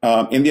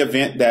 In the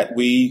event that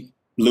we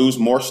lose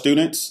more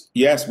students,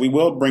 yes, we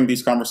will bring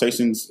these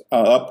conversations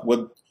up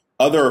with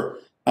other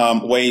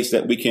ways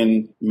that we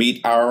can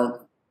meet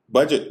our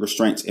budget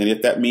restraints. And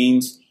if that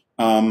means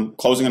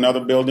closing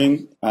another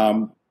building,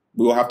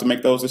 we will have to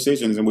make those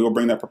decisions, and we will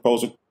bring that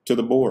proposal to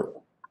the board.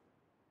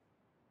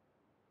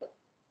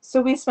 So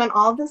we spent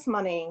all this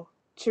money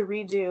to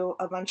redo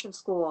a bunch of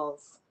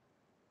schools,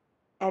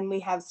 and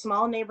we have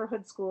small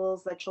neighborhood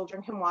schools that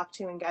children can walk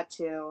to and get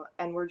to,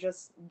 and we're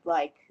just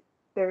like,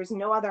 there's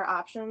no other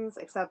options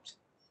except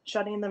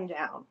shutting them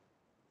down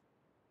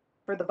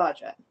for the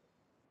budget.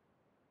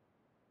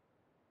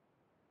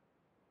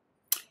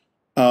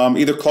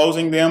 Either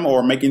closing them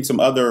or making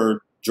some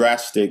other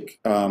drastic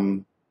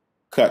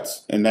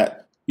cuts, and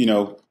that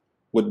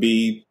would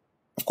be,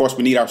 of course,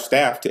 we need our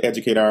staff to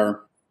educate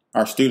our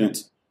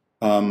students.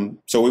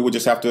 So we would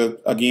just have to,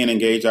 again,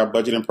 engage our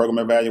budget and program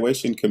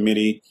evaluation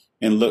committee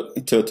and look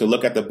at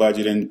the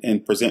budget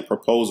and present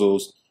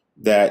proposals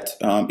that,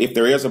 if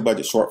there is a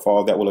budget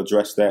shortfall, that will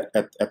address that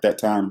at that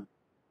time.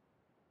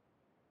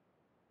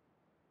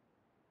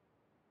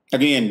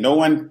 Again, no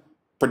one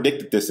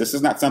predicted this. This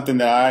is not something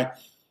that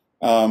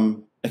I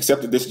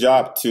accepted this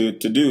job to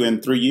do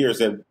in 3 years,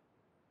 that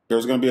there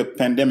was going to be a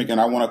pandemic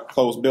and I want to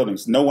close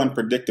buildings. No one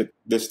predicted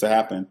this to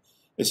happen.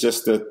 It's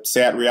just the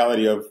sad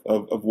reality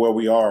of where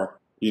we are,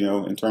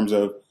 in terms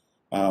of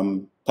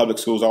public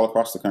schools all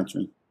across the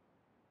country.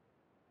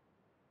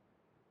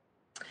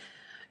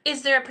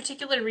 Is there a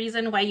particular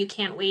reason why you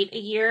can't wait a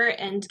year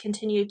and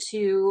continue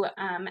to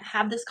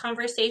have this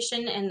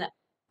conversation and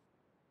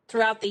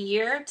throughout the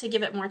year to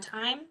give it more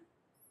time?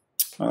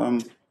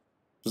 Was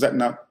that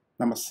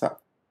namaste?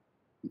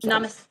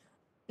 Namaste.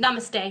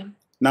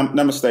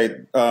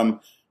 Namaste.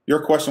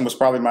 Your question was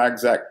probably my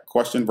exact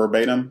question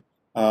verbatim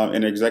in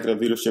an executive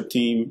leadership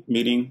team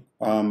meeting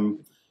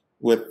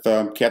with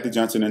Kathy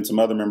Johnson and some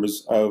other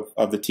members of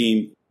the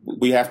team.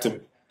 We have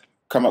to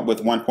come up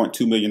with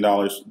 $1.2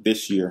 million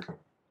this year.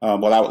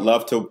 Well, I would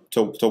love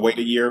to wait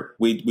a year.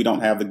 We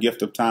don't have the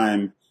gift of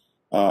time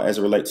as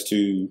it relates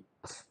to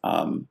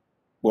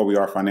where we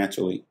are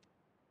financially.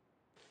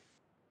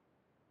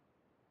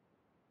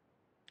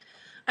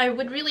 I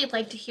would really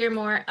like to hear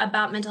more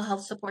about mental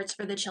health supports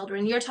for the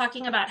children. You're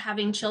talking about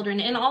having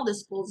children in all the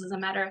schools, as a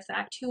matter of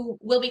fact, who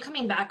will be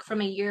coming back from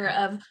a year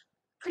of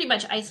pretty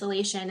much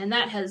isolation, and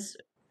that has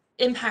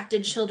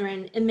impacted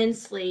children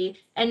immensely.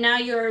 And now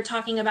you're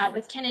talking about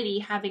with Kennedy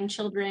having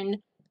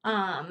children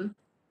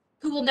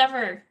who will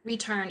never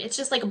return. It's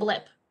just like a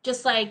blip,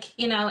 just like,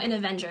 you know, in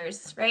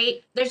Avengers,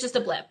 right? There's just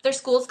a blip. Their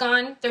school's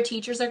gone, their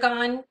teachers are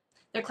gone,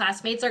 their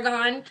classmates are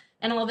gone,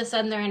 and all of a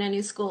sudden they're in a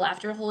new school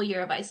after a whole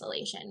year of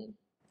isolation.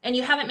 And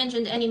you haven't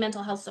mentioned any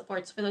mental health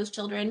supports for those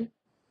children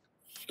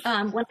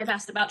when I've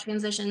asked about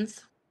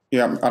transitions.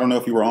 Yeah, I don't know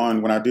if you were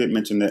on when I did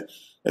mention that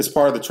as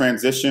part of the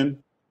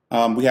transition,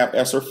 we have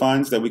ESSER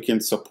funds that we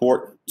can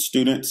support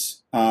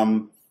students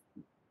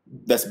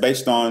that's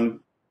based on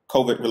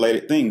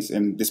COVID-related things.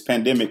 And this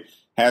pandemic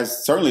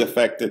has certainly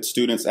affected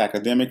students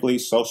academically,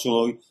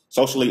 socially,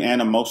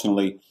 and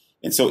emotionally.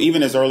 And so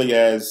even as early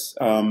as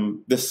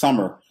this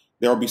summer,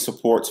 there will be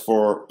supports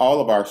for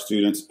all of our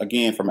students,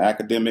 again, from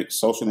academic,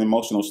 social, and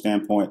emotional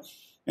standpoint.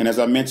 And as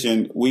I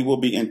mentioned, we will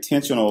be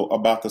intentional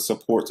about the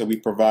supports that we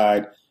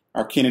provide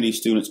our Kennedy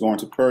students going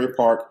to Prairie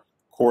Park,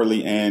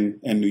 Cordley,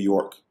 and New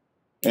York.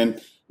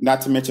 And not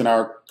to mention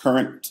our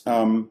current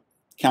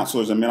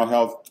counselors and mental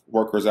health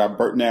workers, our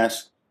Burt Nash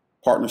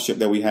partnership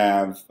that we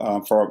have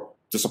for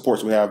the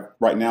supports we have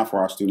right now for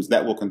our students,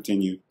 that will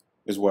continue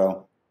as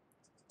well.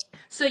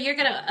 So you're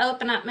going to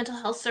open up mental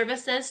health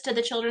services to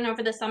the children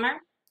over the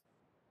summer?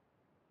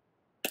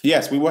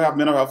 Yes, we will have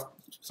mental health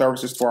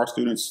services for our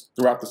students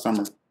throughout the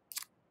summer.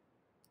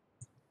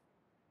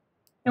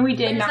 And we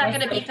did. Where is that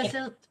going to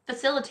be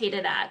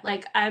facilitated at?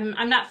 Like,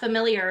 I'm not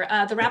familiar.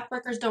 The wrap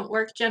workers don't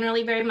work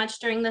generally very much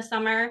during the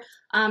summer.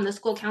 The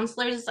school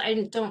counselors,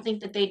 I don't think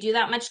that they do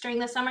that much during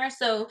the summer.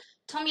 So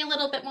tell me a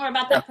little bit more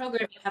about that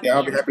program you have. Yeah,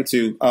 I'll be happy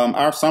to.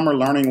 Our summer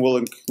learning will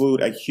include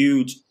a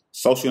huge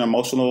social and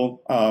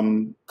emotional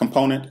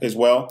component as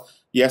well.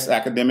 Yes,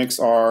 academics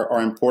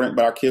are important,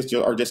 but our kids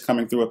are just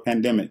coming through a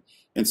pandemic.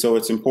 And so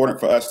it's important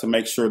for us to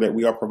make sure that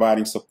we are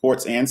providing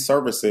supports and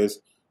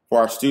services for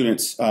our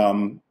students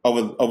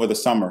over the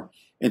summer.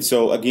 And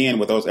so again,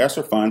 with those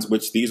ESSER funds,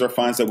 which these are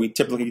funds that we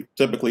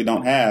typically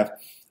don't have,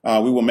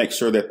 we will make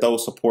sure that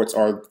those supports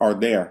are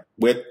there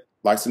with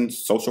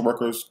licensed social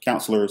workers,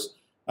 counselors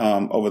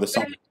over the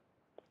summer.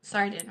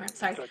 Sorry to interrupt.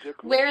 Sorry.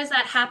 Where is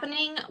that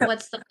happening?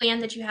 What's the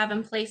plan that you have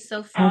in place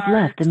so Has far?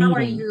 left the How are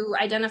meeting. you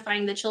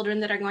identifying the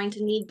children that are going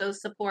to need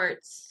those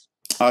supports?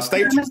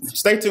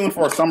 Stay tuned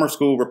for a summer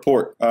school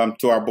report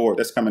to our board.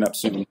 That's coming up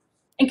soon.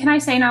 And can I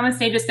say,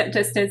 Namaste,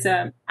 just as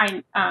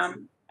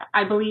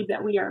I believe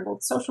that we are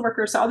both social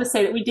workers. So I'll just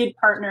say that we did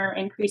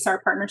increase our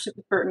partnership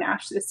with Burt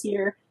Nash this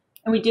year,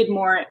 and we did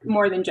more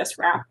than just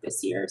RAP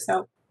this year.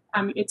 So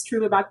it's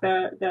true about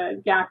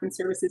the gap in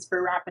services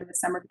for RAP in the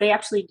summer. But they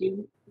actually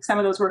do. Some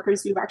of those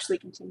workers do actually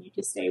continue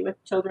to stay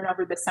with children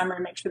over the summer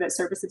and make sure that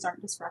services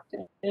aren't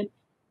disrupted.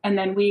 And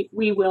then we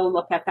will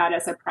look at that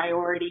as a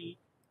priority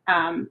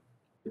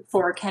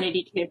for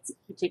Kennedy kids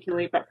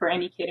particularly, but for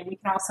any kid. And we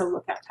can also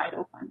look at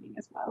title funding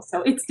as well.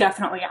 So it's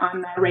definitely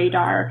on the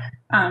radar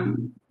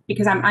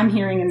because I'm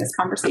hearing in this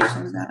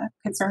conversation the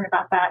concern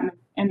about that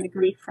and the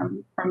grief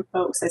from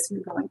folks as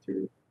we're going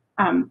through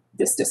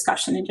this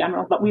discussion in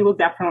general. But we will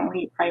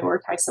definitely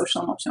prioritize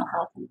social emotional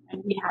health,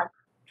 and we have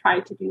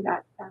tried to do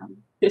that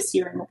this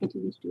year, and we'll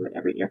continue to do it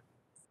every year.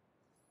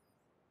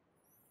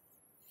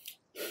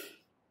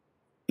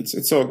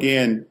 So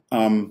again,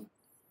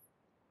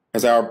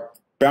 as our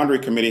boundary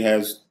committee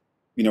has,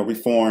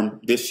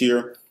 reformed this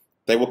year,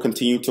 they will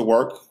continue to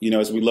work.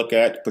 As we look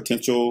at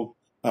potential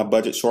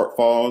budget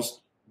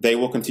shortfalls, they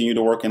will continue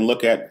to work and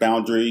look at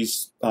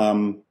boundaries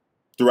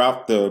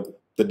throughout the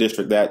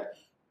district that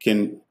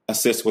can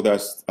assist with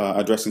us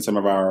addressing some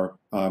of our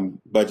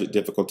budget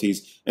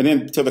difficulties. And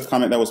then to the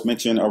comment that was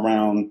mentioned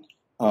around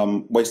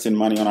wasting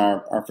money on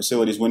our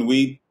facilities, when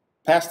we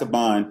passed the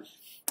bond,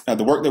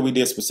 the work that we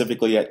did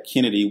specifically at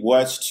Kennedy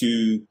was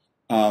to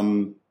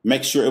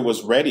make sure it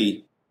was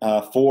ready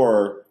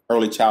for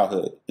early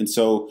childhood. And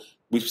so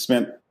we've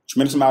spent a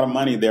tremendous amount of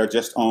money there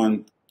just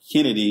on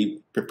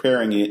Kennedy,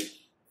 preparing it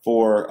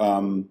for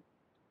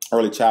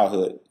early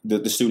childhood,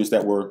 the students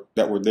that were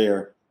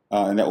there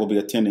and that will be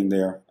attending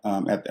there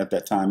at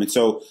that time. And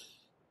so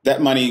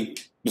that money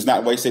was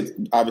not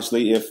wasted.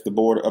 Obviously, if the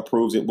board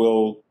approves, it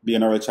will be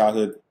an early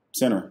childhood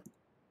center.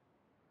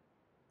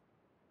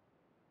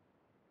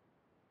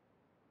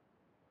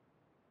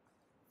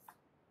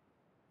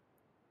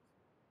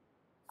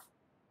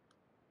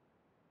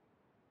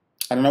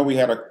 I don't know, we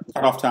had a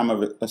cutoff time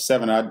of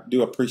 7. I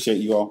do appreciate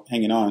you all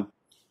hanging on.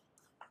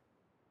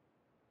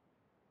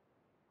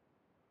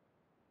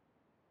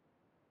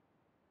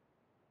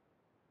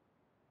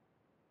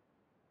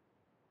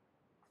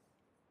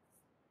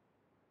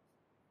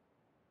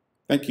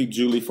 Thank you,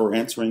 Julie, for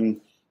answering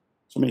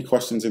so many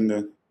questions in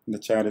the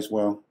chat as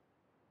well.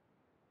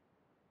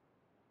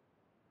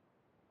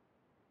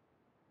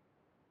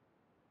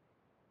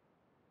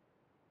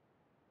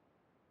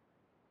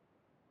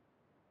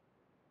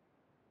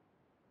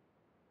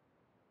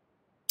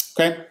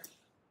 Okay.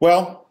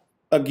 Well,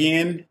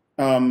 again,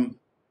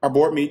 our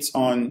board meets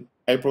on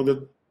April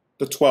the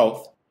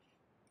 12th.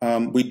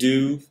 We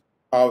do,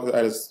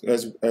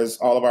 as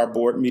all of our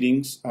board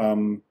meetings,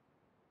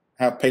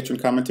 have patron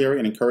commentary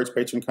and encourage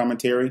patron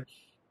commentary.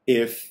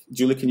 If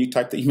Julie, can you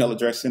type the email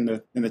address in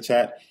the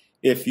chat?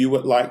 If you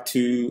would like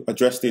to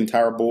address the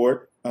entire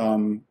board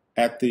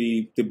at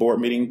the board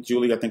meeting,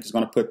 Julie, I think is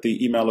going to put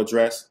the email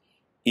address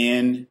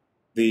in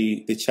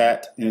the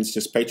chat, and it's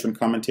just patron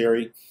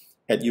commentary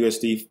at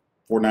USD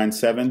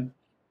 497.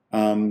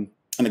 And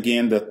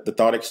again, the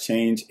thought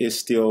exchange is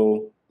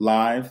still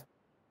live.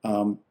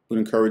 Would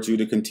encourage you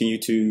to continue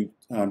to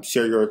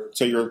share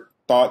your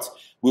thoughts.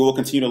 We will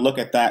continue to look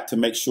at that to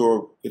make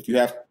sure if you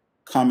have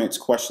comments,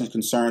 questions,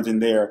 concerns in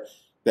there,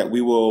 that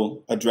we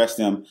will address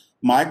them.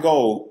 My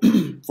goal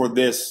for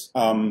this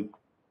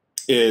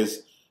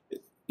is,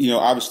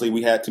 obviously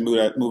we had to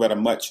move at a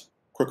much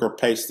quicker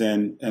pace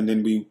than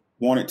we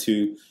wanted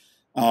to.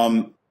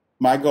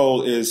 My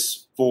goal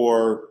is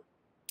for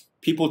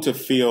people to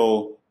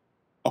feel,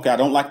 okay, I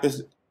don't like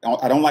this.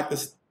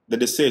 The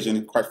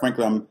decision. Quite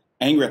frankly, I'm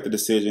angry at the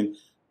decision,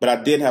 but I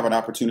did have an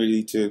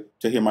opportunity to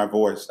hear my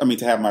voice.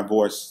 To have my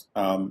voice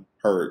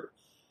heard.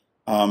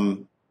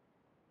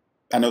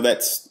 I know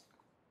that's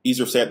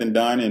easier said than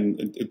done,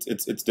 and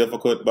it's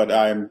difficult, but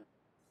I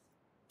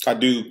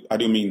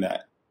do mean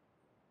that.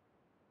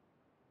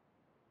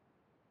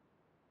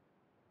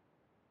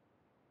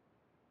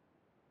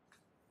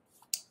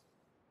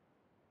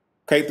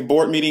 Okay, the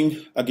board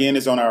meeting again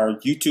is on our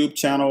YouTube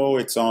channel.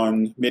 It's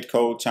on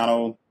Midcode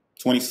channel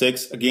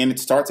 26. Again, it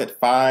starts at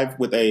 5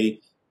 with a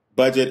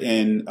budget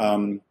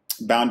and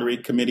boundary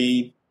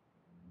committee.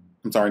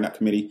 I'm sorry, not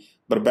committee,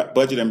 but a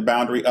budget and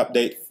boundary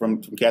update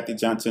from Kathy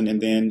Johnson, and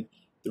then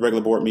the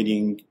regular board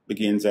meeting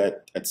begins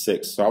at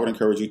 6. So I would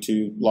encourage you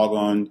to log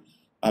on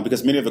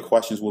because many of the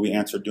questions will be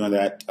answered during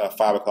that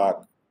 5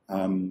 o'clock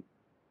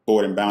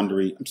board and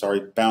boundary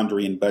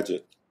and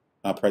budget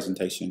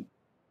presentation.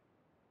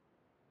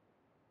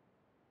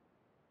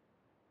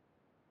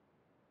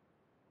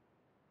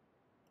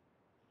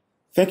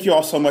 Thank you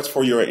all so much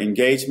for your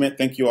engagement.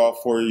 Thank you all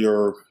for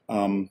your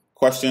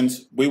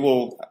questions. We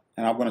will,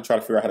 and I'm going to try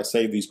to figure out how to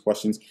save these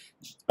questions.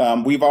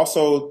 We've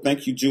also,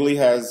 thank you, Julie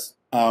has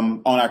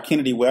on our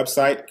Kennedy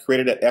website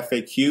created an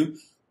FAQ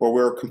where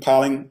we're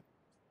compiling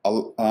a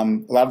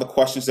lot of the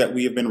questions that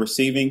we have been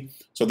receiving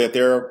so that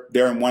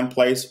they're in one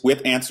place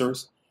with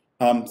answers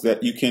that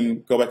you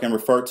can go back and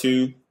refer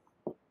to.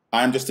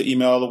 I'm just an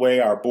email away.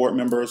 Our board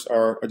members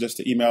are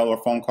just an email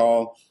or phone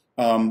call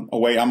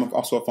away. I'm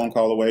also a phone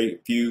call away.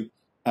 If you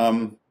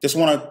just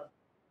want to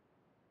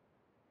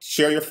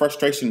share your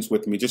frustrations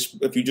with me,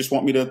 if you just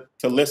want me to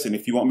listen,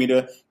 if you want me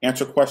to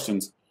answer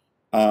questions,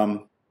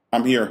 I'm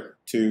here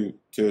to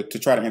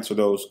try to answer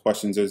those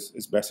questions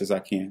as best as I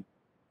can.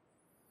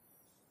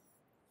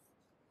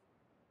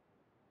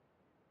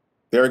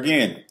 There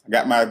again, I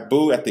got my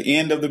boo at the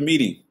end of the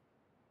meeting.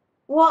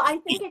 Well, I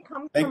think it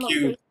comes from Thank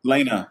you,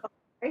 Lena.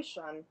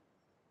 frustration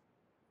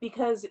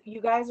because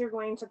you guys are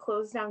going to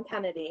close down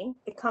Kennedy.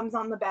 It comes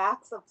on the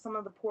backs of some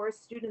of the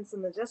poorest students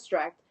in the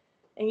district.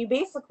 And you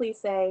basically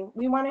say,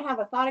 we want to have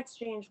a thought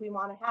exchange, we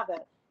want to have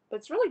it. But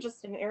it's really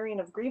just an airing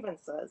of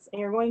grievances. And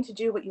you're going to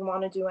do what you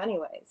want to do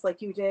anyways.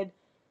 Like you did,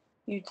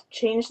 you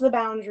changed the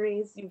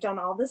boundaries, you've done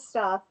all this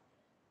stuff.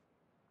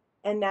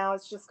 And now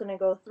it's just going to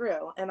go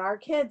through. And our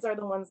kids are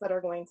the ones that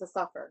are going to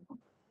suffer.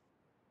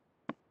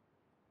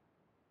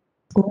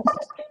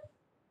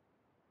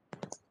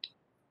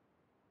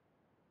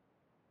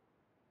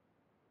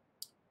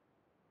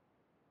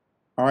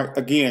 All right.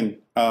 Again,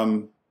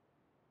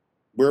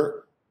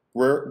 we're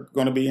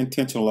going to be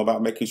intentional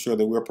about making sure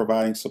that we're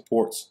providing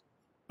supports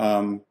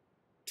to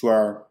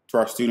our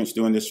students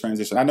during this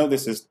transition. I know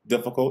this is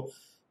difficult.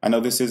 I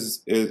know this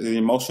is an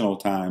emotional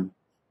time.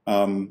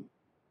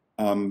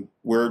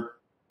 We're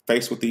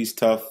faced with these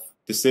tough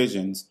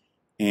decisions,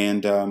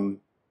 and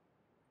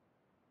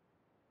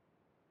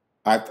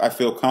I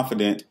feel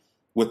confident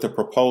with the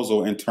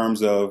proposal in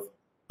terms of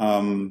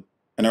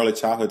an early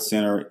childhood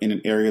center in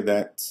an area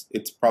that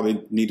it's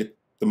probably needed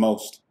the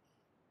most.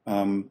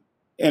 And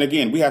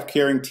again, we have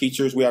caring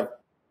teachers, we have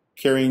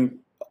caring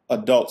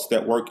adults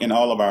that work in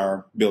all of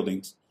our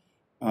buildings.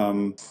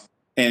 And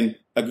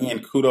again,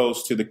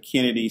 kudos to the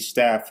Kennedy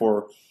staff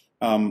for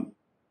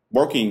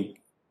working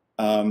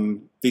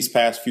these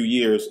past few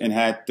years and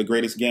had the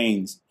greatest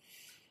gains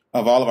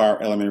of all of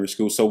our elementary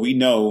schools. So we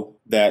know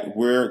that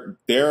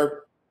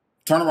their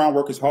turnaround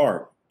work is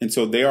hard. And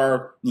so they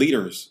are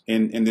leaders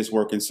in this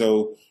work. And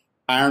so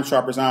iron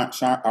sharpens iron.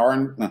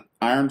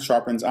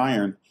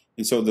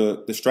 And so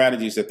the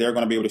strategies that they're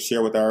going to be able to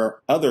share with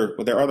their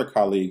other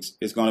colleagues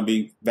is going to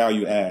be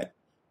value add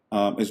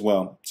as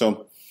well.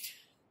 So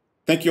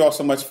thank you all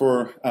so much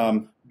for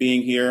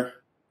being here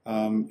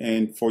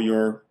and for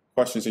your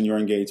questions and your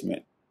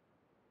engagement.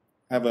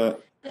 Did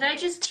I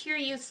just hear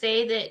you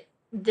say that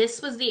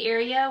this was the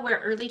area where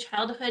early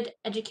childhood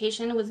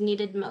education was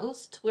needed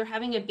most? We're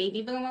having a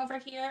baby boom over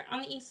here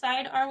on the east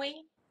side, are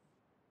we?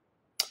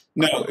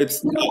 No,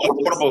 it's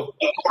affordable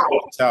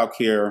child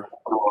care.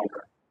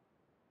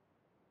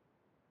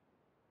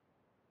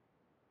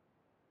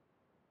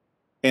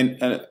 And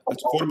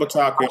affordable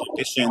childcare in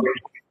addition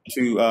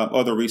to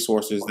other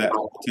resources that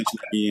could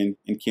potentially be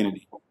in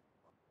Kennedy.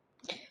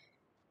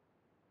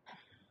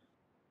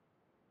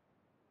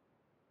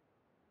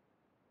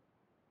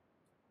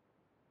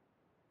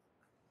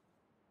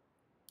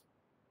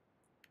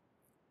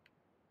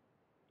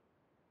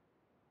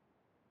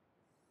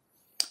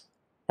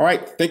 All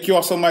right. Thank you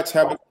all so much.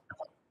 Have a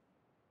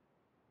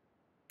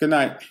good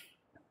night.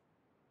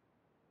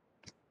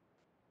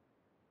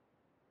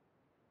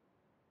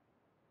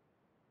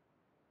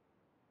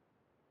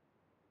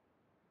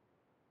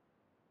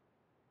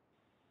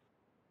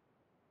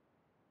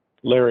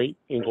 Larry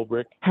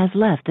Engelbrick has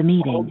left the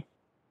meeting.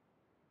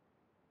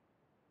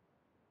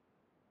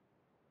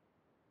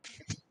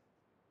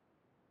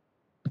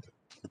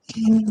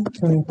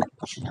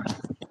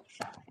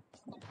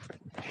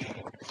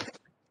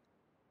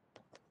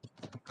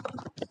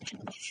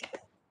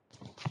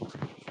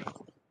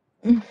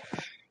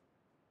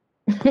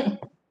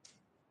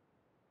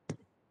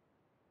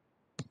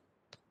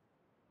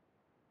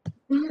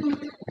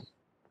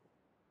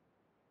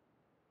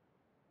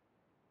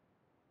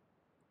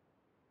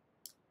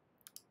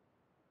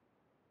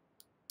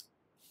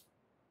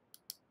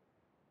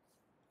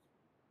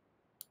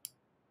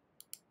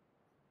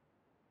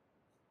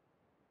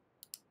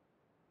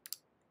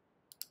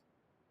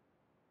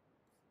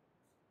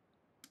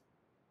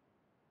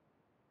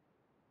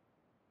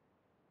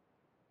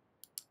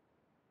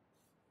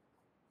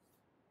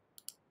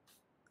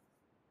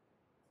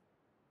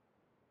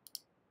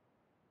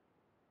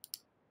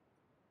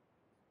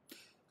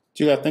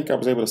 Julie, I think I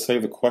was able to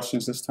save the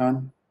questions this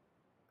time.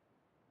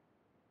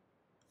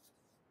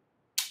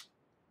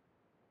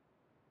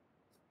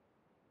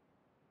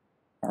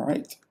 All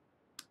right.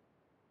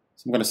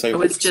 So I'm going to save.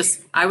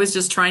 I was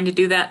just trying to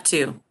do that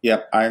too.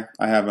 Yep, I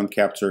have them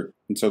captured.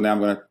 And so now I'm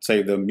going to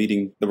save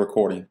the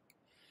recording.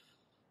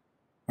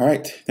 All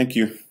right. Thank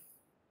you.